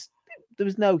 hours. There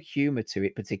was no humor to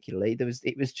it particularly.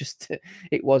 It was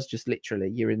just literally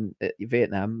you're in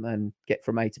Vietnam and get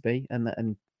from A to B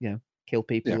and kill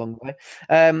people along the way.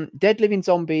 Dead Living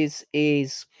Zombies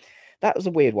that was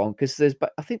a weird one because I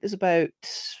think there's about,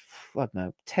 I don't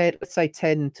know, 10, let's say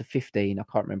 10 to 15, I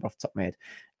can't remember off the top of my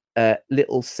head,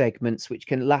 little segments which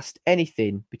can last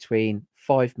anything between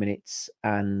 5 minutes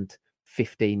and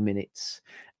 15 minutes.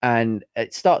 And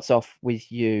it starts off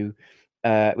with you,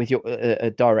 with your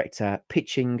director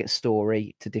pitching a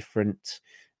story to different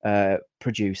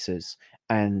producers,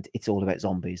 and it's all about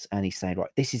zombies, and he's saying, right,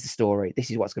 this is the story, this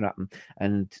is what's going to happen,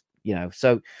 and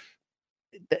so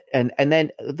and then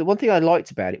the one thing I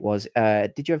liked about it was,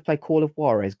 did you ever play Call of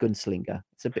Juarez Gunslinger?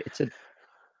 It's an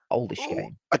oldish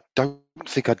game. I don't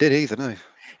think I did either. No.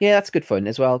 Yeah, that's good fun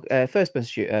as well. First person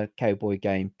shooter cowboy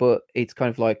game, but it's kind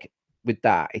of like, with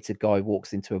that, it's a guy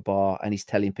walks into a bar and he's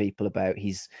telling people about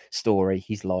his story,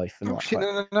 his life, and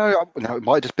no, it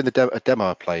might have just been a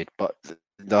demo I played, but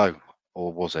no,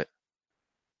 or was it?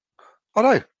 Oh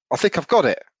no, I think I've got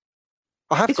it.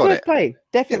 It's worth playing.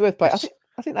 Definitely worth playing.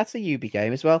 I think that's a Ubi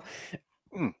game as well.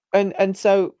 And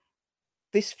so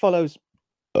this follows,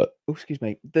 excuse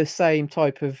me, the same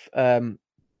type of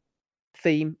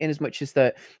theme, in as much as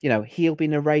that, you know, he'll be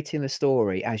narrating the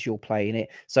story as you're playing it.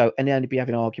 So, and then he'd be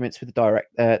having arguments with the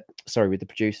with the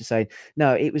producer, saying,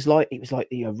 no, it was like,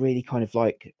 you know, really kind of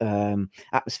like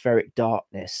atmospheric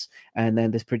darkness. And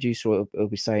then this producer will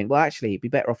be saying, well, actually, it'd be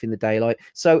better off in the daylight.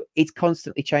 So it's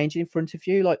constantly changing in front of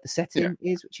you, like the setting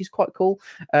is, which is quite cool.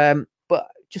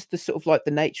 But just the sort of like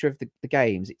the nature of the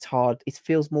games, it's hard. It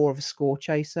feels more of a score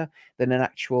chaser than an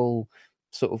actual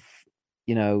sort of,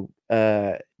 you know,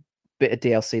 bit of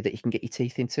DLC that you can get your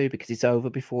teeth into, because it's over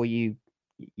before you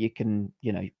can,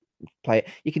 you know, play it.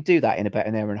 You can do that in about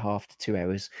an hour and a half to 2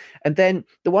 hours. And then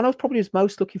the one I was probably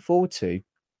most looking forward to,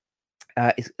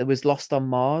 it was Lost on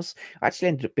Mars. Actually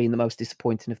ended up being the most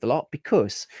disappointing of the lot,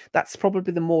 because that's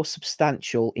probably the more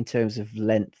substantial in terms of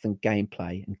length and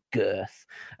gameplay and girth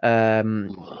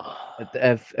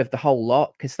of the whole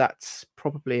lot, because that's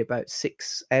probably about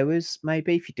 6 hours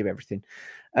maybe if you do everything.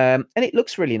 And it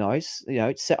looks really nice. You know,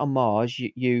 it's set on Mars.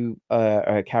 You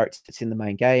are a character that's in the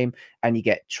main game, and you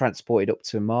get transported up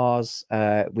to Mars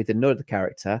with another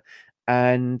character,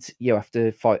 and you have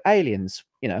to fight aliens.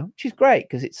 You know, which is great,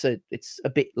 because it's a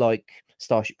bit like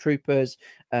Starship Troopers,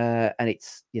 and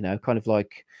it's, you know, kind of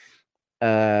like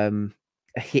a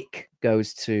hick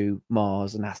goes to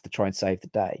Mars and has to try and save the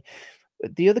day.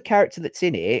 The other character that's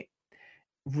in it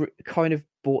kind of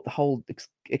brought the whole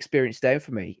experience down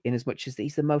for me, in as much as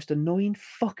he's the most annoying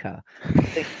fucker.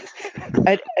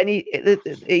 and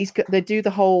they do the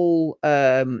whole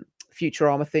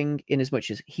Futurama thing, in as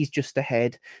much as he's just a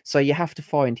head, so you have to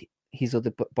find his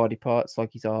other body parts,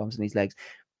 like his arms and his legs.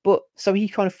 But so he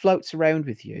kind of floats around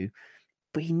with you,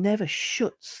 but he never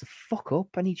shuts the fuck up,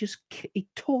 and he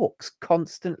talks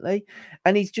constantly,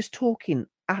 and he's just talking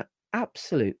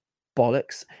absolute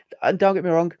bollocks. And don't get me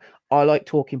wrong, I like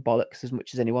talking bollocks as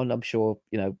much as anyone. I'm sure,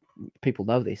 you know, people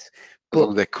know this.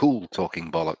 But they're cool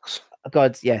talking bollocks.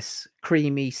 God, yes,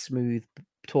 creamy, smooth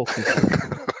talking.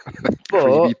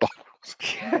 Creamy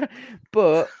bollocks.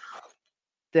 But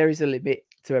there is a limit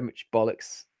to how much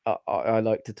bollocks I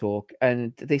like to talk,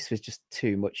 and this was just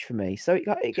too much for me. So it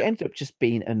ended up just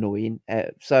being annoying.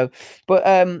 But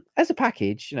as a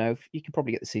package, you know, you can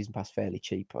probably get the season pass fairly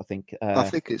cheap, I think. I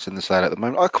think it's in the sale at the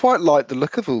moment. I quite like the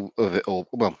look of it all.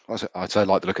 Well, I'd say I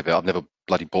like the look of it. I've never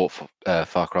bloody bought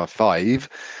Far Cry 5,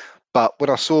 but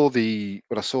when I saw the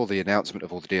announcement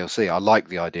of all the DLC, I like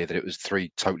the idea that it was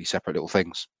 3 totally separate little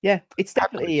things. Yeah, it's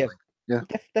definitely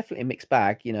definitely a mixed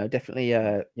bag. You know, definitely.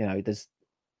 You know, there's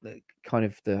kind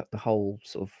of the whole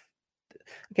sort of,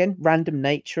 again, random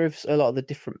nature of a lot of the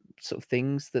different sort of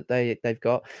things that they've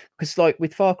got, because like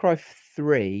with Far Cry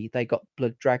 3 they got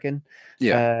Blood Dragon,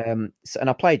 and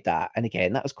I played that, and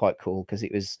again that was quite cool, because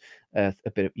it was a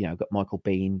bit of, you know, got Michael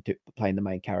Biehn playing the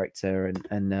main character,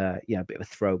 and you know, a bit of a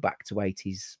throwback to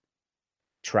 80s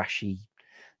trashy,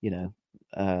 you know,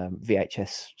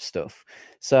 VHS stuff.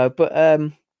 So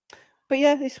but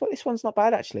yeah, this one's not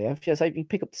bad actually. If you can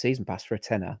pick up the season pass for a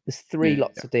tenner, there's 3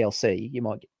 lots of DLC. You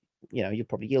might get, you know,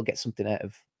 you'll get something out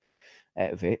of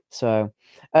it. So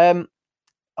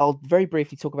I'll very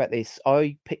briefly talk about this.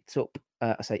 I picked up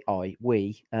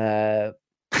we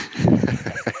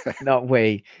not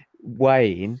we,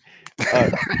 Wayne.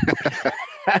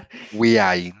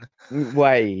 Wayne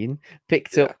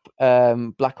picked up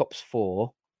Black Ops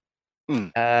 4.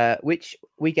 Which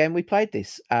weekend we played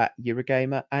this at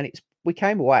Eurogamer, and we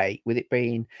came away with it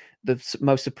being the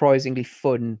most surprisingly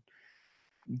fun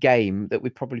game that we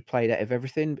probably played out of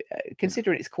everything,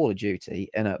 considering it's Call of Duty.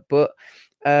 But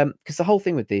because the whole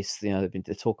thing with this, you know, they've been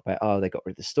to talk about, they got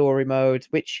rid of the story mode,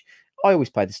 which I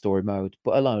always played the story mode,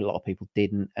 but a lot of people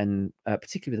didn't, and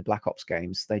particularly with the Black Ops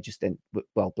games, they just didn't.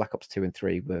 Well, Black Ops 2 and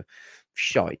 3 were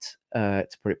shite, to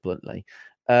put it bluntly.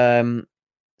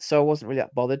 So I wasn't really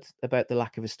that bothered about the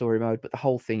lack of a story mode, but the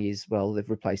whole thing is, well, they've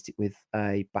replaced it with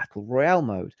a battle royale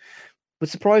mode. But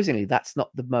surprisingly, that's not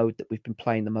the mode that we've been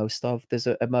playing the most of. There's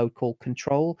a mode called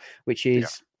Control, which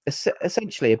is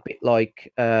essentially a bit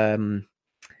like Domination.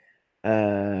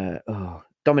 I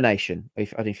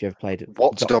don't know if you ever played it.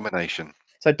 What's Domination?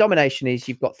 So Domination is,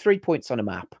 you've got 3 points on a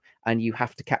map, and you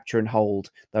have to capture and hold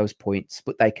those points,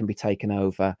 but they can be taken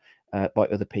over by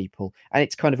other people, and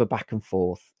it's kind of a back and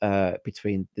forth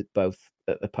between both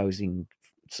opposing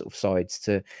sort of sides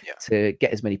to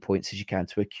get as many points as you can,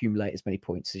 to accumulate as many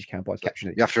points as you can by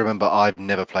capturing it. You have to remember, I've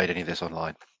never played any of this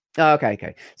online. Oh,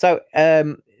 okay. So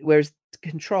whereas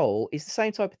Control is the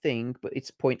same type of thing, but it's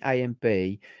point A and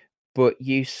B, but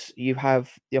you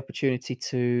have the opportunity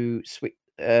to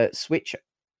switch.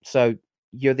 So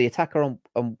you're the attacker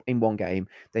in one game,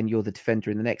 then you're the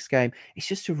defender in the next game. It's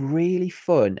just a really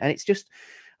fun, and it's just,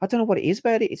 I don't know what it is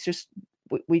about it. It's just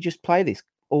we just play this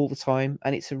all the time,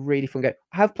 and it's a really fun game.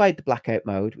 I have played the Blackout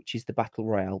mode, which is the Battle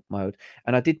Royale mode,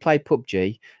 and I did play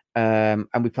PUBG, and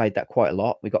we played that quite a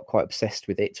lot. We got quite obsessed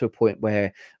with it to a point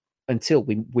where until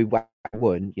we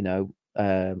won, you know,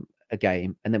 a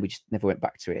game, and then we just never went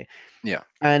back to it. Yeah.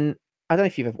 And I don't know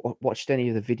if you've ever watched any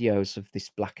of the videos of this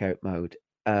Blackout mode,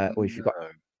 or if you've got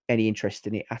any interest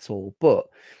in it at all. But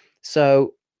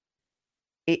so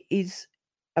it is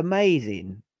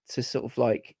amazing to sort of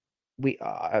like,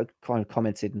 I kind of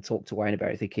commented and talked to Wayne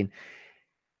about it, thinking,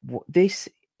 what this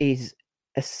is,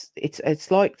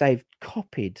 it's like they've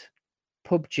copied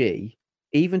PUBG,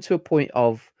 even to a point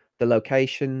of the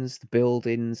locations, the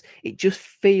buildings. It just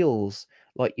feels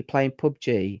like you're playing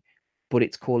PUBG, but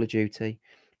it's Call of Duty.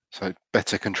 So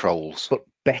better controls, but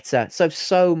better.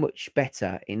 So much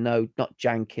better. Not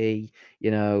janky.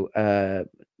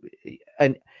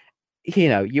 And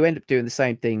you end up doing the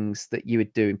same things that you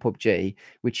would do in PUBG,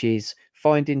 which is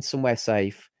finding somewhere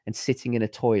safe and sitting in a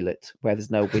toilet where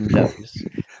there's no windows.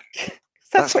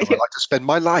 That's how I like to spend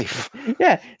my life.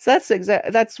 Yeah, so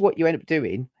that's what you end up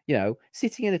doing.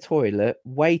 Sitting in a toilet,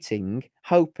 waiting,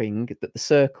 hoping that the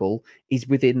circle is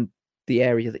within the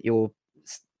area that you're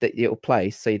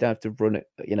placed, so you don't have to run it,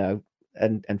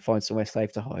 and find somewhere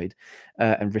safe to hide,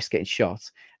 and risk getting shot,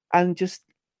 and just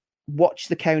watch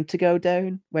the counter go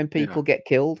down when people get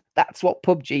killed. That's what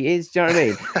PUBG is. Do you know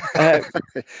what I mean?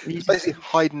 It's basically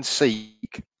hide and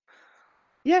seek.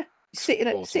 Yeah, sit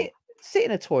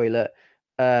in a toilet.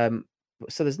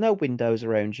 So there's no windows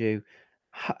around you.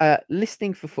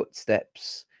 Listening for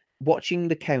footsteps, watching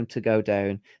the counter go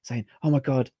down, saying, "Oh my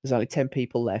god, there's only 10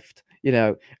 people left."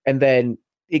 And then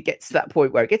it gets to that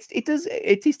point where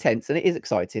it is tense and it is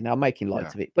exciting. I'm making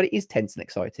light of it, but it is tense and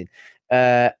exciting.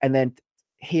 And then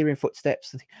hearing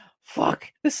footsteps, and fuck,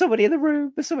 there's somebody in the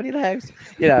room, there's somebody in the house,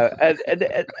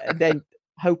 and then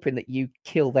hoping that you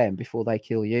kill them before they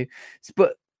kill you.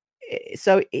 But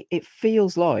so it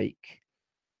feels like,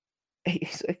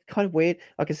 it's kind of weird.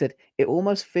 Like I said, it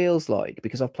almost feels like,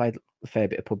 because I've played a fair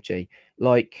bit of PUBG,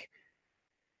 like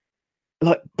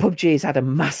PUBG has had a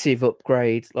massive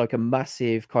upgrade, like a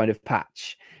massive kind of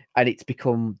patch, and it's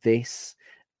become this,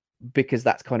 because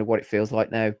that's kind of what it feels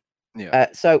like now.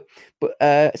 Yeah. So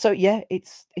yeah,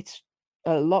 it's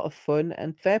a lot of fun,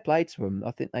 and fair play to them. I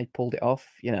think they pulled it off,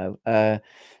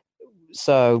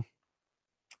 So,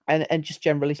 and just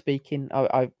generally speaking,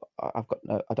 I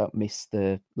don't miss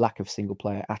the lack of single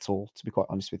player at all, to be quite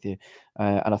honest with you.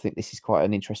 And I think this is quite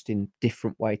an interesting,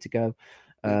 different way to go.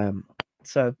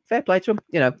 So fair play to them.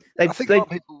 I think a lot of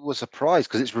people were surprised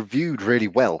because it's reviewed really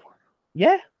well.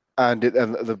 Yeah. And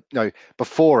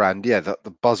beforehand,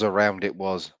 the buzz around it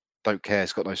was, don't care,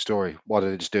 it's got no story. Why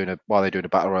are they doing a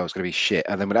battle royale? It's going to be shit.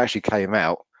 And then when it actually came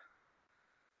out,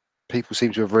 people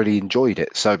seem to have really enjoyed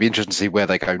it. So it'd be interesting to see where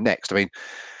they go next. I mean,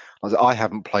 I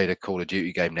haven't played a Call of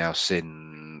Duty game now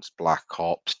since Black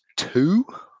Ops 2,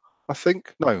 I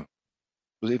think. No,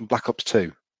 was it even Black Ops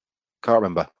 2? Can't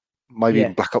remember. Maybe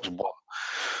even Black Ops 1.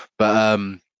 But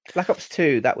Black Ops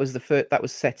 2, that was the first. That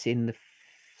was set in the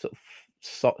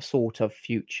sort of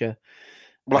future.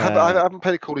 Well, I haven't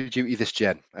played a Call of Duty this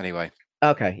gen anyway.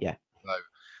 Okay, yeah. So,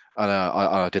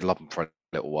 I did love them for a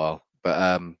little while, but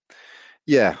I don't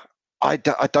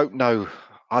know.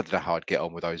 I don't know how I'd get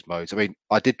on with those modes. I mean,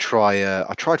 I did try.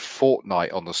 I tried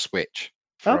Fortnite on the Switch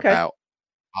for about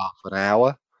half an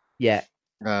hour. Yeah.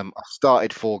 I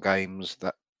started 4 games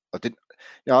that I didn't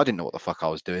know what the fuck I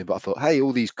was doing, but I thought, hey,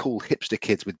 all these cool hipster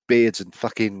kids with beards and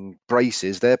fucking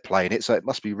braces, they're playing it, so it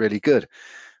must be really good.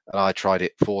 And I tried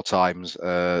it 4 times.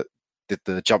 Did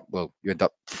the jump? Well, you end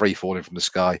up free falling from the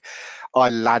sky. I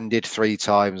landed 3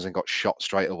 times and got shot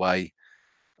straight away.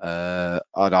 And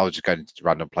I was just going to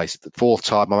random places. The 4th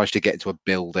time, I managed to get into a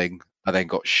building and then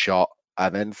got shot.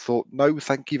 And then thought, no,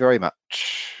 thank you very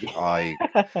much. I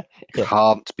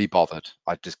can't be bothered.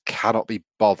 I just cannot be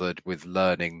bothered with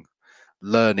learning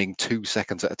 2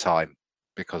 seconds at a time,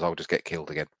 because I'll just get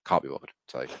killed again. Can't be bothered.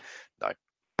 So, no.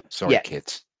 Sorry,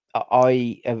 kids.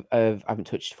 I haven't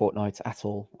touched Fortnite at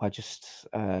all. I just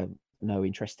no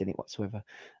interest in it whatsoever.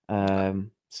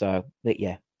 So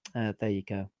yeah, there you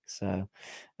go. So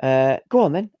go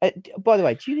on then. By the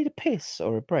way, do you need a piss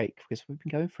or a break? Because we've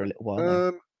been going for a little while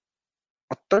now.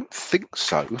 I don't think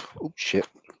so. Oh shit,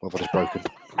 my body's broken.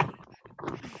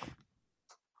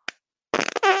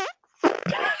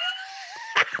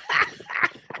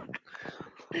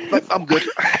 But I'm good.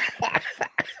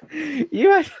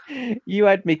 You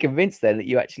had me convinced then that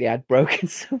you actually had broken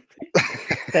something.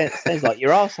 Sounds like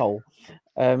your arsehole.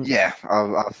 Yeah,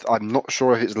 I'm not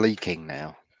sure if it's leaking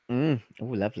now Oh,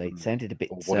 lovely. It sounded a bit.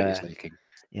 or what it is leaking.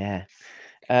 Yeah.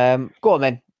 Go on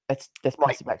then. Let's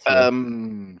pass it back to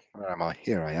you. Where am I?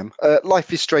 Here I am.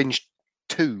 Life is Strange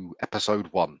 2, Episode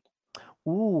 1.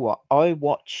 Ooh, I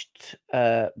watched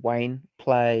Wayne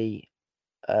play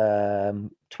 20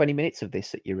 minutes of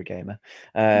this at Eurogamer.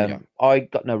 I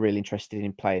got no real interest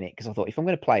in playing it because I thought if I'm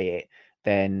going to play it,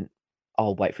 then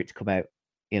I'll wait for it to come out.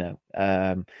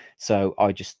 So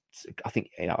I think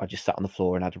I just sat on the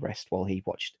floor and had a rest while he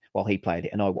played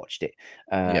it and I watched it.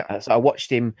 So I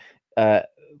watched him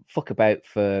fuck about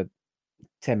for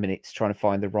 10 minutes trying to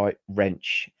find the right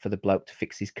wrench for the bloke to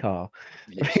fix his car,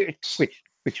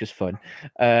 which was fun.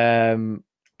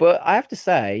 But I have to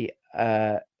say,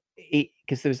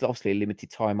 because there was obviously a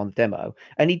limited time on the demo,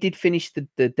 and he did finish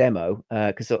the demo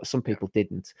because some people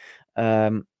didn't,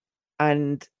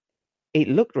 and it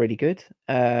looked really good.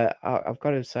 I've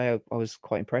got to say I was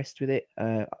quite impressed with it.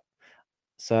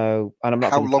 So, and I'm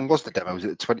not. How long was the demo? Was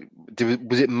it 20?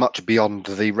 Was it much beyond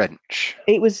the wrench?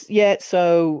 It was, yeah.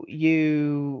 So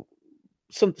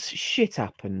some shit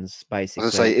happens basically. I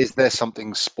was gonna say, is there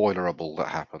something spoilerable that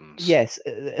happens? Yes,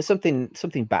 something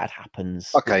bad happens.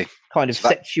 Okay, kind of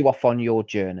sets you off on your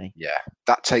journey. Yeah,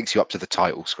 that takes you up to the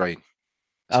title screen.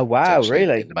 Oh wow,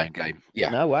 really? In the main game,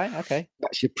 yeah. No way. Okay,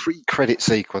 that's your pre-credit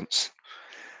sequence.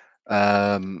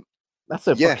 That's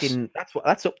a fucking.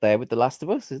 That's up there with The Last of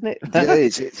Us, isn't it?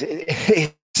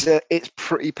 Yeah, it's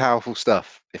pretty powerful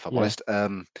stuff, if I'm honest.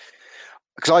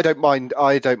 Because I don't mind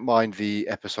the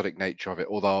episodic nature of it.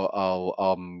 Although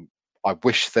I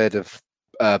wish they'd have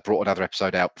brought another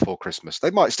episode out before Christmas.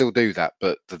 They might still do that,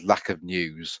 but the lack of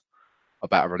news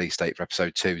about a release date for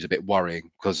episode 2 is a bit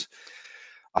worrying because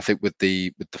I think with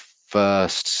the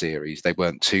first series they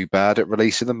weren't too bad at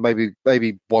releasing them. Maybe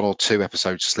 1 or 2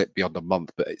 episodes slipped beyond a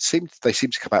month, but they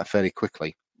seem to come out fairly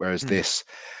quickly. Whereas this,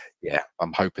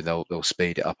 I'm hoping they'll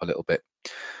speed it up a little bit.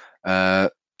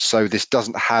 So this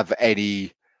doesn't have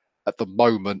any, at the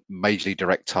moment, majorly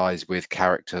direct ties with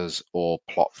characters or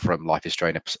plot from Life is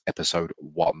Strange episode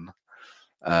 1.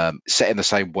 Set in the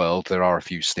same world, there are a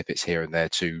few snippets here and there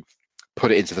to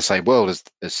put it into the same world as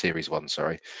series 1.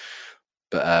 Sorry,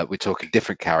 but we're talking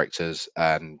different characters,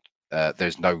 and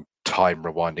there's no time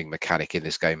rewinding mechanic in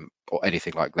this game or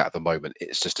anything like that at the moment.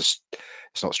 It's just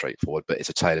it's not straightforward, but it's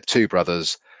a tale of 2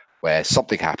 brothers where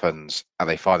something happens and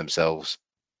they find themselves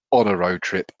on a road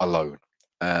trip alone.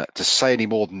 To say any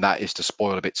more than that is to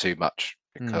spoil a bit too much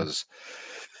because,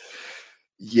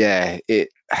 I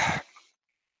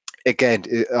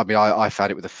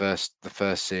found it with the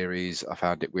first series. I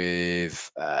found it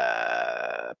with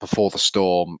Before the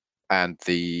Storm and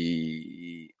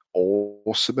the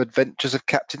Awesome Adventures of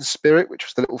Captain Spirit, which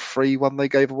was the little free one they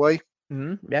gave away.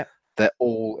 Yeah, they're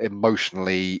all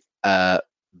emotionally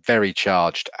very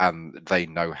charged, and they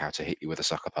know how to hit you with a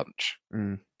sucker punch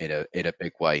in a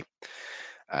big way,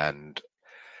 and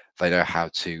they know how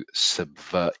to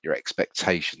subvert your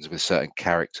expectations with certain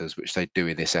characters, which they do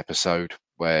in this episode,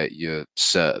 where you're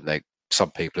certain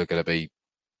some people are going to be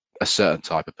a certain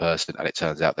type of person, and it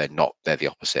turns out they're not. They're the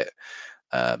opposite,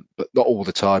 but not all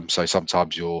the time. So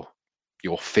sometimes your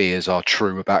fears are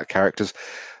true about characters.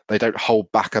 They don't hold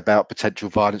back about potential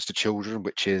violence to children,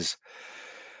 which is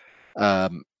a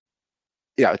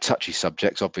touchy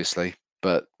subject, obviously,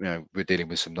 but we're dealing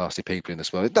with some nasty people in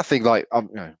this world. Nothing like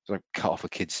don't cut off a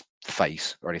kid's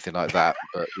face or anything like that,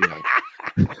 but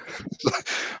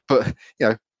but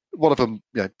one of them,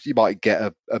 you might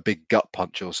get a big gut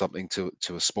punch or something to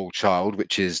a small child,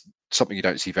 which is something you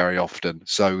don't see very often.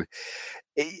 So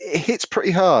it hits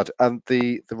pretty hard, and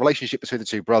the relationship between the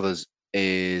 2 brothers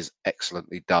is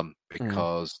excellently done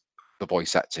because the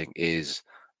voice acting is,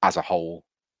 as a whole,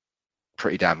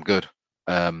 pretty damn good.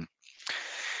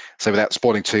 So without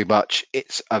spoiling too much,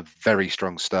 it's a very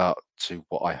strong start to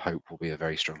what I hope will be a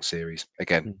very strong series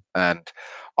again. And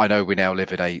I know we now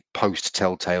live in a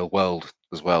post-Telltale world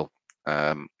as well,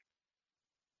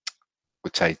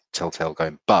 with Telltale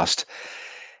going bust.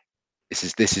 This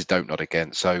is Don't Nod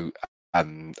again. So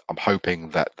I'm hoping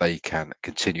that they can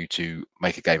continue to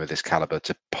make a game of this caliber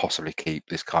to possibly keep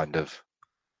this kind of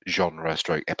genre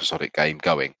stroke episodic game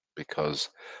going, because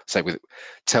say with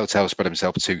Telltale spread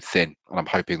himself too thin, and I'm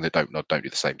hoping that Don't Nod don't do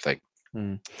the same thing.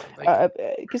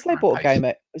 Because they bought a game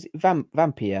at, was it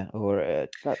Vampire or I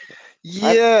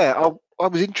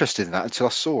was interested in that until I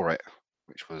saw it,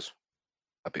 which was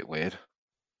a bit weird.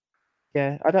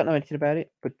 Yeah, I don't know anything about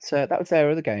it, but that was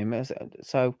their other game.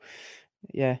 So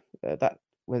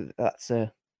that's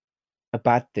a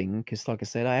bad thing, because like I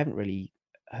said, I haven't really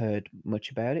heard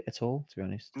much about it at all, to be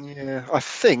honest. Yeah, I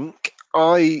think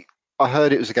I I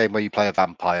heard it was a game where you play a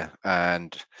vampire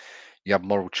and you have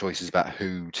moral choices about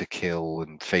who to kill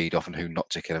and feed off and who not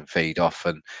to kill and feed off,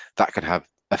 and that can have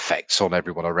effects on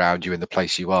everyone around you in the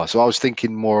place you are. So I was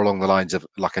thinking more along the lines of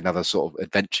like another sort of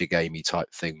adventure gamey type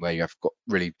thing where you have got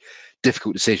really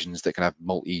difficult decisions that can have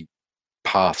multi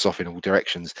paths off in all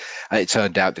directions. And it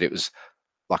turned out that it was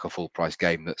like a full price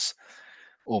game that's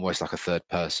almost like a third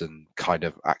person kind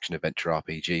of action adventure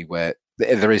RPG where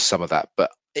there is some of that,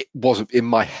 but it wasn't in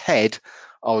my head.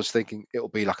 I was thinking it'll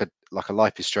be like a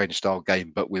Life is Strange style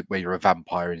game, but where you're a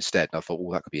vampire instead. And I thought,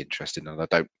 oh, that could be interesting. And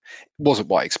it wasn't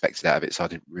what I expected out of it, so I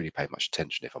didn't really pay much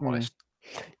attention, if I'm honest.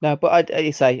 No, but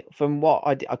I say from what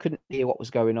I couldn't hear what was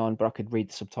going on, but I could read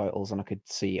the subtitles and I could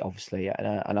see it, obviously,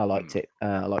 and I liked it.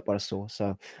 I liked what I saw,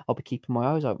 so I'll be keeping my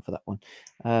eyes open for that one.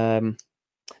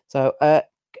 So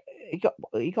you got.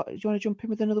 Do you want to jump in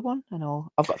with another one? And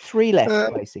I've got 3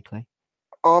 left, basically.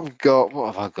 What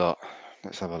have I got?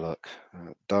 Let's have a look.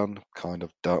 Done, kind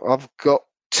of done. I've got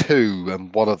 2,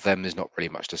 and one of them is not really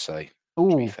much to say.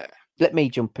 To be fair. Let me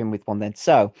jump in with one then.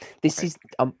 So this is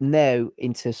now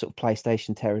into sort of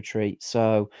PlayStation territory.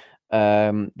 So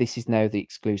this is now the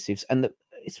exclusives, and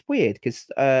it's weird because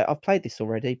I've played this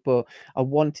already, but I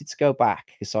wanted to go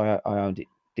back because I owned it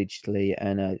digitally,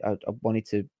 and I wanted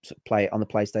to sort of play it on the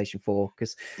PlayStation 4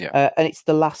 because and it's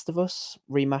The Last of Us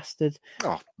remastered.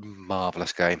 Oh,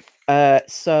 marvelous game.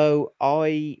 So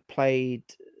I played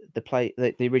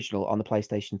the original on the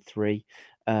PlayStation 3.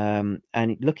 And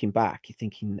looking back, you're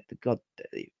thinking, God,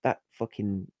 that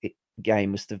fucking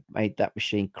game must have made that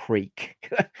machine creak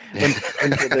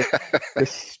under the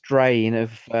strain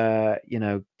of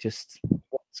just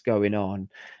what's going on.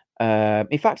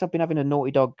 In fact, I've been having a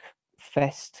Naughty Dog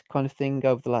fest kind of thing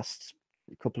over the last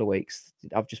couple of weeks.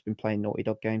 I've just been playing Naughty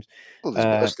Dog games. Well, there's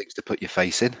worse things to put your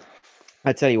face in.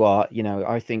 I tell you what,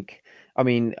 I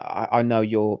know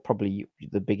you're probably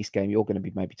the biggest game you're going to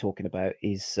be maybe talking about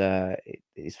is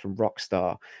from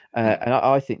Rockstar, and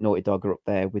I think Naughty Dog are up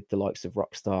there with the likes of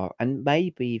Rockstar, and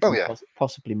maybe even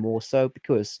possibly more so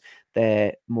because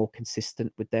they're more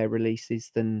consistent with their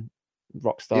releases than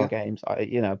Rockstar games.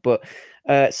 But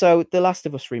so The Last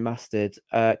of Us remastered,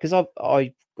 because I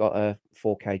got a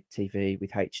 4K TV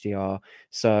with HDR,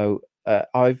 so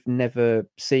I've never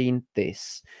seen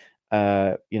this.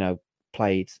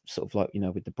 Played sort of like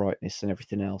with the brightness and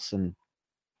everything else, and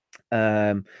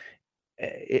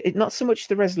it not so much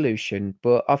the resolution,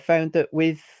 but I found that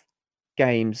with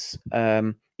games,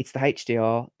 it's the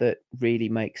HDR that really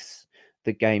makes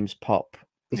the games pop.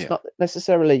 It's not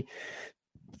necessarily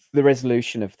the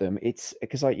resolution of them. It's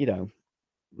because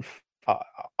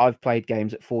I've played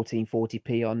games at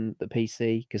 1440p on the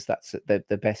PC because that's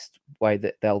the best way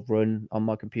that they'll run on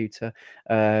my computer.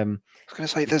 I was going to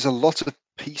say, there's a lot of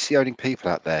PC owning people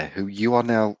out there who you are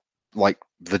now like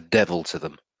the devil to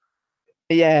them.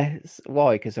 Yeah,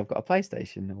 why? Because I've got a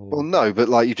PlayStation. Well, no, but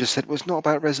like you just said, well, it's not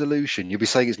about resolution. You'll be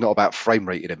saying it's not about frame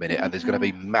rate in a minute, and there's going to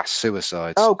be mass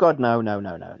suicides. Oh God, no.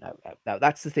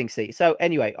 That's the thing. See, so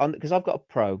anyway, because I've got a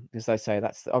Pro, as they say,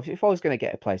 if I was going to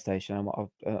get a PlayStation,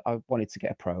 I wanted to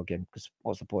get a Pro again because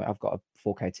what's the point? I've got a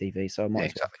 4K TV, so I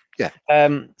might as well.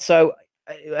 Yeah. So,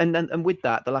 and with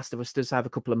that, The Last of Us does have a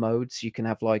couple of modes. You can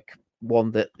have like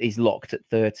one that is locked at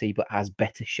 30 but has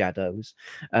better shadows,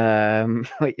 or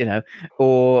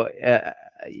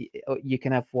you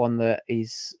can have one that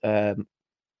is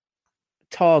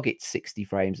targets 60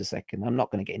 frames a second. I'm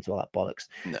not going to get into all that bollocks.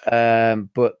 No.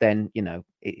 But then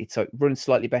it runs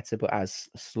slightly better but has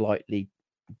slightly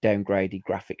downgraded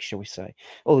graphics, shall we say.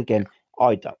 Well, again,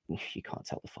 you can't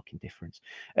tell the fucking difference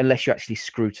unless you actually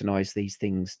scrutinize these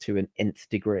things to an nth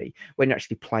degree. When you're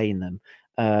actually playing them,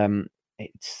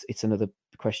 it's another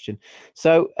question.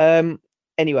 So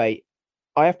anyway,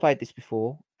 I have played this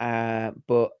before,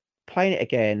 but playing it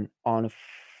again on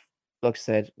like I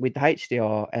said, with the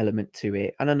HDR element to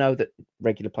it, and I know that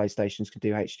regular PlayStations can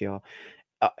do HDR,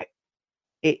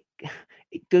 it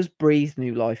does breathe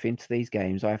new life into these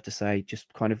games, I have to say,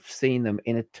 just kind of seeing them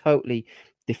in a totally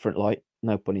different light,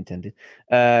 no pun intended.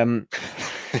 Let's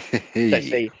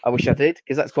see, I wish I did,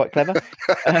 because that's quite clever.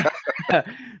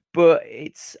 But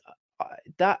it's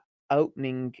that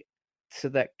opening to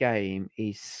that game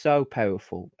is so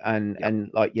powerful,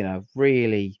 and like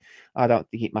really, I don't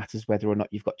think it matters whether or not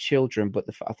you've got children, but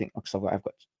I think because I've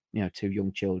got 2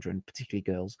 young children, particularly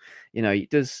girls,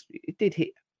 it did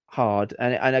hit hard,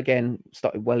 and again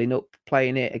started welling up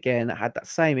playing it again. It had that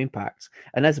same impact,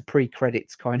 and as a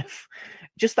pre-credits kind of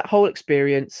just that whole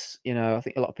experience. I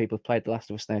think a lot of people have played The Last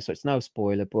of Us now, so it's no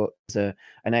spoiler, but there's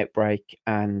an outbreak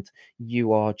and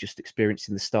you are just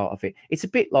experiencing the start of it. It's a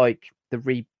bit like the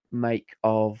remake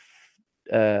of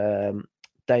Day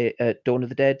Dawn of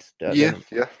the Dead. Yeah,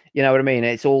 yeah. You know what I mean?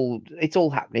 It's all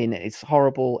happening. It's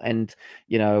horrible, and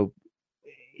you know,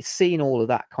 seeing all of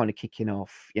that kind of kicking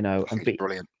off, you know, and It's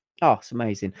brilliant. Oh, it's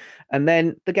amazing. And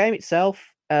then the game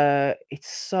itself, it's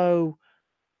so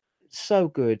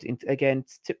good. Again,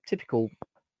 typical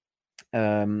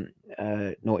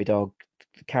Naughty Dog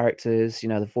characters. You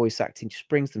know, the voice acting just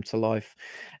brings them to life.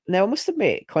 Now, I must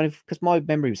admit, kind of, because my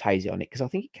memory was hazy on it, because I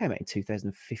think it came out in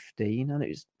 2015, and it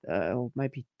was, or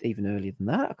maybe even earlier than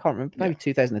that. I can't remember. Maybe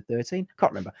 2013.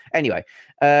 Can't remember. Anyway,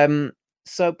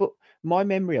 but my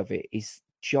memory of it is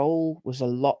Joel was a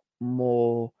lot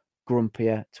more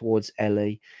grumpier towards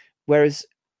Ellie, whereas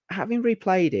having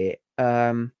replayed it,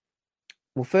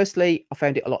 well, firstly, I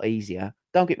found it a lot easier.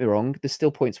 Don't get me wrong, there's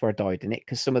still points where I died in it,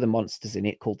 because some of the monsters in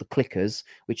it, called the clickers,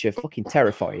 which are fucking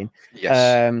terrifying,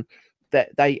 Yes. that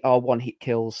they are one-hit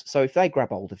kills. So if they grab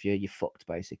hold of you, you're fucked,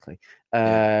 basically.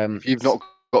 If you've not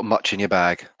got much in your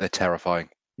bag, they're terrifying.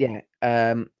 Yeah.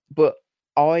 But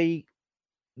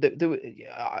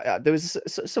there was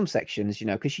some sections, you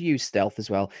know, because you use stealth as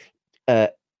well.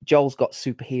 Joel's got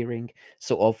super hearing,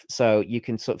 sort of, so you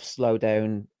can sort of slow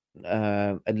down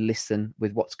and listen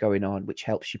with what's going on, which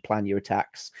helps you plan your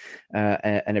attacks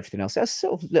and everything else. There's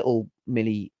sort of little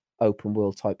mini open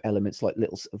world type elements, like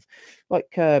little sort of like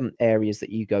areas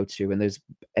that you go to, and there's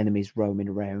enemies roaming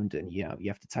around, and you know you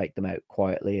have to take them out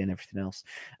quietly and everything else.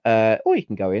 Or you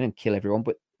can go in and kill everyone,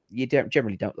 but you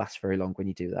generally don't last very long when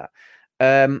you do that.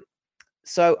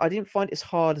 So I didn't find it as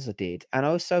hard as I did, and I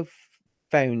also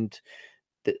found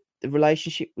that the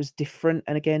relationship was different.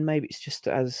 And again, maybe it's just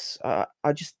as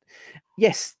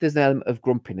yes, there's an element of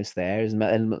grumpiness there. There's an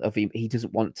element of he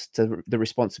doesn't want the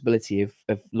responsibility of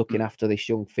looking after this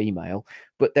young female,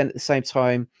 but then at the same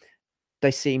time,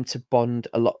 they seem to bond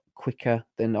a lot quicker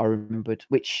than I remembered.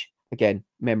 Which again,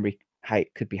 memory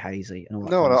could be hazy and all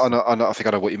that. No, I think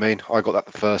I know what you mean. I got that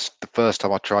the first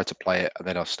time I tried to play it, and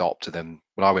then I stopped. And then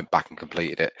when I went back and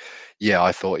completed it, yeah,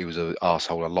 I thought he was an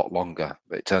arsehole a lot longer.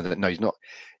 But it turns out no, he's not.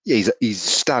 Yeah, he's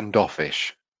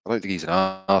standoffish. I don't think he's an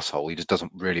arsehole. He just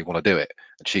doesn't really want to do it,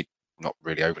 and she's not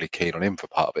really overly keen on him for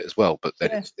part of it as well. But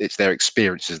then it's their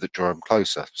experiences that draw them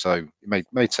closer. So it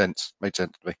made sense. Made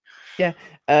sense to me. Yeah.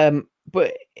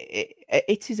 But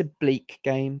it is a bleak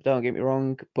game. Don't get me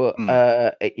wrong. But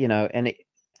you know, and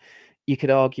you could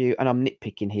argue, and I'm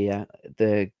nitpicking here,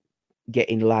 the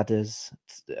getting ladders.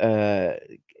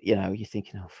 You know, you're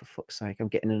thinking, oh, for fuck's sake, I'm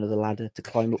getting another ladder to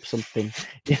climb up something.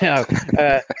 You know,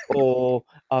 or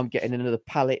I'm getting another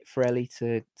pallet for Ellie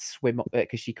to swim up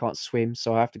because she can't swim,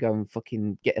 so I have to go and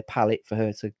fucking get a pallet for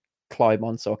her to climb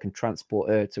on so I can transport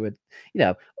her to a. You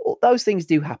know, those things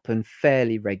do happen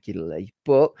fairly regularly,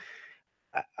 but.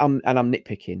 I'm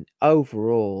nitpicking.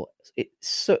 Overall, it's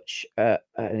such an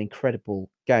incredible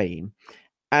game,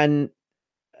 and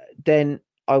then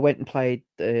I went and played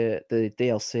the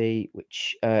DLC,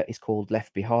 which is called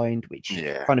Left Behind, which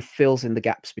kind of fills in the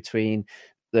gaps between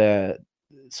the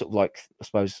sort of like, I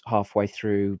suppose, halfway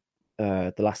through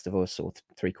The Last of Us, or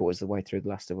 3/4 of the way through The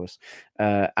Last of Us,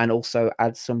 and also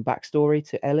adds some backstory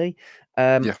to Ellie.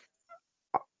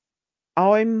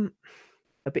 I'm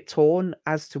a bit torn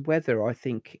as to whether I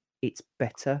think it's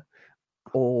better,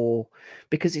 or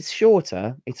because it's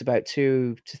shorter. It's about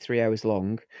 2 to 3 hours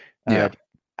long.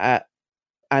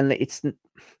 And it's,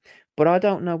 but I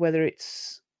don't know whether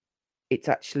it's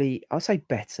actually, I'll say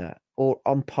better or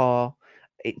on par.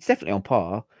 It's definitely on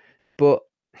par, but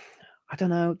I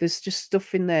don't know. There's just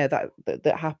stuff in there that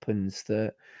happens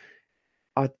that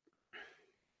I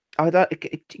don't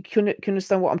can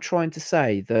understand what I'm trying to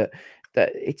say. That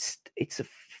it's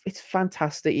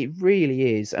fantastic. It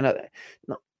really is, and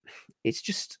it's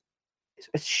just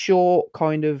a short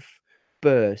kind of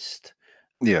burst.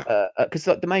 Yeah, because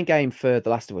the main game for The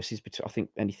Last of Us is I think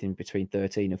anything between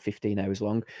 13 and 15 hours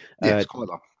long. Yeah, it's quite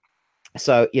long.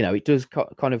 So you know, it does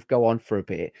kind of go on for a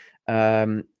bit.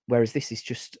 Whereas this is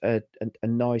just a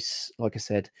nice, like I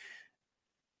said.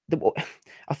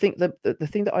 I think the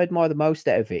thing that I admire the most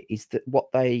out of it is that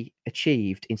what they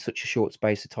achieved in such a short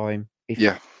space of time. If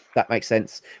that makes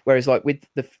sense. Whereas like with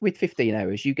 15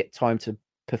 hours, you get time to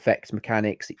perfect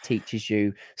mechanics. It teaches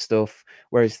you stuff.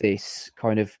 Whereas this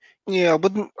kind of I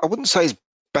wouldn't say it's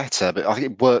better, but I think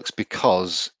it works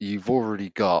because you've already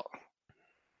got,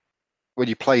 when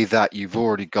you play that, you've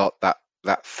already got that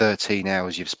 13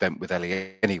 hours you've spent with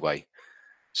Ellie anyway.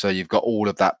 So you've got all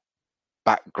of that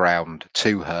background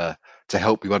to her to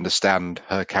help you understand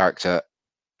her character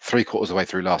 3/4 of the way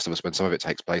through Last of Us, when some of it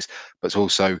takes place, but it's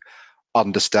also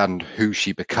understand who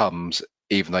she becomes,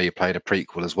 even though you played a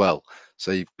prequel as well.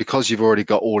 So because you've already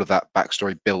got all of that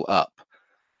backstory built up,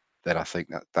 then I think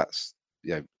that's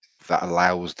that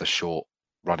allows the short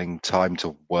running time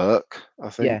to work. I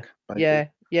think. Maybe.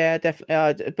 Yeah,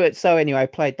 definitely. But so anyway, I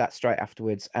played that straight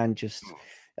afterwards and just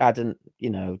hadn't,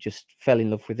 just fell in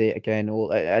love with it again.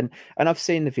 And I've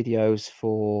seen the videos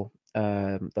for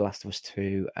The Last of Us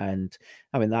 2, and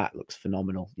I mean that looks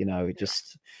phenomenal. It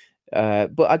just.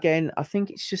 But again, I think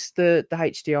it's just the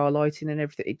HDR lighting and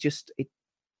everything.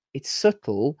 It's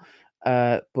subtle,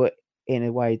 but in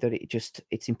a way that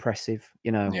it's impressive,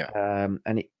 Yeah.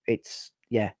 and it's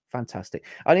fantastic.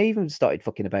 And I even started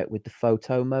fucking about with the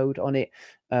photo mode on it,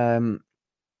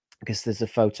 because there's a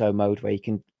photo mode where you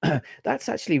can that's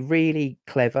actually really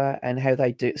clever, and how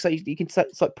they do so you can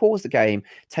it's like pause the game,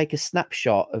 take a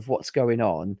snapshot of what's going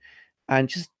on, and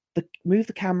just move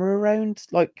the camera around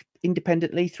like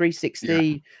independently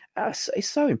 360. It's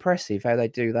so impressive how they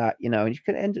do that, and you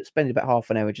can end up spending about half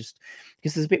an hour just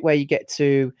because there's a bit where you get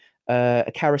to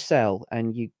a carousel,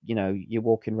 and you're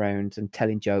walking around and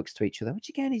telling jokes to each other, which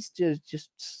again is just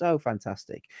so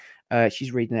fantastic.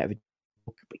 She's reading out of a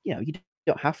book, but you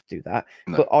don't have to do that.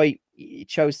 No. But I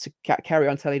chose to carry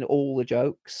on telling all the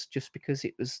jokes just because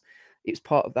it was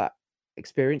part of that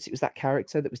experience. It was that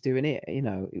character that was doing it. It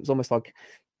was almost like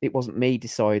it wasn't me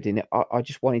deciding. I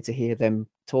just wanted to hear them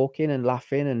talking and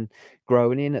laughing and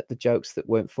groaning at the jokes that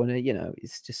weren't funny.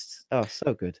 It's just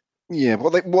so good. Yeah,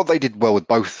 what they did well with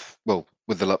both,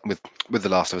 with the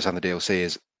Last of Us and the DLC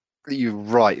is, you're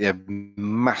right, they're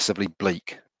massively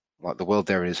bleak. Like the world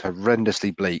there is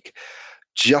horrendously bleak.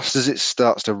 Just as it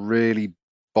starts to really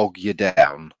bog you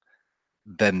down,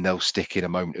 then they'll stick in a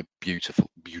moment of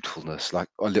beautifulness, like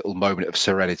a little moment of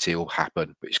serenity will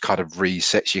happen, which kind of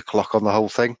resets your clock on the whole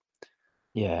thing.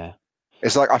 Yeah.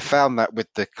 It's like I found that with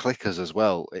the clickers as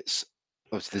well. It's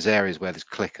obviously there's areas where there's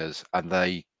clickers, and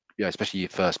they, especially your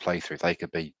first playthrough, they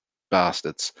could be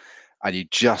bastards, and you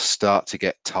just start to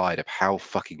get tired of how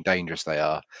fucking dangerous they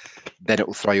are. Then it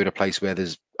will throw you in a place where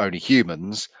there's only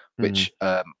humans, which,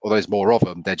 although there's more of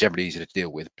them, they're generally easier to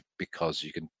deal with because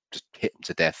you can just hit them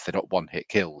to death. They're not one-hit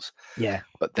kills. Yeah.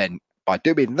 But then by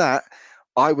doing that,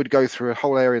 I would go through a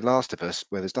whole area in Last of Us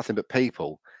where there's nothing but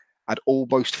people, and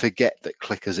almost forget that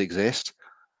clickers exist.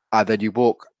 And then you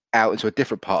walk out into a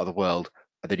different part of the world,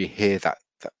 and then you hear that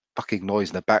fucking noise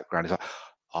in the background. It's like,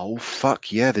 oh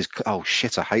fuck yeah, oh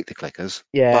shit, I hate the clickers.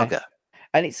 Yeah. Bugger.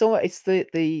 And it's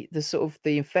the sort of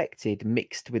the infected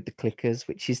mixed with the clickers,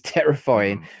 which is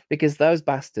terrifying because those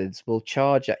bastards will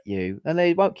charge at you, and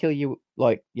they won't kill you,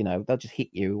 like, they'll just hit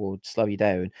you or slow you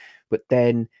down. But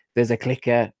then there's a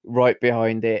clicker right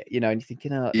behind it, and you're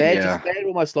thinking, they're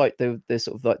almost like the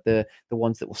sort of like the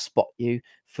ones that will spot you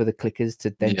for the clickers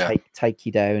to then take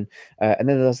you down. And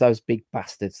then there's those big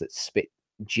bastards that spit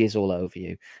jizz all over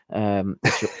you,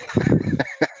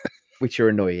 which are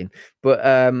annoying. But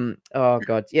oh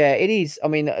god, yeah, it is. I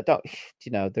mean,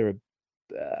 there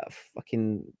are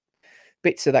fucking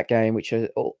bits of that game which are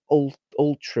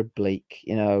ultra bleak.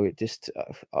 Just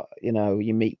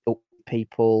you meet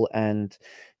people, and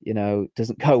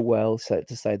doesn't go well, so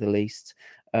to say the least.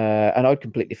 And I'd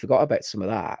completely forgot about some of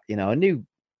that. I knew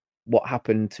what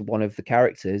happened to one of the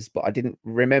characters, but I didn't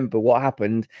remember what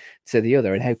happened to the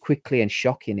other, and how quickly and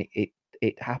shocking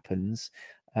it happens.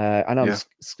 I know I'm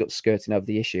skirting over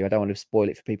the issue. I don't want to spoil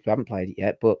it for people who haven't played it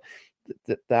yet, but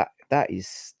that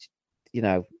is,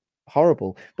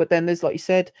 horrible. But then there's, like you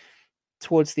said,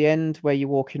 towards the end where you're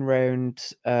walking around,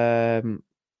 and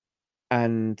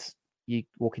you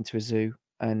walk into a zoo,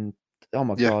 and oh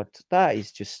my god, that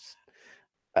is just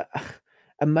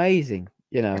amazing.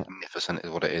 Magnificent is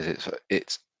what it is.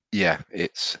 It's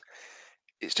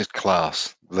just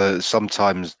class.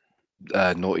 Sometimes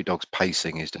Naughty Dog's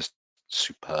pacing is just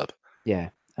superb. Yeah.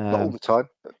 Not all the time,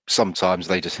 but sometimes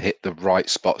they just hit the right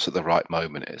spots at the right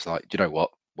moment. It's like, you know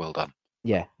what? Well done.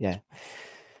 Yeah.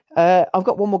 I've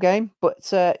got one more game, but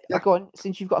go on,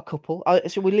 since you've got a couple.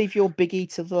 Should we leave your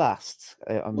biggie to the last?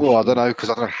 I don't know, because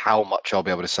I don't know how much I'll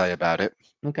be able to say about it.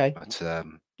 Okay. But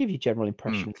give you general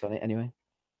impressions on it anyway.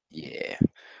 Yeah.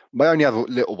 My only other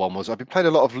little one was I've been playing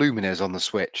a lot of Lumines on the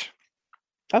Switch.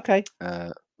 Okay.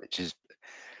 Which is,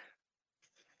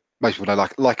 most people know,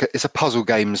 like it's a puzzle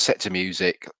game set to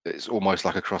music. It's almost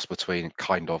like a cross between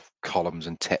kind of Columns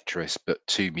and Tetris, but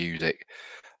to music.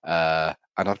 And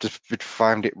I've just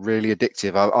found it really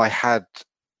addictive. I had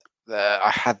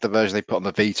the version they put on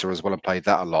the Vita as well, and played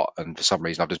that a lot. And for some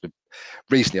reason, I've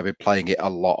been playing it a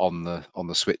lot on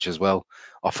the Switch as well.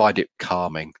 I find it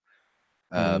calming.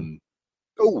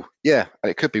 Oh yeah, and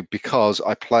it could be because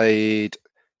I played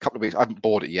a couple of weeks. I haven't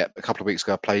bought it yet, but a couple of weeks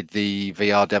ago I played the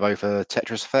VR demo for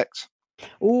Tetris Effect.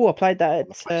 Oh, I played that at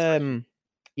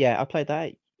I played that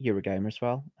at Eurogamer as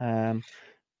well.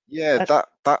 Yeah,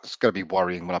 that's going to be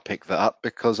worrying when I pick that up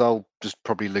because I'll just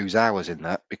probably lose hours in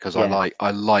that because Yeah.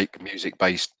 I like music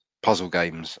based puzzle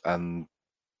games, and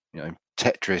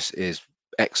Tetris is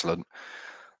excellent.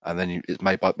 And then it's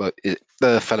made by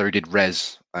the fellow who did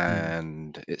Res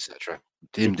and etc.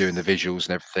 Him doing the It's visuals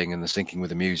and everything and the syncing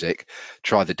with the music.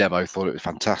 Tried the demo, thought it was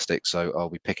fantastic. So I'll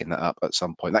be picking that up at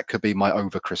some point. That could be my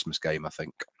over Christmas game, I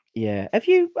think. yeah. Have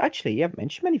you actually? You haven't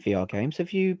mentioned many VR games.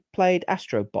 Have you played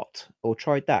Astrobot or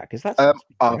tried that? Because that's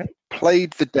I've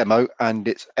played the demo and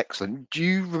it's excellent. Do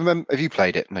you remember? Have you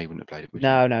played it? No, you wouldn't have played it. Would you?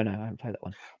 No, I haven't played that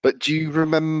one. But do you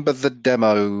remember the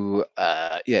demo?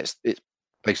 Yes, it's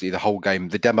basically the whole game.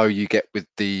 The demo you get with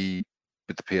the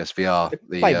PSVR,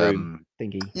 The Playroom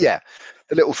thingy. yeah,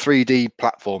 the little 3D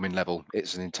platforming level.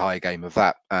 It's an entire game of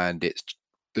that, and it's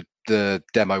the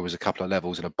demo was a couple of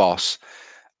levels and a boss,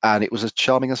 and it was as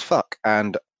charming as fuck.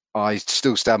 And I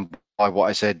still stand by what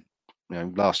I said,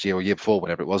 last year or year before,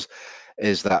 whatever it was,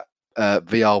 is that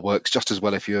VR works just as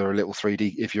well if you're a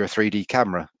 3D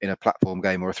camera in a platform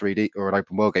game or a 3D or an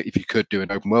open world game. If you could do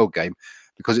an open world game,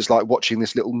 because it's like watching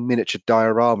this little miniature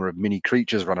diorama of mini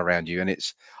creatures run around you, and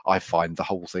I find the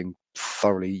whole thing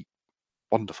thoroughly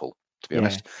wonderful. To be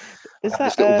honest, Is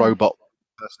this little robot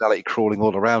personality crawling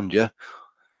all around you.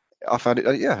 I found it.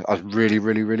 I really,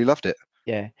 really, really loved it.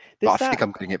 Yeah, but I think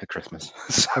I'm getting it for Christmas.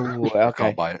 So okay. I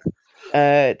can't buy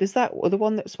it. There's that the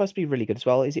one that's supposed to be really good as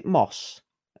well. Is it Moss?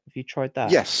 Have you tried that?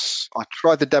 Yes, I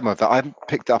tried the demo of that. I haven't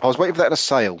picked it up. I was waiting for that in a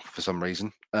sale for some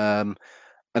reason. And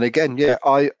again, yeah,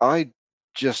 I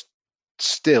just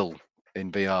still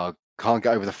in VR can't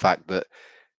get over the fact that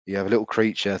you have a little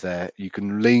creature there. You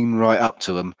can lean right up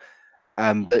to them,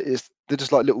 and they're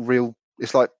just like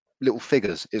it's like little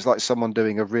figures. It's like someone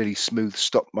doing a really smooth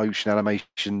stop motion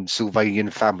animation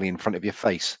Sylvanian family in front of your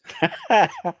face. I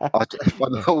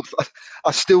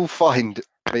still find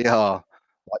VR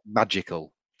like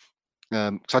magical.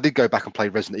 So I did go back and play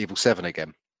Resident Evil 7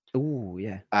 again. Oh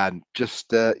yeah. And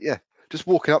just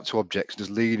walking up to objects, just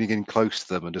leaning in close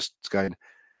to them, and just going,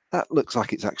 that looks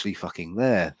like it's actually fucking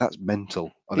there. That's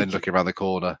mental. And then looking around the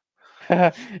corner.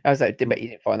 I was like, you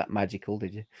didn't find that magical,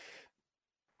 did you?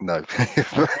 No.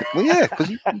 Well, yeah, because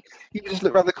you just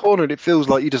look around the corner and it feels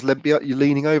like you're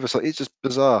leaning over. So it's just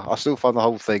bizarre. I still find the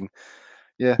whole thing,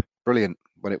 brilliant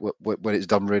when it's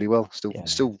done really well.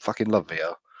 Still fucking love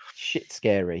VR. Shit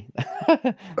scary.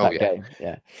 Game.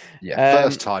 Yeah.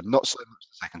 First time, not so much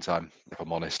the second time, if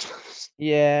I'm honest.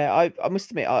 Yeah, I must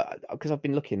admit, because I've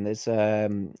been looking, there's a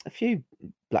few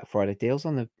Black Friday deals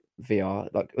on the VR,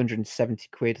 like 170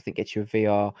 quid. I think gets you a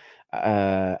VR,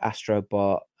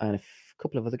 Astrobot, and a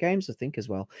couple of other games, I think, as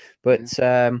well. But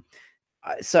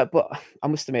but I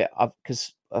must admit,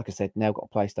 because like I said, now got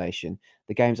a PlayStation.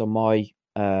 The games on my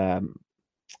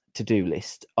to-do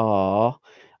list are,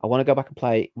 I want to go back and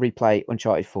replay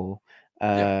Uncharted 4,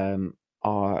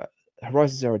 are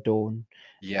Horizon Zero Dawn,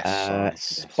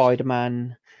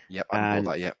 Spider-Man, yep, I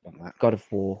bought that. Yep, God of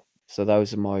War. So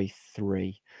those are my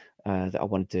three that I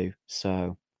want to do.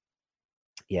 So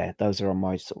yeah, those are on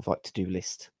my sort of like to-do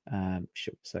list.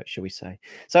 Shall we say?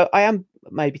 So I am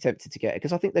maybe tempted to get it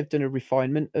because I think they've done a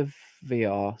refinement of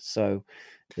VR. So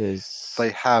they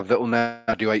have that will now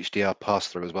do HDR pass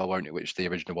through as well, won't it? Which the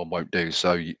original one won't do.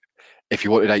 So if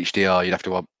you wanted HDR, you'd have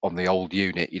to on the old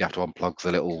unit, you'd have to unplug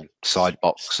the little side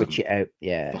box, switch it out,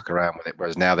 fuck around with it.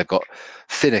 Whereas now they've got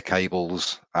thinner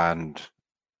cables and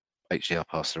HDR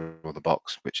pass through on the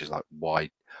box, which is like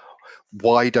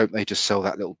why don't they just sell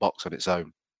that little box on its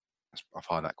own? I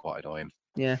find that quite annoying.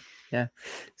 Yeah.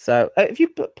 So have you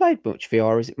played much VR?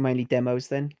 Or is it mainly demos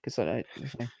then? Because I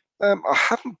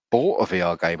haven't bought a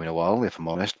VR game in a while, if I'm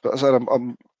honest. But as I said,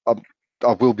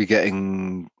 I will be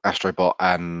getting Astrobot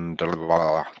and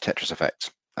Tetris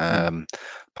Effect.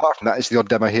 Apart from that, it's the odd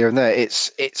demo here and there.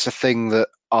 It's a thing that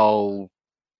I'll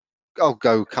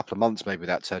go a couple of months maybe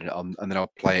without turning it on, and then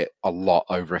I'll play it a lot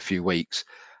over a few weeks,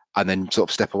 and then sort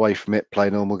of step away from it, play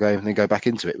a normal game, and then go back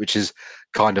into it, which is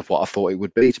kind of what I thought it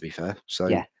would be, to be fair. So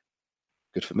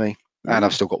good for me. And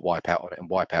I've still got Wipeout on it, and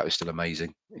Wipeout is still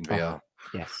amazing in VR.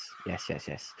 Yes.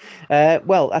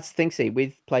 Well, that's the thing. See,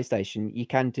 with PlayStation, you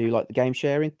can do like the game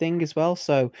sharing thing as well.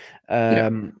 So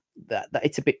that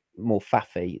it's a bit more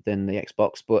faffy than the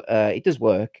Xbox, but it does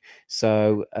work.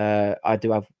 So I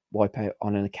do have Wipeout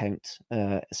on an account.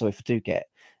 So if I do get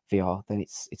VR, then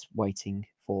it's waiting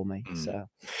for me. So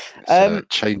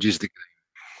changes the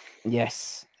game.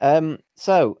 Yes.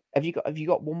 So have you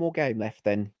got one more game left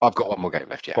then? I've got one more game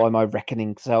left, yeah. By my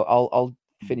reckoning. So I'll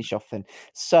finish off then.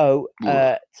 So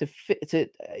well,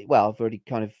 I've already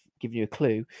kind of given you a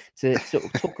clue to sort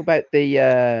of talk about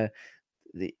the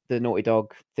the Naughty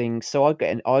Dog thing. So I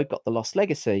got the Lost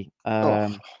Legacy,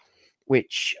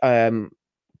 which I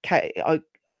can't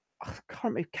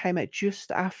remember, it came out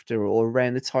just after or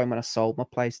around the time when I sold my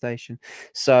PlayStation.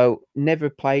 So never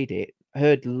played it.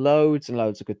 Heard loads and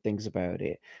loads of good things about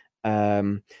it.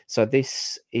 So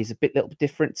this is a little bit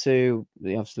different to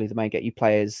obviously the main game. You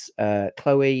play as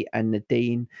Chloe, and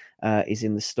Nadine is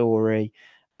in the story,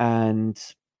 and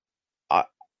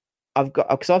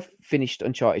I've finished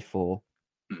Uncharted 4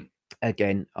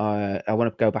 again. I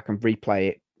want to go back and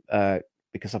replay it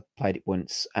because I played it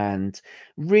once and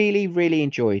really, really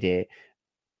enjoyed it.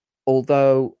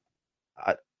 Although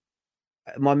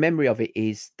my memory of it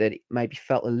is that it maybe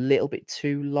felt a little bit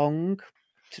too long,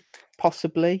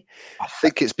 possibly. I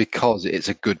think it's because it's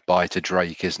a goodbye to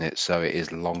Drake, isn't it? So it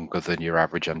is longer than your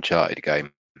average Uncharted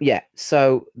game. Yeah,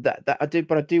 so that I do,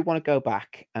 but I do want to go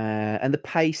back, and the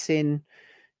pacing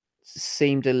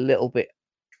seemed a little bit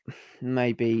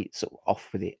maybe sort of off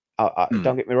with it.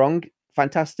 Don't get me wrong,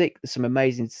 fantastic. There's some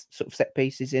amazing sort of set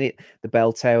pieces in it. The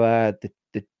bell tower,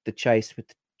 the chase with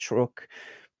the truck,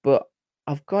 but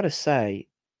I've got to say,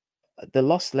 the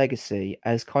Lost Legacy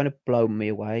has kind of blown me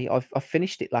away. I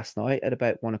finished it last night at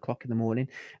about 1 o'clock in the morning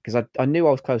because I knew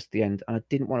I was close to the end and I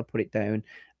didn't want to put it down.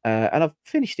 And I've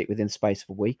finished it within the space of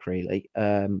a week, really,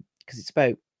 because it's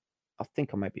about, I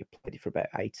think I maybe played it for about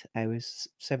 8 hours,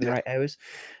 7 or 8 hours.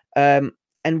 And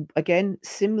again,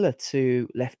 similar to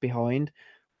Left Behind,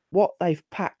 what they've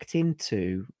packed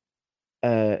into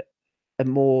a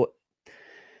more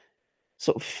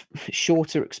sort of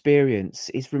shorter experience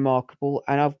is remarkable.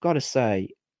 And I've got to say,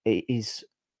 it is,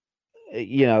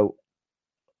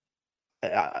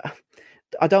 I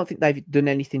don't think they've done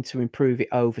anything to improve it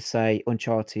over, say,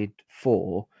 Uncharted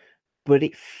 4, but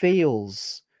it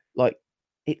feels like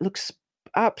it looks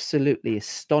absolutely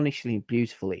astonishingly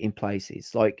beautiful in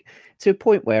places, like to a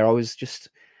point where I was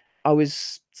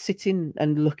sitting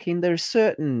and looking. There are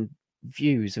certain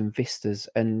views and vistas,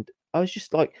 and I was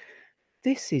just like,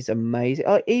 this is amazing.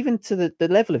 Even to the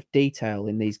level of detail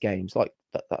in these games, like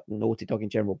that Naughty Dog in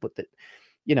general, but that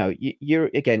you're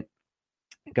again,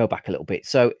 go back a little bit.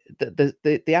 So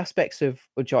the aspects of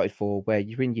Uncharted 4 where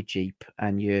you're in your Jeep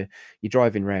and you're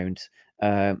driving around,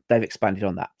 they've expanded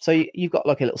on that. So you've got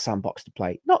like a little sandbox to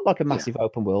play, not like a massive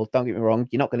open world. Don't get me wrong,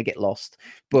 you're not going to get lost,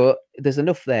 but there's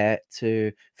enough there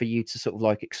for you to sort of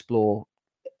like explore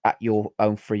at your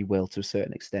own free will to a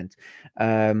certain extent.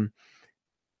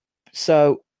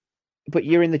 So, but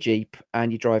you're in the Jeep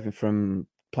and you're driving from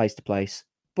place to place,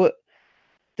 but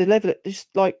the level, just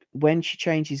like when she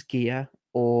changes gear,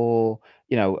 or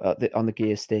on the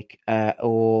gear stick,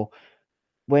 or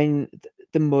when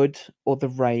the mud or the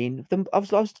rain. I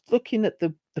was looking at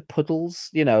the puddles,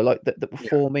 like that were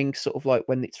forming, sort of like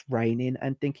when it's raining,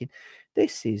 and thinking,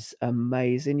 this is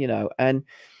amazing, And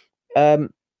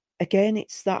again,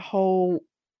 it's that whole.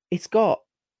 It's got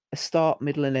a start,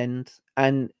 middle, and end,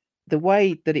 and the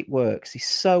way that it works is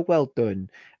so well done,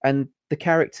 and the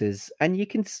characters, and you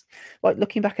can like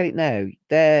looking back at it now,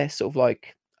 they're sort of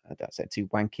like, I don't say too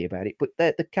wanky about it, but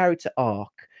the character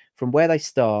arc from where they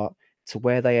start to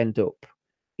where they end up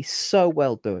is so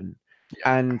well done,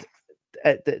 and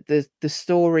the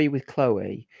story with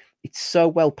Chloe, it's so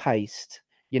well paced,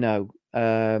 to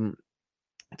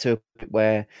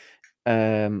where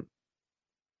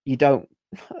you don't,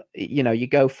 you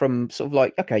go from sort of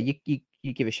like, okay, you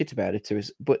give a shit about it to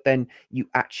us, but then you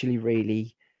actually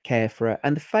really care for her,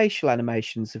 and the facial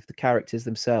animations of the characters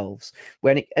themselves,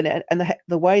 when it and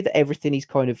the way that everything is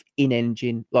kind of in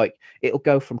engine, like it'll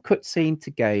go from cutscene to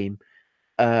game,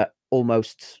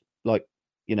 almost like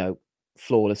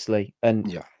flawlessly,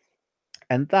 and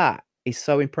that is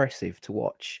so impressive to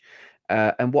watch,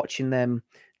 and watching them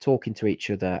talking to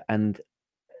each other and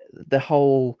the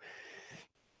whole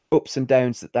ups and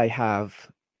downs that they have,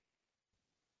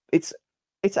 it's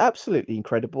absolutely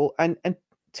incredible, and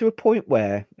to a point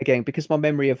where, again, because my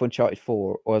memory of Uncharted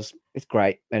 4 was it's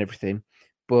great and everything,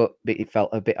 but it felt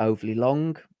a bit overly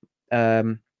long.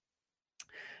 Whereas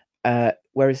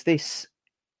this,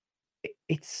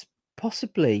 it's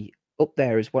possibly up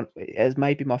there as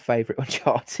maybe my favorite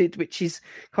Uncharted, which is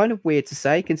kind of weird to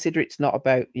say, consider it's not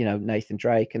about Nathan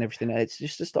Drake and everything. It's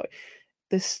just like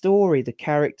the story, the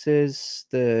characters,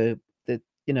 the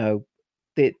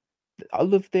I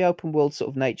love the open world sort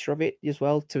of nature of it as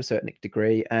well, to a certain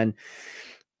degree, and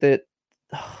oh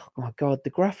my god,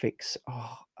 the graphics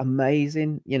are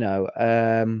amazing.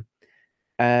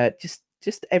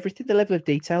 Just everything, the level of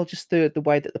detail, just the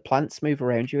way that the plants move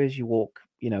around you as you walk,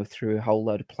 through a whole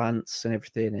load of plants and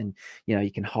everything, and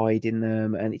you can hide in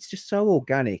them, and it's just so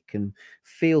organic and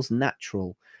feels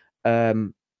natural.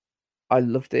 I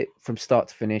loved it from start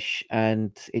to finish,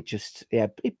 and it just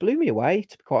it blew me away,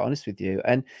 to be quite honest with you.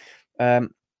 And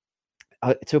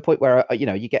to a point where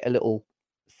you get a little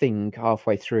thing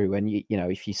halfway through, and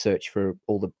if you search for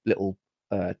all the little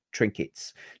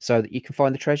trinkets so that you can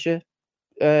find the treasure,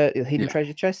 hidden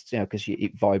treasure chests, because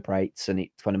it vibrates and it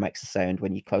kind of makes a sound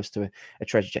when you're close to a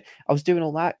treasure chest. I was doing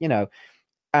all that,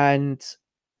 and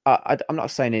I'm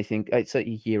not saying anything. It's a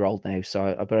year old now,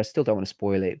 but I still don't want to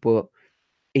spoil it. But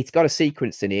it's got a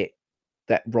sequence in it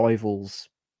that rivals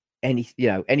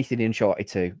anything in Uncharted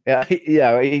 2.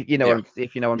 If you know what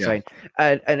I'm saying.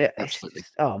 And it's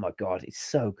just, oh my god, it's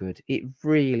so good. It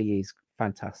really is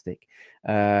fantastic.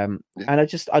 And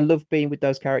I love being with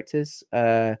those characters.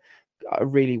 I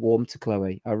really warm to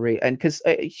Chloe. And because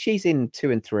she's in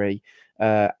 2 and 3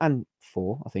 and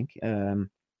 4, I think.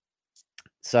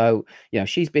 So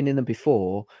she's been in them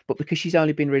before, but because she's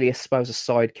only been really, I suppose, a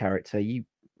side character, you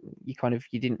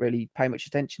didn't really pay much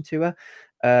attention to her.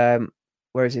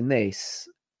 Whereas in this,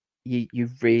 you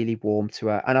really warm to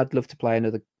her, and I'd love to play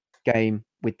another game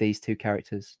with these two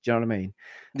characters. Do you know what I mean?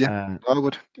 Yeah, I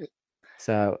would.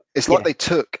 So it's like they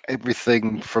took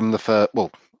everything from the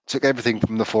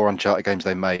the 4 Uncharted games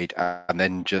they made, and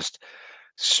then just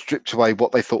stripped away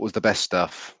what they thought was the best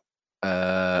stuff,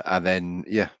 and then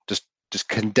just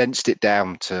condensed it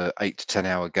down to 8 to 10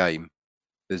 hour game.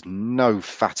 There's no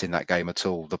fat in that game at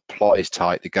all. The plot is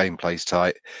tight, the gameplay's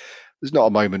tight. There's not a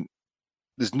moment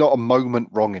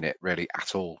wrong in it, really,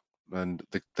 at all. And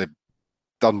they've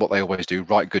done what they always do,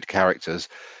 write good characters.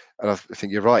 And I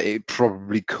think you're right, it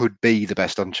probably could be the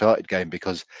best Uncharted game,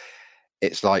 because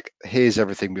it's like, here's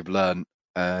everything we've learned,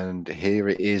 and here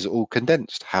it is all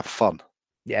condensed. Have fun.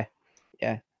 Yeah.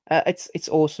 It's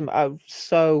awesome. I'm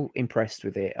so impressed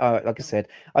with it. Like I said,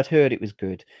 I'd heard it was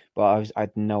good, but I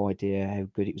had no idea how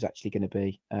good it was actually going to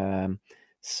be.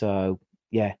 So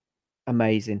yeah,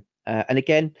 amazing. And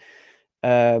again,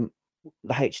 the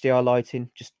HDR lighting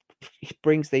just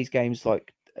brings these games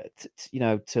like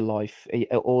to life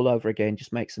all over again.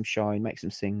 Just makes them shine, makes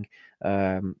them sing.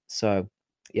 So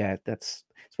yeah, it's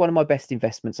one of my best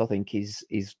investments, I think, is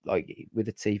like with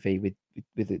a TV with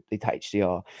the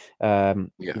HDR.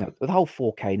 The whole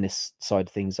 4K-ness side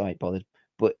of things, I ain't bothered.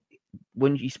 But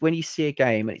when you see a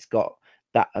game and it's got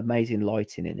that amazing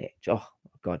lighting in it, oh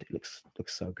god, it looks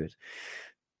so good.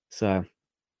 So,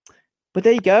 but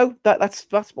there you go. That's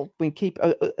what we keep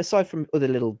aside from other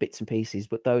little bits and pieces.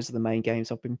 But those are the main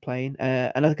games I've been playing.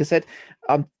 And like I said,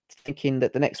 I'm thinking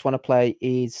that the next one I play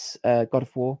is God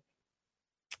of War.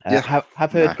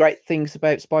 Have heard great things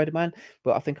about Spider-Man,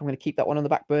 but I think I'm going to keep that one on the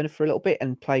back burner for a little bit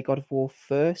and play God of War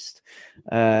first,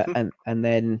 and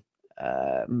then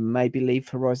maybe leave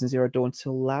Horizon Zero Dawn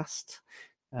till last.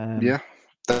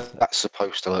 That's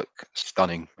supposed to look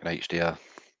stunning in HDR.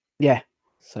 Yeah,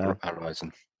 so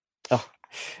Horizon. Oh,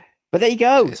 but there you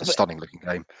go. It's a stunning looking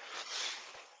game.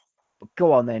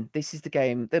 Go on then. This is the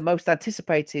game, the most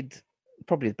anticipated,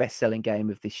 probably the best-selling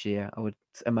game of this year, I would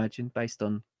imagine, based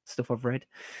on stuff I've read.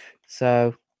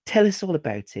 So tell us all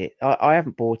about it. I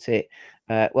haven't bought it.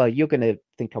 Well, you're going to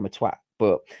think I'm a twat,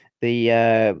 but the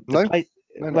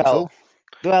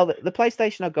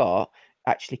PlayStation I got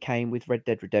actually came with Red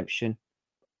Dead Redemption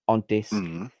on disc,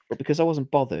 but because I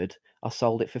wasn't bothered, I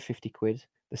sold it for 50 quid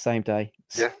the same day.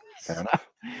 Yeah, fair enough.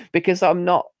 Because I'm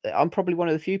probably one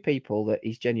of the few people that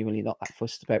is genuinely not that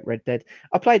fussed about Red Dead.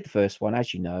 I played the first one,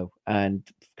 as you know, and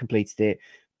completed it.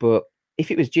 But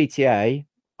if it was GTA,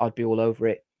 I'd be all over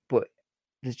it. But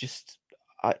there's just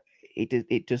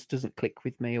it just doesn't click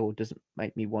with me, or doesn't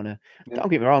make me want to. Don't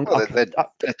get me wrong. Well, they're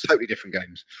totally different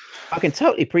games. I can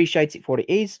totally appreciate it for what it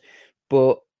is,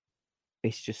 but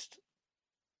it's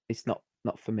not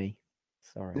for me.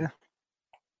 Sorry. Yeah,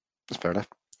 that's fair enough.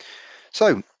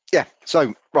 So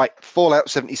right, Fallout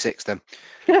 76 then.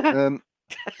 No.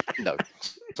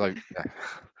 So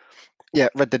yeah,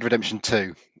 Red Dead Redemption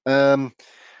 2.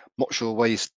 Not sure where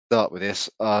you start with this.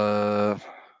 I'll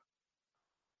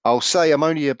say I'm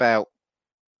only about,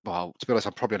 well, to be honest,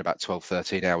 I'm probably about 12,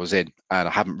 13 hours in, and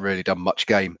I haven't really done much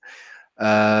game.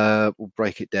 We'll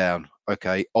break it down.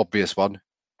 Okay, obvious one.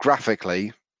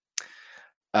 Graphically,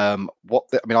 I'm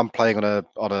playing on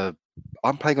a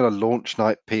launch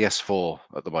night PS4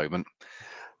 at the moment.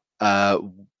 As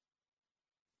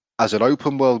an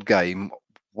open world game,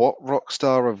 what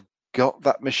Rockstar have got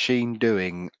that machine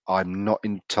doing, I'm not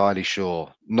entirely sure.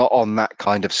 Not on that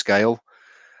kind of scale.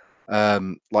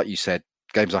 Like you said,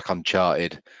 games like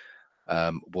Uncharted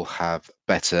will have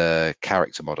better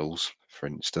character models, for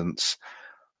instance,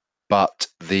 but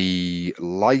the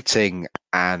lighting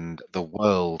and the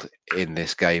world in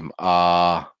this game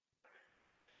are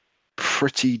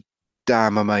pretty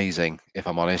damn amazing, if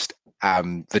I'm honest.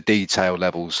 The detail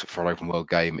levels for an open world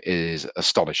game is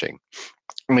astonishing.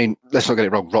 I mean, let's not get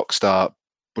it wrong. Rockstar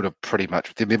would have pretty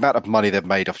much, the amount of money they've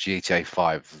made off GTA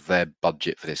 5, their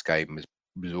budget for this game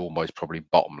was almost probably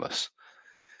bottomless.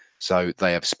 So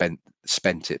they have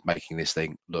spent it making this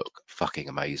thing look fucking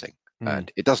amazing.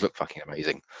 And it does look fucking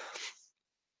amazing.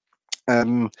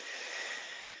 Right.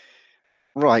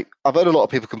 I've heard a lot of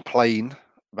people complain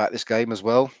about this game as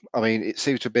well. I mean, it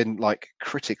seems to have been like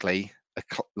critically,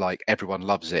 like everyone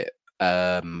loves it.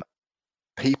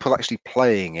 People actually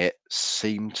playing it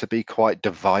seem to be quite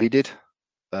divided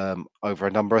over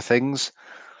a number of things.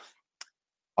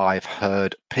 I've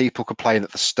heard people complain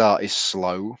that the start is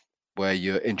slow, where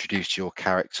you're introduced to your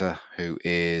character, who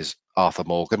is Arthur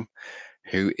Morgan,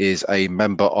 who is a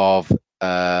member of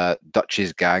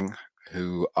Dutch's gang,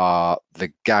 who are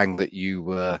the gang that you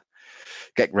were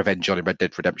getting revenge on in Red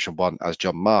Dead Redemption 1 as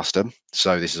John Marston.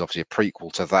 So this is obviously a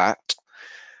prequel to that.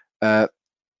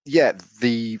 Yeah,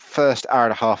 the first hour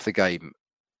and a half of the game,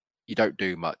 you don't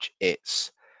do much.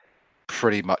 It's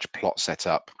pretty much plot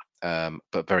setup,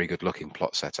 but very good looking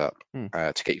plot setup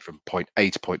to get you from point A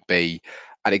to point B.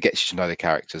 And it gets you to know the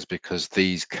characters, because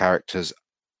these characters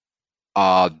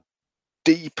are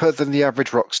deeper than the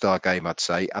average Rockstar game, I'd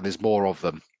say, and there's more of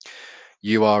them.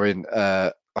 You are in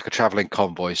like a traveling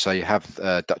convoy, so you have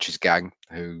Dutch's gang,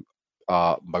 who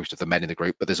are most of the men in the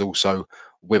group, but there's also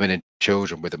women and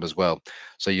children with them as well.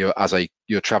 So you're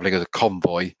traveling as a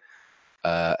convoy,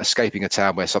 escaping a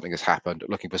town where something has happened,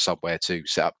 looking for somewhere to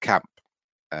set up camp.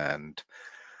 And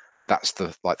that's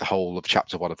the whole of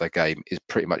chapter 1 of their game, is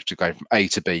pretty much to go from A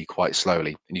to B quite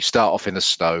slowly. And you start off in the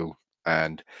snow,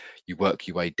 and you work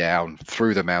your way down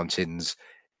through the mountains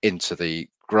into the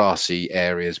grassy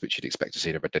areas, which you'd expect to see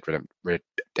in a Red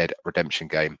Dead Redemption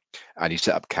game, and you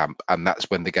set up camp, and that's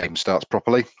when the game starts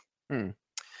properly. Because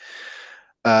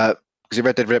in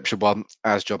Red Dead Redemption 1,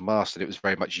 as John Marston, it was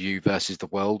very much you versus the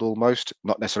world almost,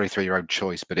 not necessarily through your own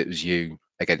choice, but it was you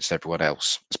against everyone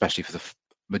else, especially for the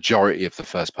majority of the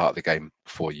first part of the game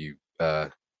before you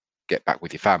get back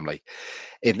with your family.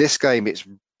 In this game, it's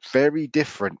very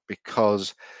different,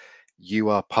 because you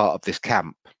are part of this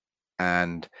camp,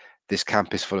 and this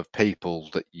camp is full of people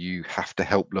that you have to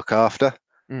help look after.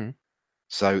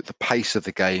 So the pace of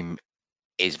the game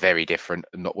is very different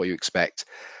and not what you expect.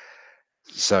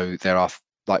 So there are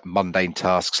like mundane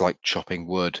tasks like chopping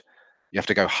wood. You have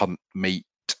to go hunt meat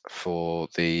for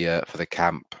the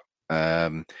camp.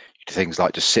 You do things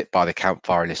like just sit by the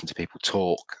campfire and listen to people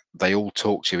talk. They all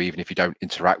talk to you, even if you don't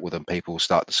interact with them. People will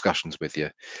start discussions with you.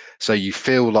 So you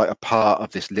feel like a part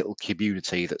of this little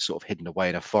community that's sort of hidden away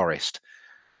in a forest.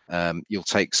 You'll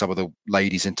take some of the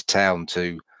ladies into town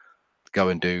to go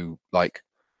and do like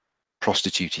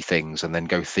prostitute-y things, and then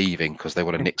go thieving because they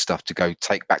want to nick stuff to go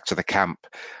take back to the camp.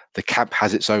 The camp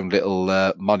has its own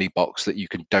little money box that you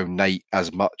can donate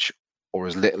as much or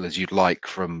as little as you'd like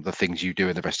from the things you do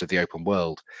in the rest of the open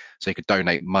world. So you could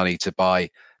donate money to buy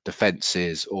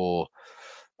defenses, or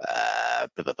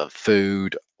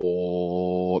food,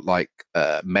 or like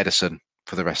medicine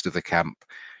for the rest of the camp.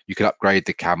 You can upgrade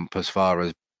the camp as far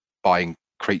as buying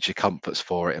creature comforts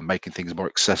for it and making things more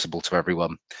accessible to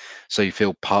everyone. So you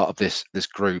feel part of this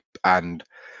group, and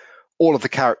all of the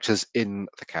characters in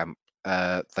the camp,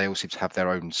 they all seem to have their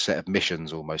own set of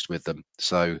missions almost with them.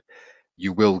 So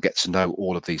you will get to know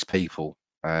all of these people,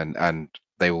 and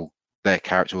their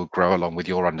character will grow along with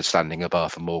your understanding of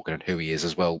Arthur Morgan and who he is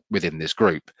as well within this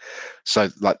group. So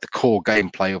like the core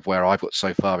gameplay of where I've got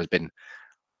so far has been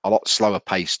a lot slower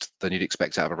paced than you'd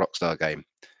expect out of a Rockstar game.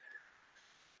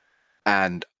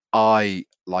 And I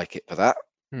like it for that.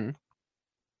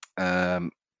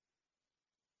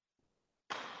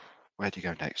 Where do you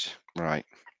go next? Right.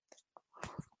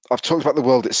 I've talked about the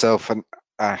world itself and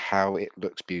how it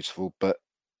looks beautiful, but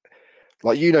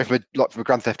like, you know, from a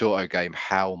Grand Theft Auto game,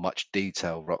 how much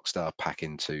detail Rockstar pack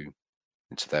into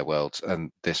their worlds,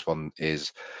 and this one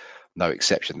is no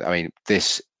exception. I mean,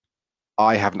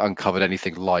 I haven't uncovered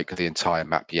anything like the entire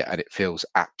map yet, and it feels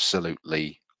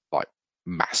absolutely like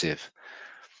massive.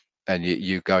 And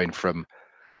you going from,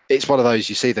 it's one of those,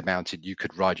 you see the mountain, you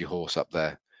could ride your horse up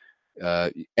there.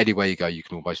 Anywhere you go, you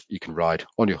can ride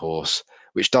on your horse,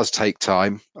 which does take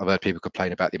time. I've heard people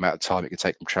complain about the amount of time it can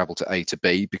take from travel to A to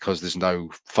B, because there's no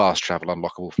fast travel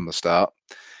unlockable from the start.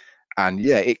 And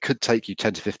yeah, it could take you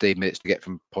 10 to 15 minutes to get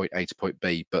from point A to point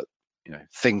B, but you know,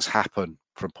 things happen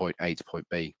from point A to point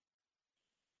B,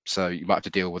 so you might have to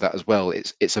deal with that as well.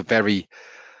 It's a very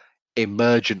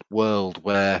emergent world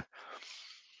where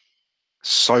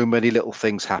so many little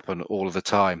things happen all of the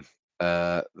time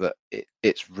that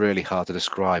it's really hard to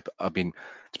describe. I mean,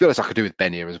 to be honest, I could do with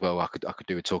Ben here as well. I could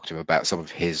do a talk to him about some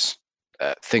of his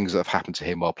things that have happened to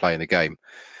him while playing the game.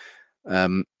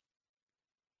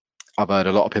 I've heard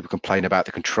a lot of people complain about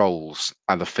the controls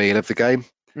and the feel of the game.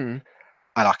 Mm.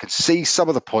 And I can see some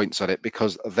of the points on it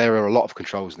because there are a lot of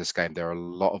controls in this game. There are a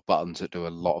lot of buttons that do a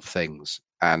lot of things.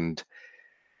 And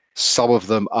some of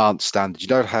them aren't standard. You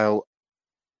know how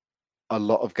a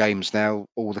lot of games now,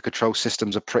 all the control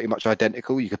systems are pretty much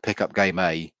identical. You could pick up game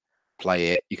A, play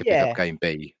it. You could pick up game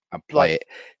B and play it.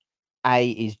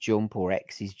 A is jump or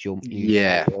X is jump. Usually,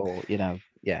 yeah. Or,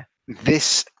 yeah.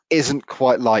 This isn't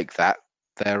quite like that.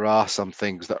 There are some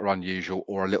things that are unusual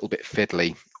or a little bit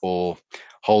fiddly, or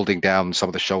holding down some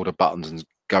of the shoulder buttons and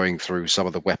going through some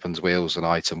of the weapons wheels and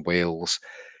item wheels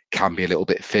can be a little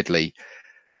bit fiddly.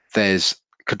 There's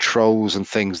controls and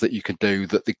things that you can do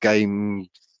that the game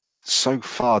so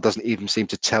far doesn't even seem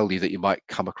to tell you that you might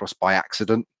come across by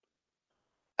accident.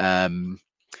 For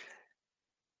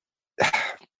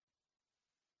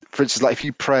instance, like if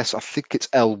you press, I think it's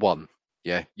L1,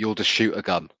 you'll just shoot a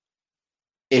gun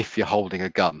if you're holding a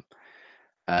gun,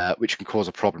 which can cause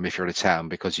a problem if you're in a town,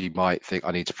 because you might think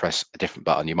I need to press a different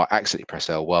button. You might accidentally press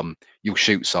L1, you'll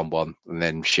shoot someone, and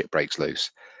then shit breaks loose.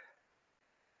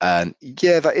 And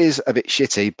yeah, that is a bit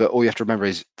shitty, but all you have to remember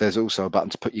is there's also a button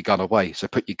to put your gun away. So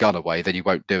put your gun away, then you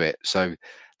won't do it. So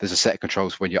there's a set of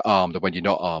controls for when you're armed and when you're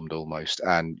not armed almost.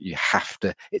 And you have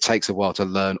to, it takes a while to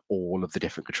learn all of the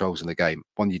different controls in the game.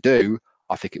 When you do,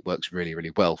 I think it works really,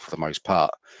 really well for the most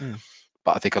part.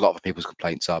 But I think a lot of people's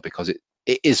complaints are because it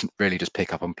isn't really just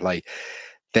pick up and play.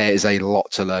 There is a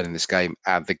lot to learn in this game,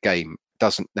 and the game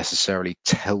doesn't necessarily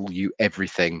tell you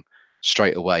everything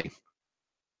straight away.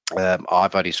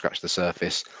 I've only scratched the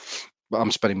surface, but I'm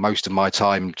spending most of my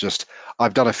time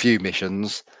I've done a few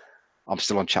missions. I'm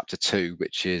still on chapter 2,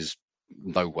 which is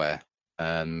nowhere.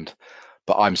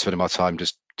 But I'm spending my time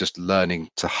just learning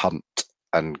to hunt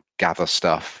and gather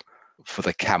stuff for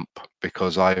the camp,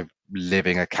 because I'm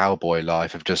living a cowboy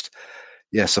life of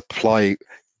supplying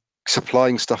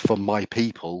stuff for my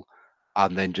people,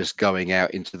 and then just going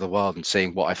out into the wild and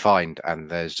seeing what I find. And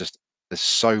there's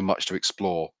so much to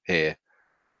explore here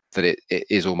that it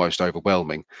is almost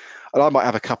overwhelming. And I might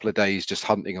have a couple of days just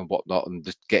hunting and whatnot, and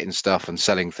just getting stuff and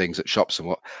selling things at shops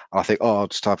and I think, I'll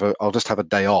just have a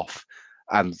day off,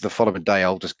 and the following day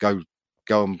I'll just go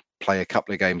and play a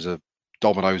couple of games of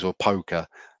dominoes or poker,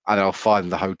 and I'll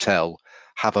find the hotel,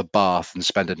 have a bath, and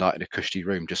spend a night in a cushy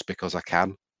room just because I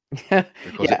can. Because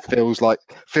it feels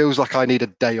like I need a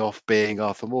day off being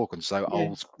Arthur Morgan. So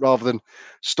I'll, rather than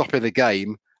stopping the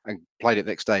game and playing it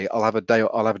next day, I'll have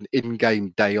an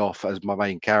in-game day off as my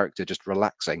main character, just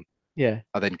relaxing. And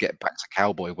then get back to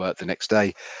cowboy work the next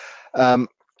day. I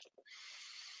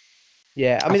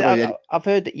mean, I've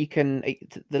heard that you can.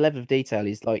 The level of detail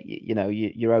is like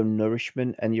your own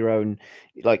nourishment and your own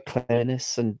like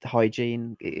cleanliness and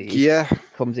hygiene.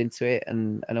 Comes into it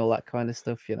and all that kind of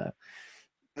stuff.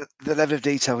 The level of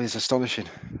detail is astonishing.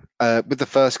 With the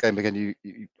first game, again, you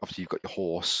obviously you've got your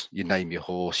horse. You name your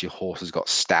horse. Your horse has got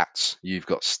stats. You've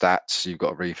got stats. You've got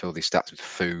to refill these stats with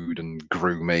food and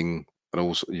grooming, and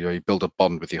also you build a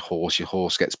bond with your horse. Your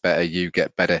horse gets better. You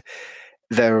get better.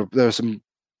 There's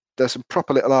some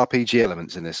proper little RPG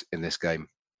elements in this game,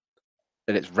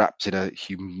 and it's wrapped in a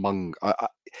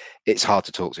it's hard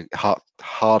to talk to.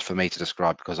 Hard for me to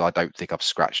describe, because I don't think I've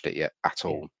scratched it yet at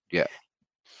all. Yeah.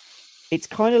 It's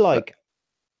kind of like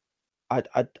I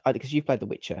because you've played The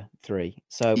Witcher 3,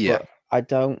 so but I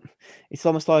don't. It's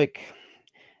almost like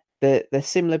they're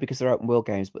similar because they're open world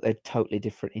games, but they're totally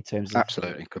different in terms of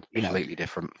absolutely completely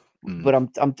different. But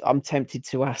I'm tempted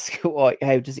to ask,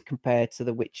 how does it compare to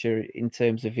The Witcher in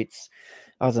terms of its,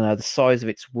 I don't know, the size of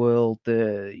its world,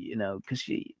 because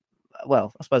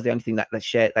well, I suppose the only thing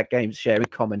that games share in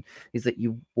common is that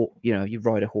you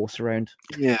ride a horse around.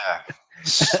 Yeah,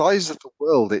 size of the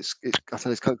world. It's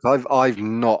I've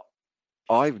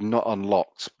not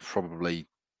unlocked probably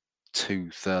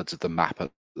 2/3 of the map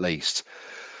at least,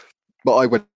 but I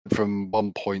went from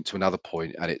one point to another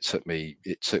point, and it took me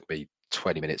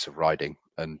 20 minutes of riding,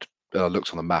 and I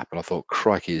looked on the map and I thought,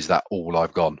 crikey, is that all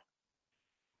I've gone?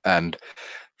 And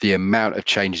the amount of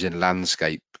changes in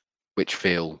landscape which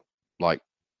feel like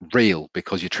real,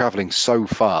 because you're traveling so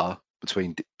far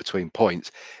between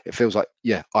points, it feels like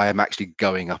I am actually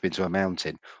going up into a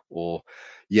mountain, or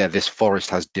this forest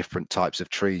has different types of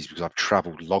trees because I've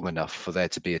traveled long enough for there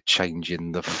to be a change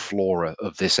in the flora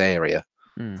of this area.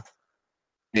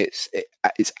 It's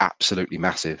absolutely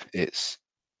massive.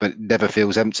 But it never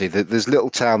feels empty. There's little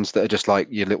towns that are just like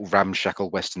your little ramshackle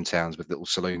western towns with little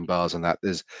saloon bars and that.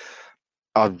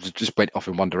 I just went off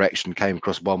in one direction, came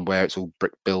across one where it's all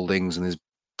brick buildings and there's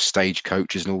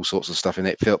stagecoaches and all sorts of stuff in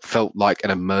it. Felt like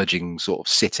an emerging sort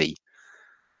of city,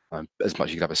 as much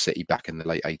as you could have a city back in the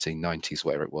late 1890s,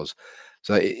 whatever it was.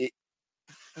 So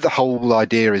the whole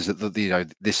idea is that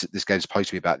this game's supposed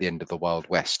to be about the end of the Wild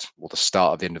West, or the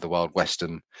start of the end of the Wild West,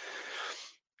 and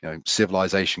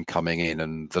civilization coming in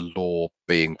and the law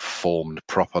being formed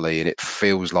properly. And it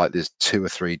feels like there's 2 or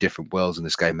 3 different worlds in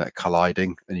this game that are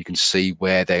colliding, and you can see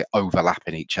where they're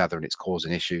overlapping each other, and it's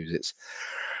causing issues.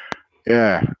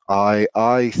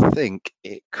 I think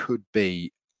it could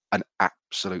be an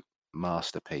absolute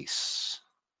masterpiece.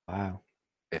 Wow.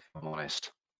 If I'm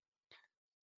honest.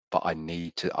 But I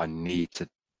need to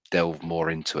delve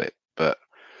more into it. But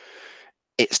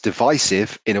it's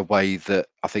divisive in a way that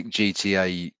I think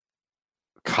GTA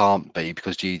can't be,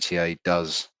 because GTA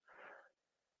does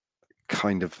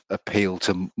kind of appeal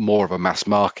to more of a mass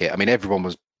market. I mean, a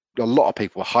lot of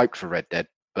people were hyped for Red Dead,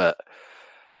 but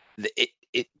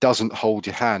it doesn't hold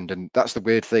your hand, and that's the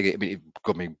weird thing. I mean,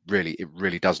 it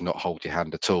really does not hold your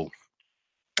hand at all.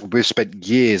 We've spent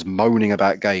years moaning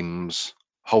about games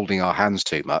holding our hands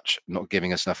too much, not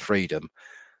giving us enough freedom,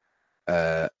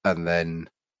 and then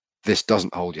this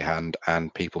doesn't hold your hand,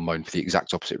 and people moan for the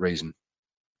exact opposite reason.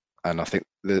 And I think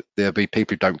there'll be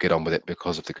people who don't get on with it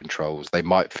because of the controls. They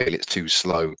might feel it's too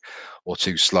slow or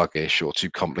too sluggish or too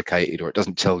complicated, or it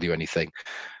doesn't tell you anything.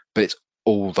 But it's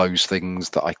all those things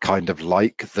that I kind of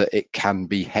like, that it can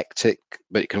be hectic,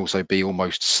 but it can also be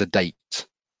almost sedate.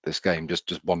 This game,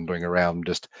 just wandering around,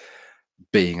 just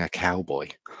being a cowboy.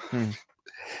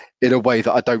 In a way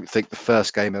that I don't think the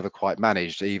first game ever quite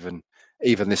managed. Even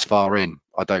this far in,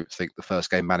 I don't think the first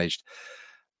game managed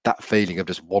that feeling of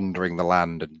just wandering the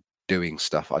land and doing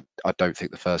stuff. I don't think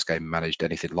the first game managed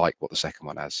anything like what the second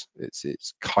one has.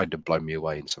 It's kind of blown me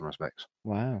away in some respects.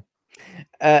 Wow.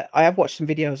 I have watched some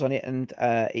videos on it, and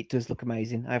it does look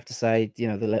amazing. I have to say,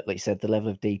 like you said, the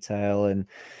level of detail and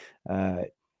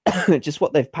just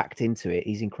what they've packed into it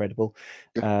is incredible.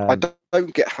 I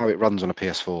don't get how it runs on a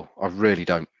PS4. I really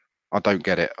don't. I don't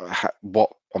get it. I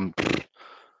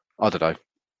don't know.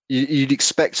 You'd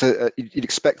expect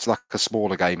like a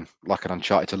smaller game, like an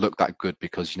Uncharted, to look that good,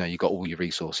 because you got all your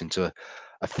resource into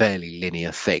a fairly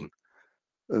linear thing.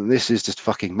 And this is just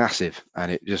fucking massive,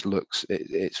 and it just looks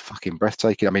it's fucking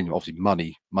breathtaking. I mean, obviously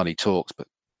money talks, but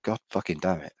god fucking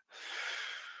damn it.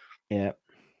 Yeah.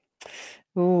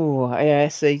 Oh, yeah.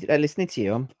 See, listening to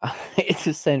you, it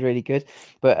does sound really good.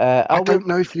 But I don't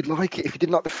know if you'd like it if you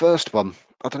didn't like the first one.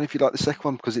 I don't know if you'd like the second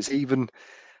one, because it's even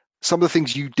some of the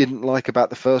things you didn't like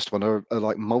about the first one are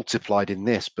like multiplied in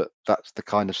this. But that's the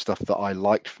kind of stuff that I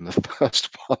liked from the first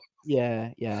one.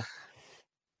 Yeah.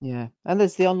 And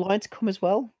there's the online to come as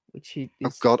well, which is...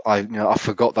 Oh god, I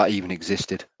forgot that even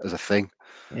existed as a thing.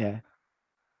 Yeah.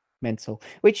 Mental.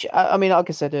 Which I mean,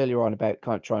 like I said earlier on about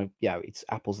kind of trying, it's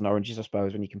apples and oranges, I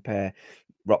suppose, when you compare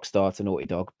Rockstar to Naughty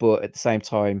Dog. But at the same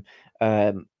time,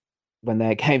 when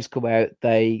their games come out,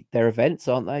 they're events,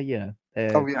 aren't they?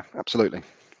 Oh yeah, absolutely.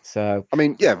 So I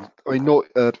mean,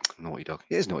 Naughty Dog.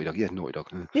 It is Naughty Dog. Yeah, Naughty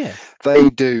Dog. Yeah. They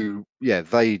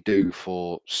do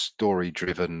for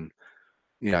story-driven,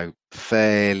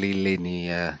 fairly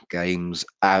linear games.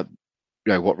 What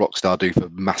Rockstar do for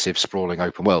massive sprawling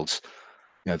open worlds.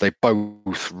 They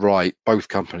both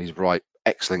companies write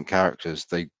excellent characters.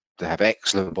 They have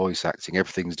excellent voice acting.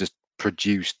 Everything's just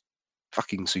produced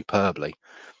fucking superbly.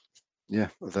 Yeah,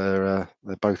 they're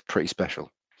both pretty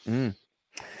special.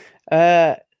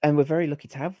 And we're very lucky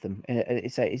to have them.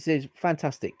 It's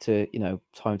fantastic to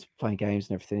time to playing games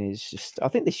and everything. It's just, I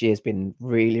think this year's been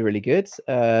really, really good.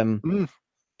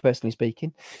 Personally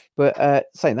speaking, but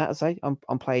saying that, I say I'm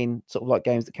playing sort of like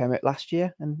games that came out last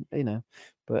year, and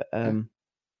but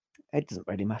it doesn't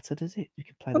really matter, does it? You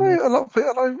can play them. I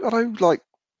know, like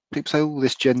people say, "Oh,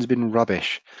 this gen's been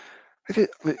rubbish." It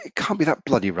can't be that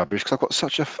bloody rubbish, because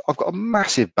I've got a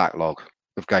massive backlog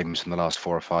of games from the last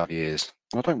 4 or 5 years.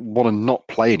 I don't want to not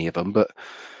play any of them, but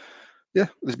yeah,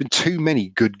 there's been too many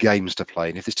good games to play,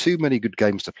 and if there's too many good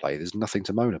games to play, there's nothing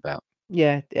to moan about.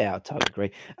 Yeah, I totally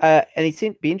agree. And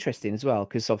it'd be interesting as well,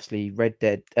 because obviously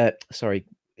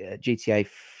GTA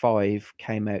 5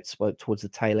 came out towards the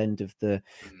tail end of the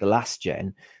last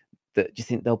gen. Do you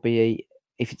think there'll be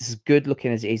if it's as good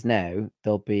looking as it is now,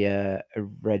 there'll be a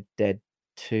Red Dead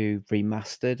 2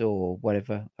 remastered or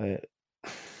whatever on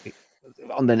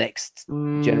the next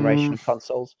generation of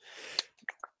consoles?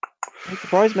 It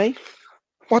surprised me.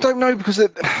 Well, I don't know, because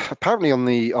apparently on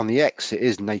the X it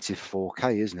is native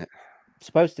 4K, isn't it?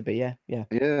 Supposed to be, yeah.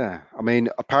 Yeah, I mean,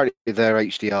 apparently their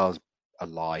HDR's a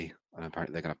lie, and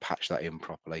apparently they're going to patch that in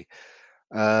properly.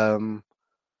 I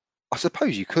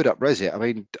suppose you could up-res it. I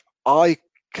mean, I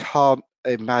can't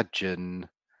imagine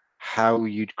how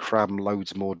you'd cram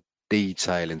loads more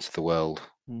detail into the world.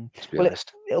 To be Well,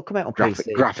 honest, it'll come out on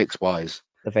PC graphics wise.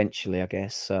 eventually, I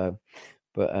guess. So,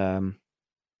 but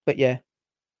yeah.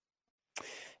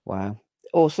 Wow,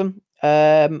 awesome.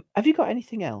 Have you got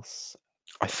anything else?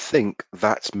 I think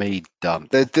that's me done.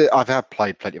 I've had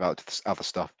played plenty of other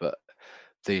stuff, but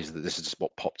this is just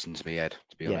what popped into my head.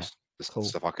 To be Yeah, honest, this is cool.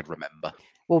 stuff I could remember.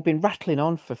 Well, we've been rattling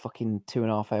on for fucking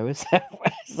 2.5 hours.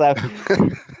 So,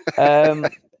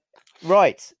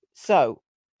 right. So,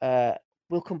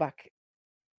 we'll come back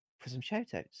for some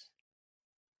shout outs.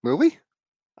 Will we?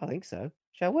 I think so.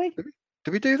 Shall we?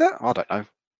 Do we do that? I don't know.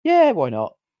 Yeah, why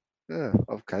not? Yeah,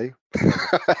 okay.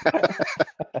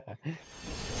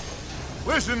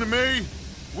 Listen to me.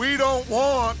 We don't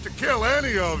want to kill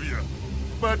any of you.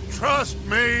 But trust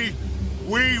me,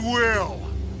 we will.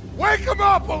 Wake them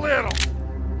up a little!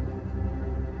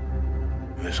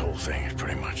 This whole thing is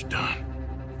pretty much done.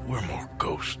 We're more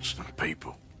ghosts than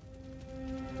people.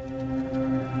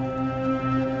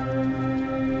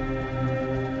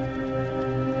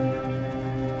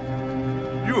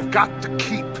 You have got to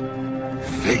keep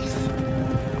faith.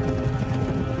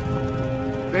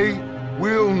 They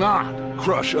will not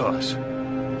crush us.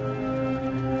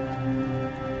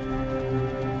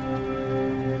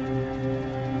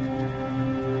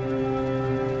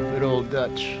 Good old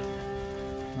Dutch.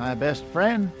 My best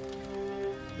friend.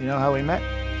 You know how we met?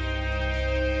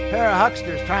 Pair of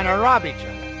hucksters trying to rob each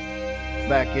other.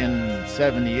 Back in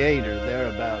 78 or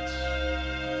thereabouts.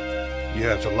 You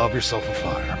have to love yourself a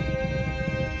fire.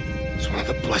 It's one of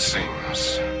the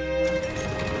blessings.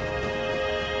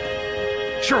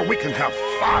 Sure, we can have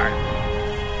fire.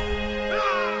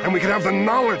 And we can have the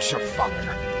knowledge of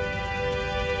fire.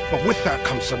 But with that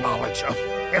comes the knowledge of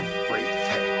everything.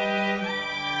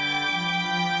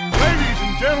 Ladies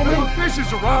and gentlemen, this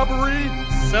is a robbery.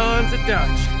 Sons of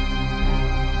Dutch.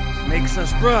 Makes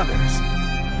us brothers.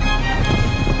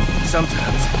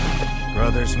 Sometimes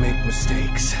brothers make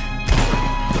mistakes.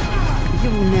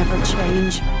 You'll never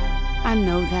change. I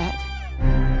know that.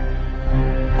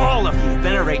 All of you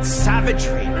venerate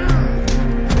savagery.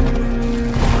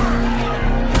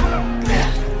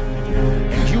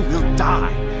 And you will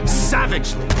die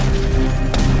savagely.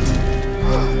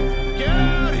 Get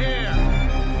out here!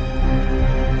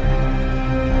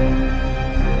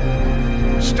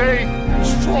 Stay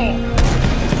strong.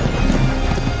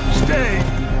 Stay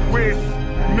with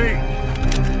me.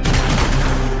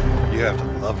 You have to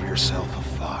love yourself a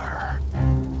fire.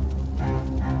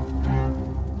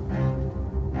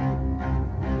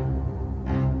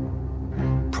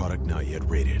 Product not yet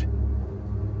rated.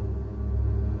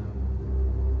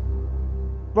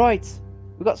 Right.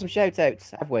 We've got some shout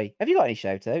outs, have we? Have you got any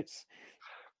shout outs?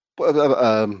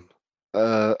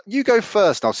 You go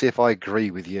first. I'll see if I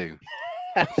agree with you.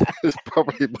 It's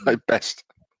probably my best.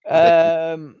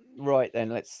 Right then,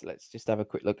 let's just have a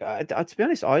quick look. To be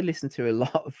honest, I listen to a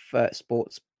lot of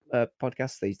sports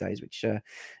podcasts these days, which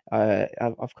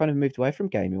I've kind of moved away from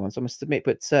gaming ones, I must admit.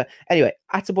 But anyway,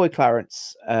 Attaboy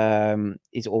Clarence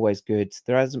is always good.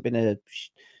 There hasn't been I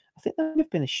think there have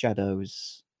been a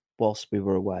Shadows whilst we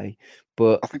were away,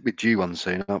 but I think we're due one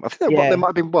soon. I think there might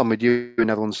have been one with you,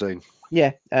 another one soon.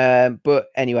 Yeah, but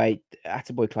anyway,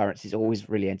 Attaboy Clarence is always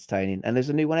really entertaining, and there's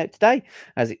a new one out today,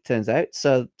 as it turns out.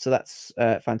 So that's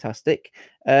fantastic.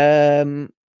 Yeah,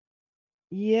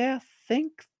 I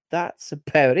think that's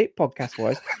about it, podcast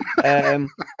wise.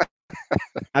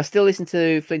 I still listen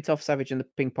to Flintoff Savage and the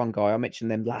Ping Pong Guy. I mentioned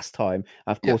them last time.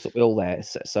 I've caught up with all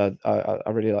theirs, so I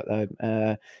really like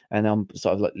them, and I'm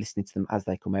sort of like listening to them as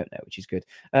they come out now, which is good.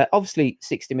 Obviously,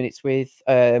 60 Minutes with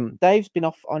Dave's been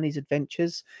off on his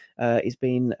adventures. He's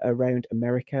been around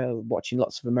America, watching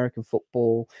lots of American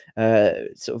football,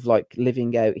 sort of like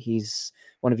living out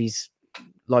one of his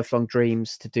lifelong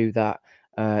dreams to do that.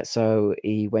 So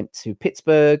he went to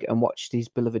Pittsburgh and watched his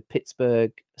beloved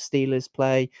Pittsburgh Steelers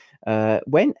play.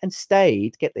 Went and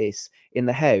stayed, get this, in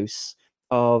the house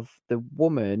of the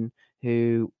woman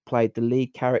who played the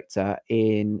lead character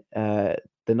in the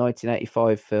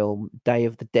 1985 film Day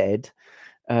of the Dead,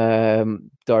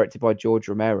 directed by George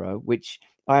Romero, which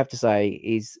I have to say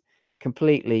is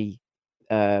completely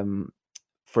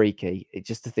freaky.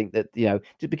 Just to think that,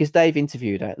 just because Dave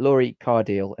interviewed her, Laurie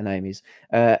Cardeal, her name is,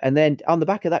 and then on the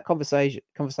back of that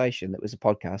conversation that was a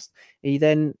podcast, he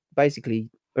then basically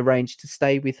arranged to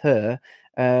stay with her,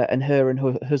 and her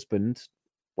husband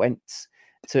went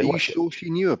to. Are you sure she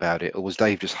knew about it, or was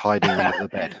Dave just hiding under the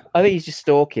bed? I think he's just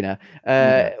stalking her.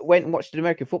 Went and watched an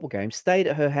American football game, stayed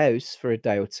at her house for a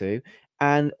day or two,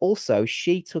 and also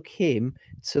she took him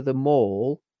to the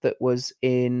mall that was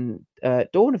in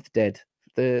Dawn of the Dead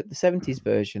the 70s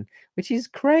version, which is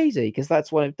crazy because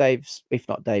that's one of Dave's, if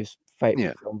not Dave's,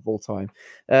 favorite film of all time.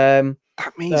 That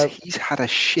means he's had a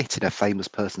shit in a famous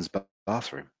person's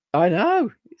bathroom. I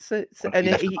know.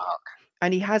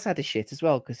 And he has had a shit as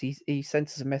well because he sent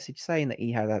us a message saying that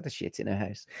he had had a shit in her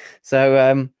house.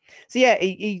 So yeah,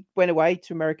 he went away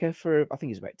to America for, I think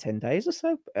it was about 10 days or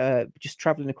so, just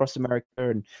traveling across America,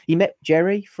 and he met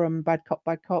Jerry from Bad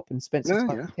Cop and spent some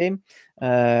time with him.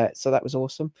 So that was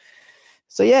awesome.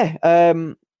 So yeah,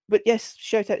 but yes,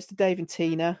 shout outs to Dave and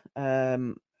Tina.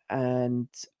 And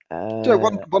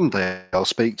one day I'll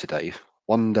speak to Dave.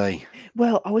 One day.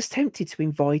 Well, I was tempted to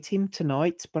invite him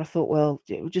tonight, but I thought, well,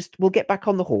 we'll get back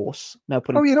on the horse. No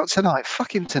pun. Oh, yeah, not tonight.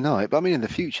 Fuck him tonight, but I mean in the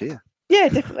future, yeah. Yeah,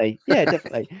 definitely. Yeah,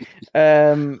 definitely.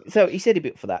 So he said he'd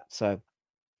be up for that. So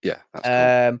yeah, that's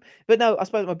cool. But no, I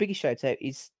suppose my biggest shout out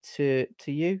is to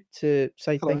you to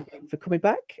say thank you for coming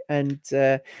back, and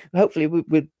hopefully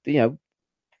we'll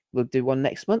do one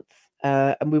next month.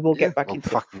 And we will get back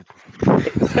into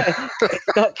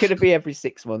it's not going to be every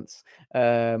 6 months.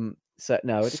 So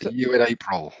no, see you in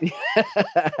April.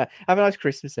 Have a nice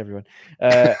Christmas, everyone.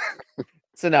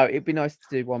 So no, it'd be nice to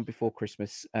do one before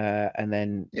Christmas, and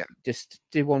then just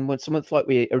do one once a month like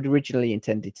we originally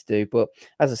intended to do. But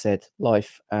as I said,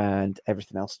 life and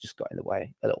everything else just got in the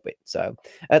way a little bit. So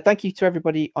thank you to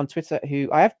everybody on Twitter who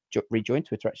I have rejoined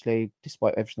Twitter actually,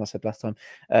 despite everything I said last time.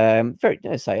 I'm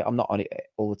not on it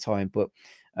all the time, but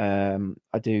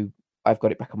I've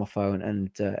got it back on my phone, and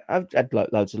I've had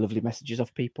loads of lovely messages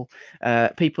off people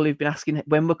who've been asking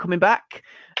when we're coming back.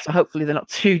 So hopefully they're not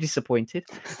too disappointed,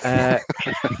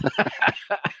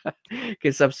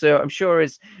 because I'm sure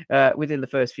as within the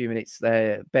first few minutes,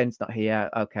 Ben's not here.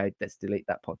 Okay, let's delete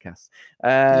that podcast.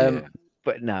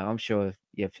 But no, I'm sure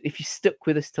if you stuck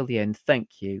with us till the end,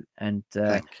 thank you, and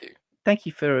thank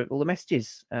you for all the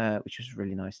messages, which was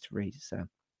really nice to read. So.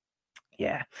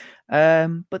 Yeah,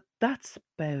 but that's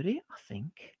about it, I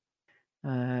think.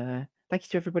 Thank you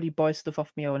to everybody who buys stuff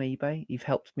off me on eBay. You've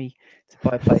helped me to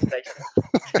buy a PlayStation,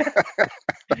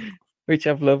 which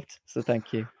I've loved. So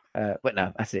thank you. But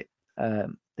no, that's it. There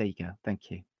you go.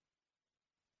 Thank you.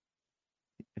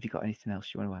 Have you got anything else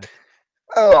you want to add?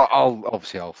 Oh,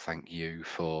 I'll thank you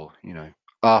for,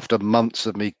 after months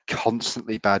of me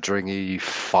constantly badgering you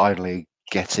finally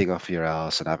getting off your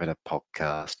ass and having a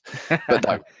podcast. But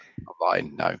no.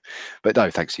 Fine, no, but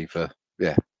no, thanks you for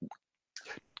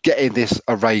getting this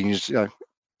arranged.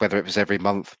 Whether it was every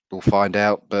month, we'll find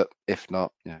out. But if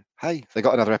not, hey, they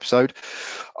got another episode.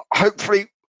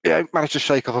 Hopefully, managed to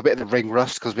shake off a bit of the ring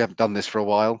rust because we haven't done this for a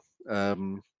while.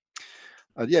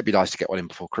 It'd be nice to get one in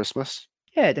before Christmas.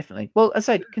 Yeah, definitely. Well, as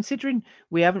I said, considering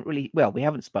we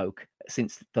haven't spoke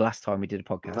since the last time we did a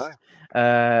podcast.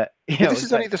 This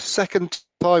is only the second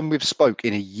time we've spoke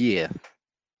in a year.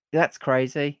 That's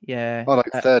crazy. Yeah. Oh,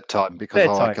 third time because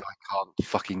I can't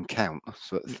fucking count.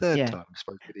 So third time we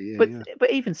spoke in a year.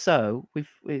 But even so, we've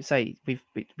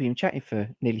been chatting for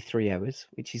nearly 3 hours,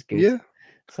 which is good. Yeah.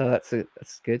 So that's good.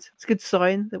 It's a good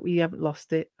sign that we haven't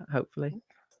lost it. Hopefully.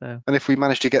 So. And if we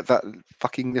manage to get that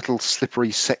fucking little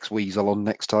slippery sex weasel on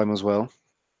next time as well.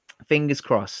 Fingers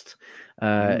crossed.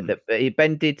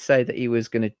 Ben did say that he was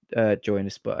going to join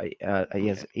us, but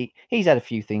he's had a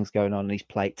few things going on his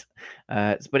plate.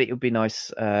 But it would be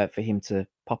nice for him to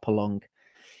pop along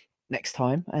next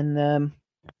time. And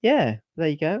there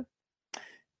you go.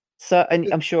 So,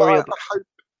 and I'm sure.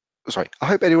 I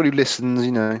hope anyone who listens,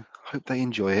 hope they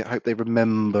enjoy it. Hope they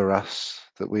remember us,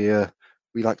 that we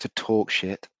like to talk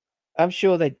shit. I'm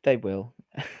sure they will.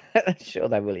 I'm sure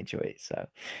they will enjoy it. So,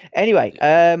 anyway,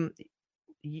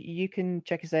 you can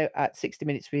check us out at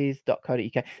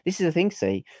 60minuteswith.co.uk. This is the thing,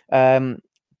 see.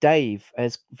 Dave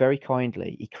has very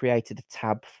kindly, he created a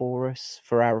tab for us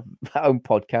for our own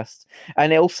podcast.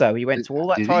 And also he went to all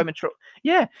that time and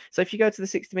yeah. So if you go to the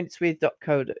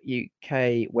 60minuteswith.co.uk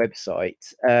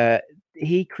website,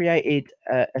 he created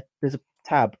there's a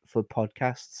tab for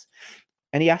podcasts.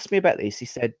 And he asked me about this. He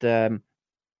said,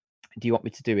 do you want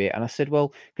me to do it? And I said,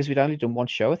 well, because we'd only done one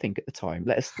show, I think, at the time.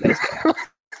 Let's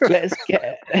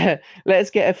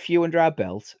get a few under our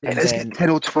belt. Yeah, let's get 10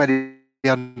 or 20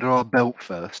 under our belt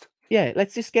first. Yeah,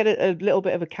 let's just get a little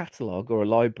bit of a catalogue or a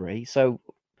library. So,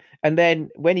 and then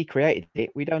when he created it,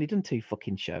 we'd only done 2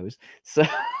 fucking shows. So,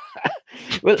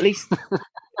 well, at least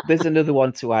there's another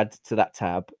one to add to that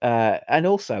tab. And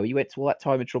also, you went to all that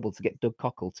time and trouble to get Doug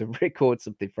Cockle to record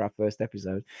something for our first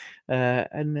episode.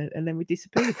 And then we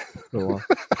disappeared for a while.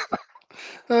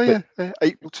 Oh, yeah.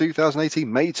 April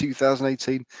 2018, May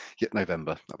 2018,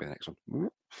 November. That'll be the next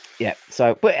one. Yeah.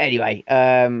 So, but anyway,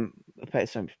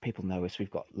 some people know us. We've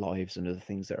got lives and other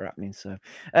things that are happening. So,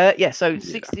 yeah. So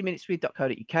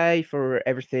 60minuteswith.co.uk for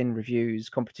everything, reviews,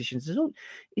 competitions.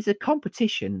 It's a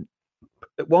competition,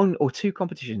 1 or 2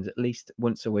 competitions at least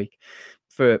once a week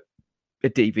for a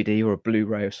DVD or a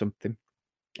Blu-ray or something.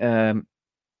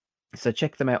 So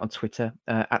check them out on Twitter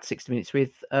at 60 Minutes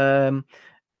With.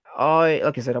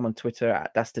 Like I said, I'm on Twitter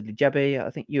at DastardlyJabby. I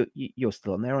think you're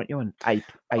still on there, aren't you? On Ape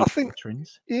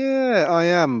Veterans. Yeah, I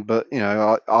am. But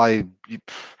you're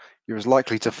as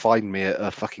likely to find me at a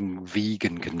fucking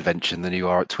vegan convention than you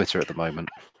are at Twitter at the moment.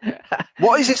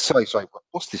 What is this? Sorry.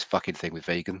 What's this fucking thing with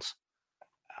vegans?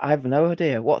 I have no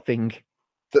idea. What thing?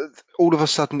 All of a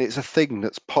sudden, it's a thing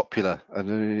that's popular,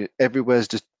 and everywhere's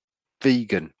just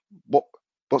vegan.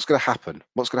 What's going to happen?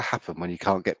 What's going to happen when I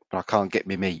can't get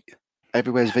me meat?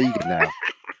 Everywhere's vegan now.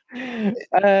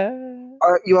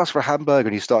 You ask for a hamburger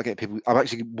and you start getting people. I'm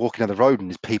actually walking down the road and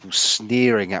there's people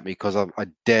sneering at me because I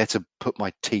dare to put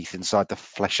my teeth inside the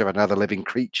flesh of another living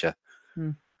creature.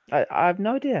 I have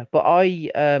no idea, but I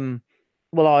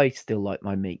still like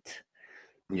my meat.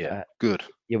 Yeah, good.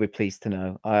 You'll be pleased to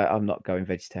know I'm not going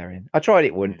vegetarian. I tried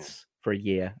it once for a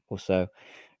year or so,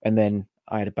 and then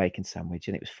I had a bacon sandwich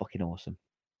and it was fucking awesome.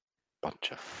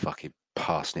 Bunch of fucking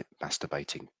parsnip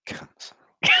masturbating cunts.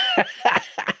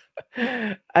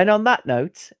 And on that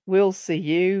note, we'll see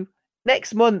you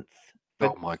next month.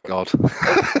 Oh my god.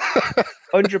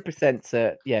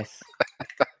 100% yes.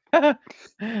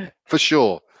 For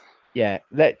sure. Yeah.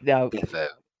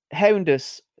 Hound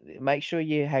us. Make sure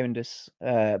you hound us.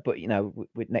 But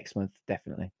with next month,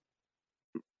 definitely.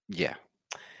 Yeah.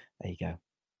 There you go.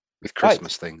 With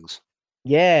Christmas things.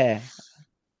 Yeah.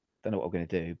 Don't know what we're going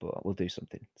to do, but we'll do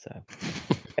something. So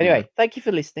anyway, thank you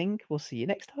for listening. We'll see you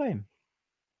next time.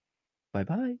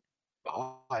 Bye-bye.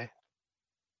 Bye.